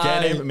brainwashed. He's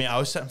getting him. I mean, I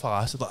was sitting for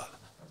acid like,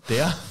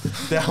 why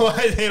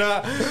do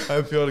that?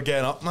 How people are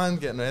getting up, man,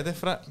 getting ready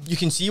for it. You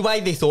can see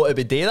why they thought it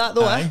would do that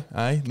though,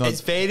 Aye. No,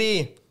 it's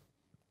very...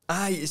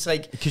 it's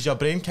like... Because your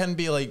brain can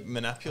be like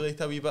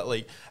manipulated a wee bit.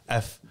 Like,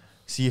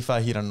 if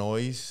I hear a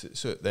noise,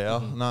 it's out there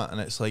and that,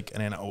 and it's like,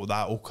 and then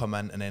that'll come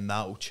in, and then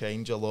that'll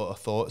change a lot of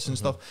thoughts and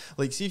stuff.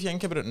 Like, see if you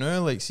think about it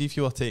now, like, see if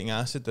you were taking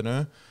acid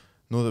now,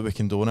 know that we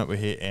condone it, we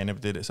hate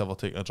anybody that's ever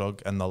taken a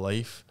drug in their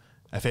life.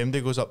 If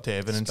anybody goes up to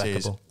Evan and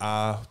says,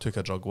 I took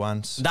a drug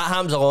once. That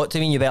happens a lot to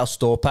me, and you better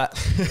stop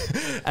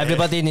it.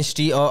 Everybody in the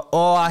street,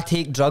 I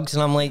take drugs,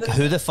 and I'm like,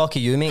 who the fuck are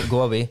you, mate?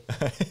 Go away.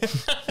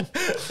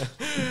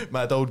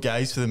 Mad old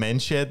guys for the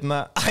men's shed and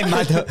that. I'm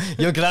mad.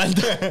 You're grand.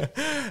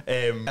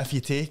 If you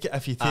take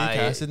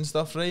acid and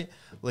stuff, right,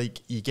 like,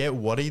 you get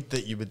worried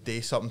that you would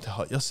do something to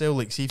hurt yourself.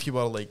 Like, see if you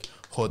were like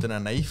holding a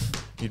knife,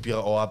 you'd be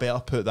like, I better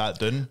put that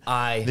down.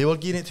 Aye. They were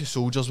giving it to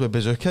soldiers with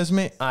bazookas,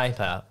 mate. Aye,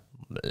 pal.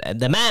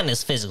 The man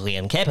is physically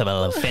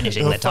incapable of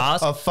finishing the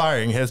task. Of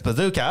firing his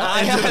bazooka.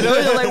 I know,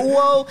 you're like,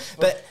 whoa.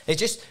 But it's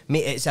just,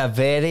 mate, it's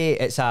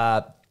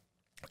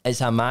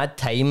a mad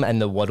time in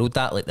the world,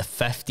 that, like the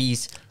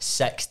 50s,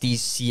 60s,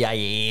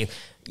 CIA.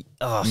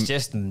 Oh, it's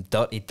just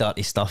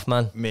dirty stuff,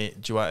 man.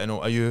 Mate, do you want to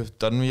know, are you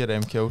done with your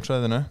MK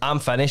Ultra now? I'm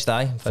finished,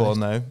 For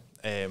now.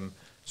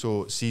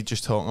 So, see,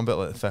 just talking about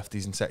like the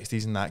 50s and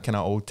 60s and that kind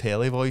of old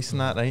telly voice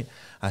and that, right?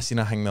 I seen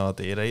a thing the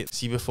other day, right?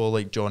 See, before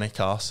like Johnny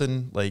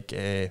Carson, like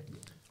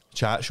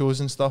chat shows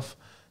and stuff,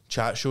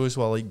 chat shows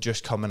were like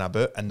just coming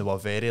about, and they were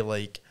very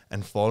like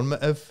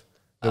informative.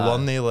 They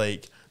weren't they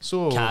like,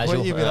 so casual, what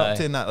have you been up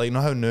to in that? Like, you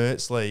know how now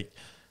it's like,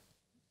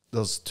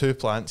 there's two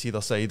plants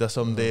either side of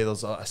somebody,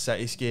 there's a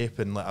cityscape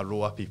and like a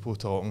row of people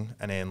talking,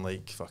 and then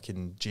like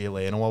fucking Jay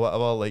Leno or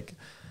whatever, like,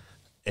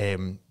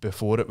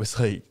 before it was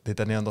like they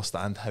didn't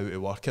understand how to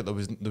work it. There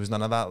was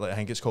none of that. Like, I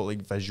think it's called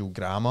like visual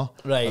grammar,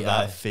 right?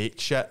 That fake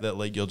shit that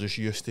like you're just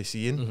used to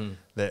seeing,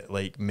 that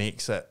like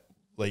makes it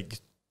like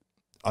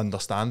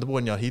understandable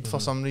in your head for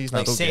some reason.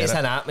 Like, I don't say get it's it.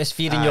 an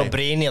atmosphere in your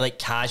brain, like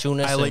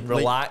casualness and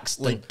relaxed.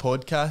 Like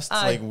podcasts,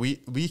 like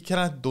we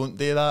kind of don't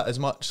do that as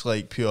much,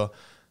 like pure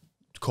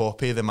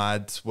copy the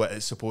mad what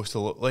it's supposed to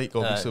look like.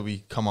 Obviously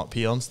we come up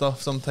here and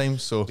stuff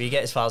sometimes, so we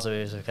get as far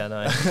away as we can.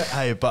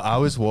 Aye, but I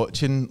was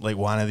watching like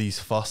one of these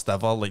first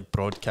ever like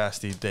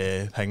broadcasted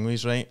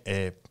thingies,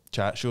 right,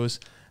 chat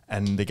shows,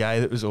 and the guy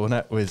that was on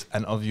it was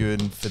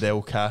interviewing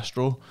Fidel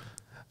Castro.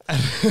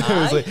 It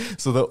was like,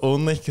 so the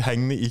only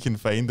thing that you can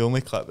find, the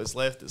only clip that's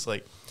left, it's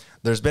like,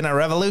 there's been a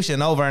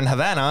revolution over in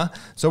Havana,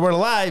 so we're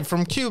live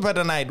from Cuba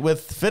tonight with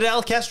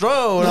Fidel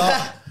Castro.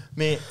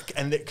 Mate,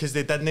 and because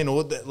they didn't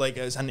know that, like,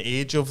 it's an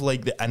age of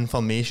like the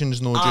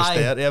information's not just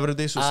there every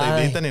day, so it's like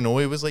they didn't know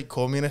he was like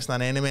communist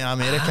and enemy in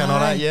America and all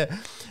that yet. And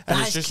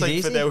that's it's just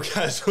crazy. like Fidel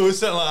Castro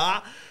sitting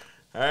like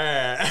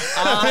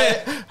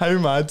that. How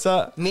mad's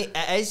that? Mate,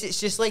 it is.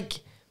 It's just like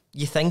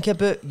you think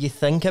about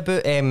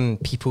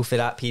people for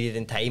that period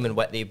in time and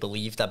what they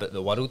believed about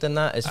the world and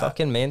that is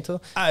fucking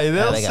mental. Aye,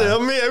 they'll say,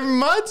 mate, how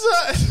mad's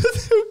that?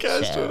 Fidel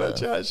Castro in a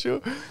chat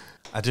show.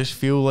 I just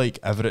feel like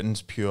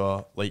everything's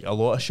pure. Like a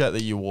lot of shit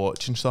that you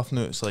watch and stuff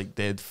now, it's like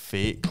dead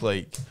fake.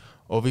 Like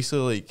obviously,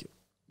 like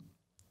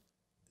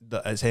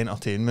it's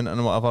entertainment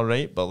and whatever,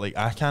 right? But like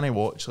I can't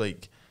watch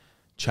like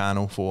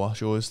Channel 4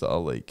 shows that are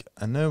like,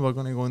 and now we're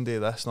gonna go and do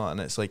this, not, and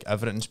it's like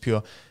everything's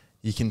pure.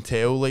 You can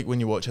tell like when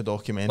you watch a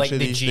documentary, like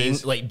these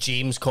days, like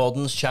James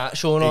Corden's chat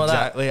show and all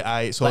that. Exactly.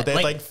 Aye, so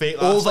they're like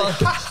fake. Over.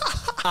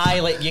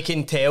 Aye, like you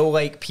can tell,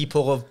 like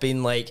people have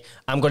been like,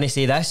 I'm going to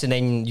say this, and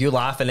then you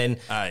laugh, and then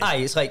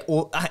it's like,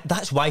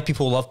 that's why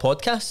people love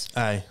podcasts.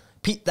 Aye,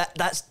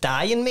 that's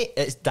dying, mate.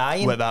 It's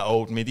dying. With that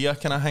old media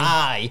kind of thing.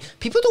 Aye,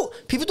 people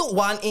don't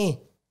want to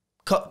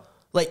cut.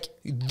 Like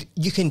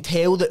you can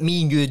tell that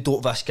me and you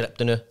don't have a script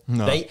now,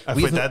 no. right? If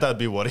we did, I'd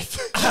be worried.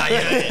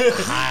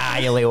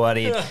 Highly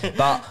worried,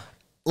 but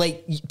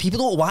like people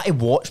don't want to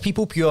watch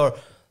people pure.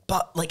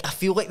 But like I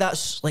feel like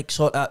that's like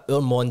sort of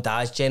our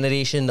montage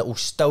generation that will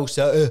still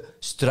sit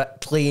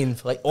Strictly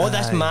and like all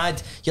this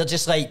mad. You're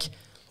just like,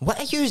 what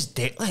are you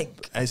doing?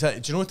 Like, is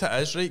that, do you know what it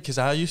is, right? Because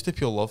I used to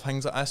pure love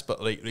things like this,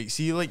 but like, right,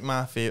 see, like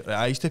my favourite,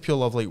 I used to pure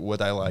love like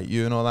Would I Like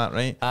You and all that,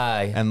 right?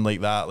 Aye. And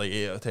like that, like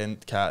 8 out of 10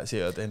 cats,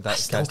 8 out of 10 I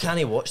still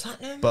can't watch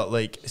that now. But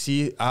like,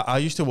 see, I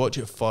used to watch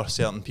it for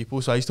certain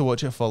people, so I used to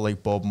watch it for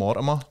like Bob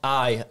Mortimer.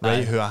 Aye.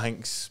 Right, who I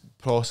think's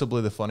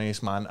possibly the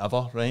funniest man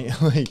ever, right?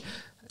 Like,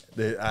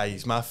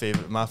 he's my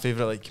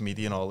favourite like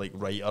comedian or like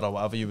writer or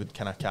whatever you would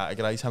kind of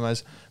categorise him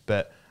as.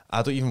 But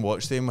I don't even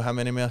watch them with him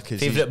anymore.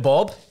 Favourite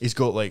Bob? He's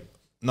got like,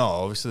 no,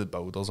 obviously the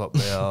Builder's up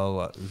there.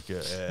 Like, we've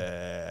got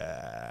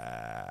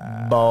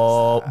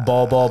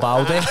Bob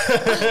Baldy.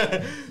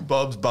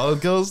 Bob's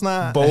Burgers,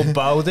 nah. Bob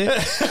Baldy.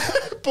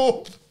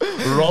 Bob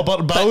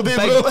Robert Baldy,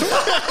 bro.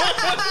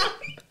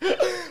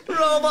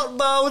 Robert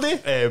Baldy.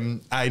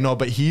 I know,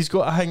 but he's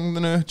got a thing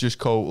now just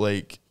called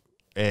like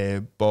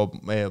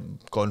Bob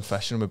Gone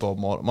Fishing with Bob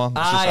Mortimer.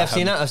 I've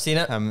seen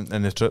it. Him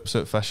and the trips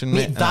out fishing,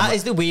 mate. That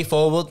is the way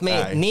forward,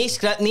 mate. Aye. No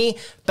script, no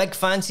big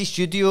fancy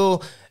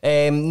studio,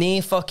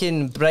 no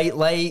fucking bright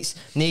lights,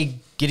 no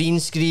green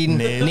screen,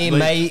 no like,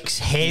 mics,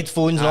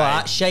 headphones, all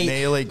that shit.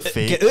 No like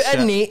fake get out shit.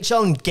 in nature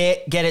and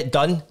get it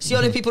done. See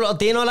all the people that are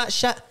doing all that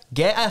shit?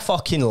 Get a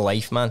fucking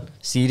life, man.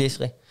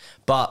 Seriously.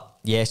 But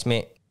yes,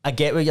 mate, I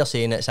get what you're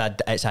saying. It's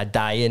a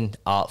dying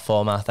art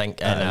form, I think,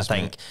 and I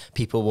think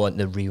people want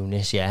the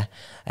realness, yeah,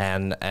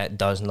 and it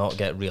does not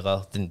get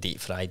realer than deep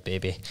fried,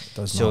 baby.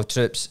 So,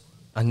 troops,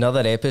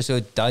 another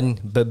episode done.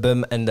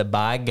 Boom in the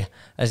bag,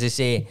 as they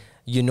say.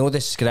 You know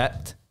the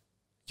script.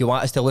 You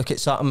want us to look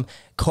at something?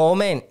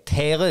 Comment.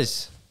 Tell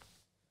us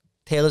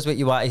what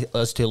you want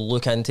us to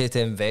look into, to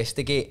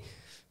investigate.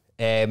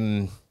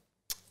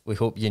 We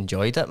hope you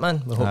enjoyed it,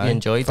 man. We hope you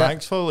enjoyed it.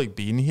 Thanks for like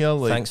being here.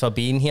 Like, thanks for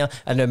being here,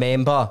 and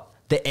remember,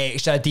 the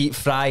extra deep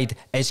fried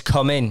is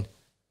coming.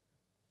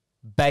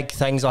 Big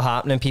things are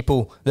happening,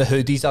 people. The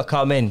hoodies are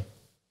coming.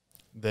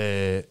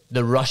 The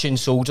Russian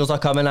soldiers are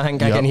coming. I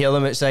think I can hear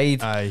them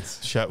outside. Aye,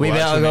 shit. We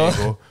better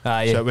go.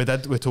 Aye,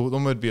 shit, we told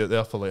them we'd be out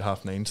there for like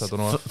 9:30. So I don't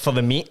know for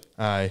the meet.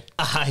 Aye,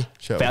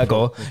 shit, better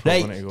go.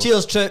 Right,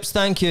 cheers, troops.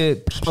 Thank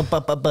you.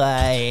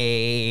 Bye.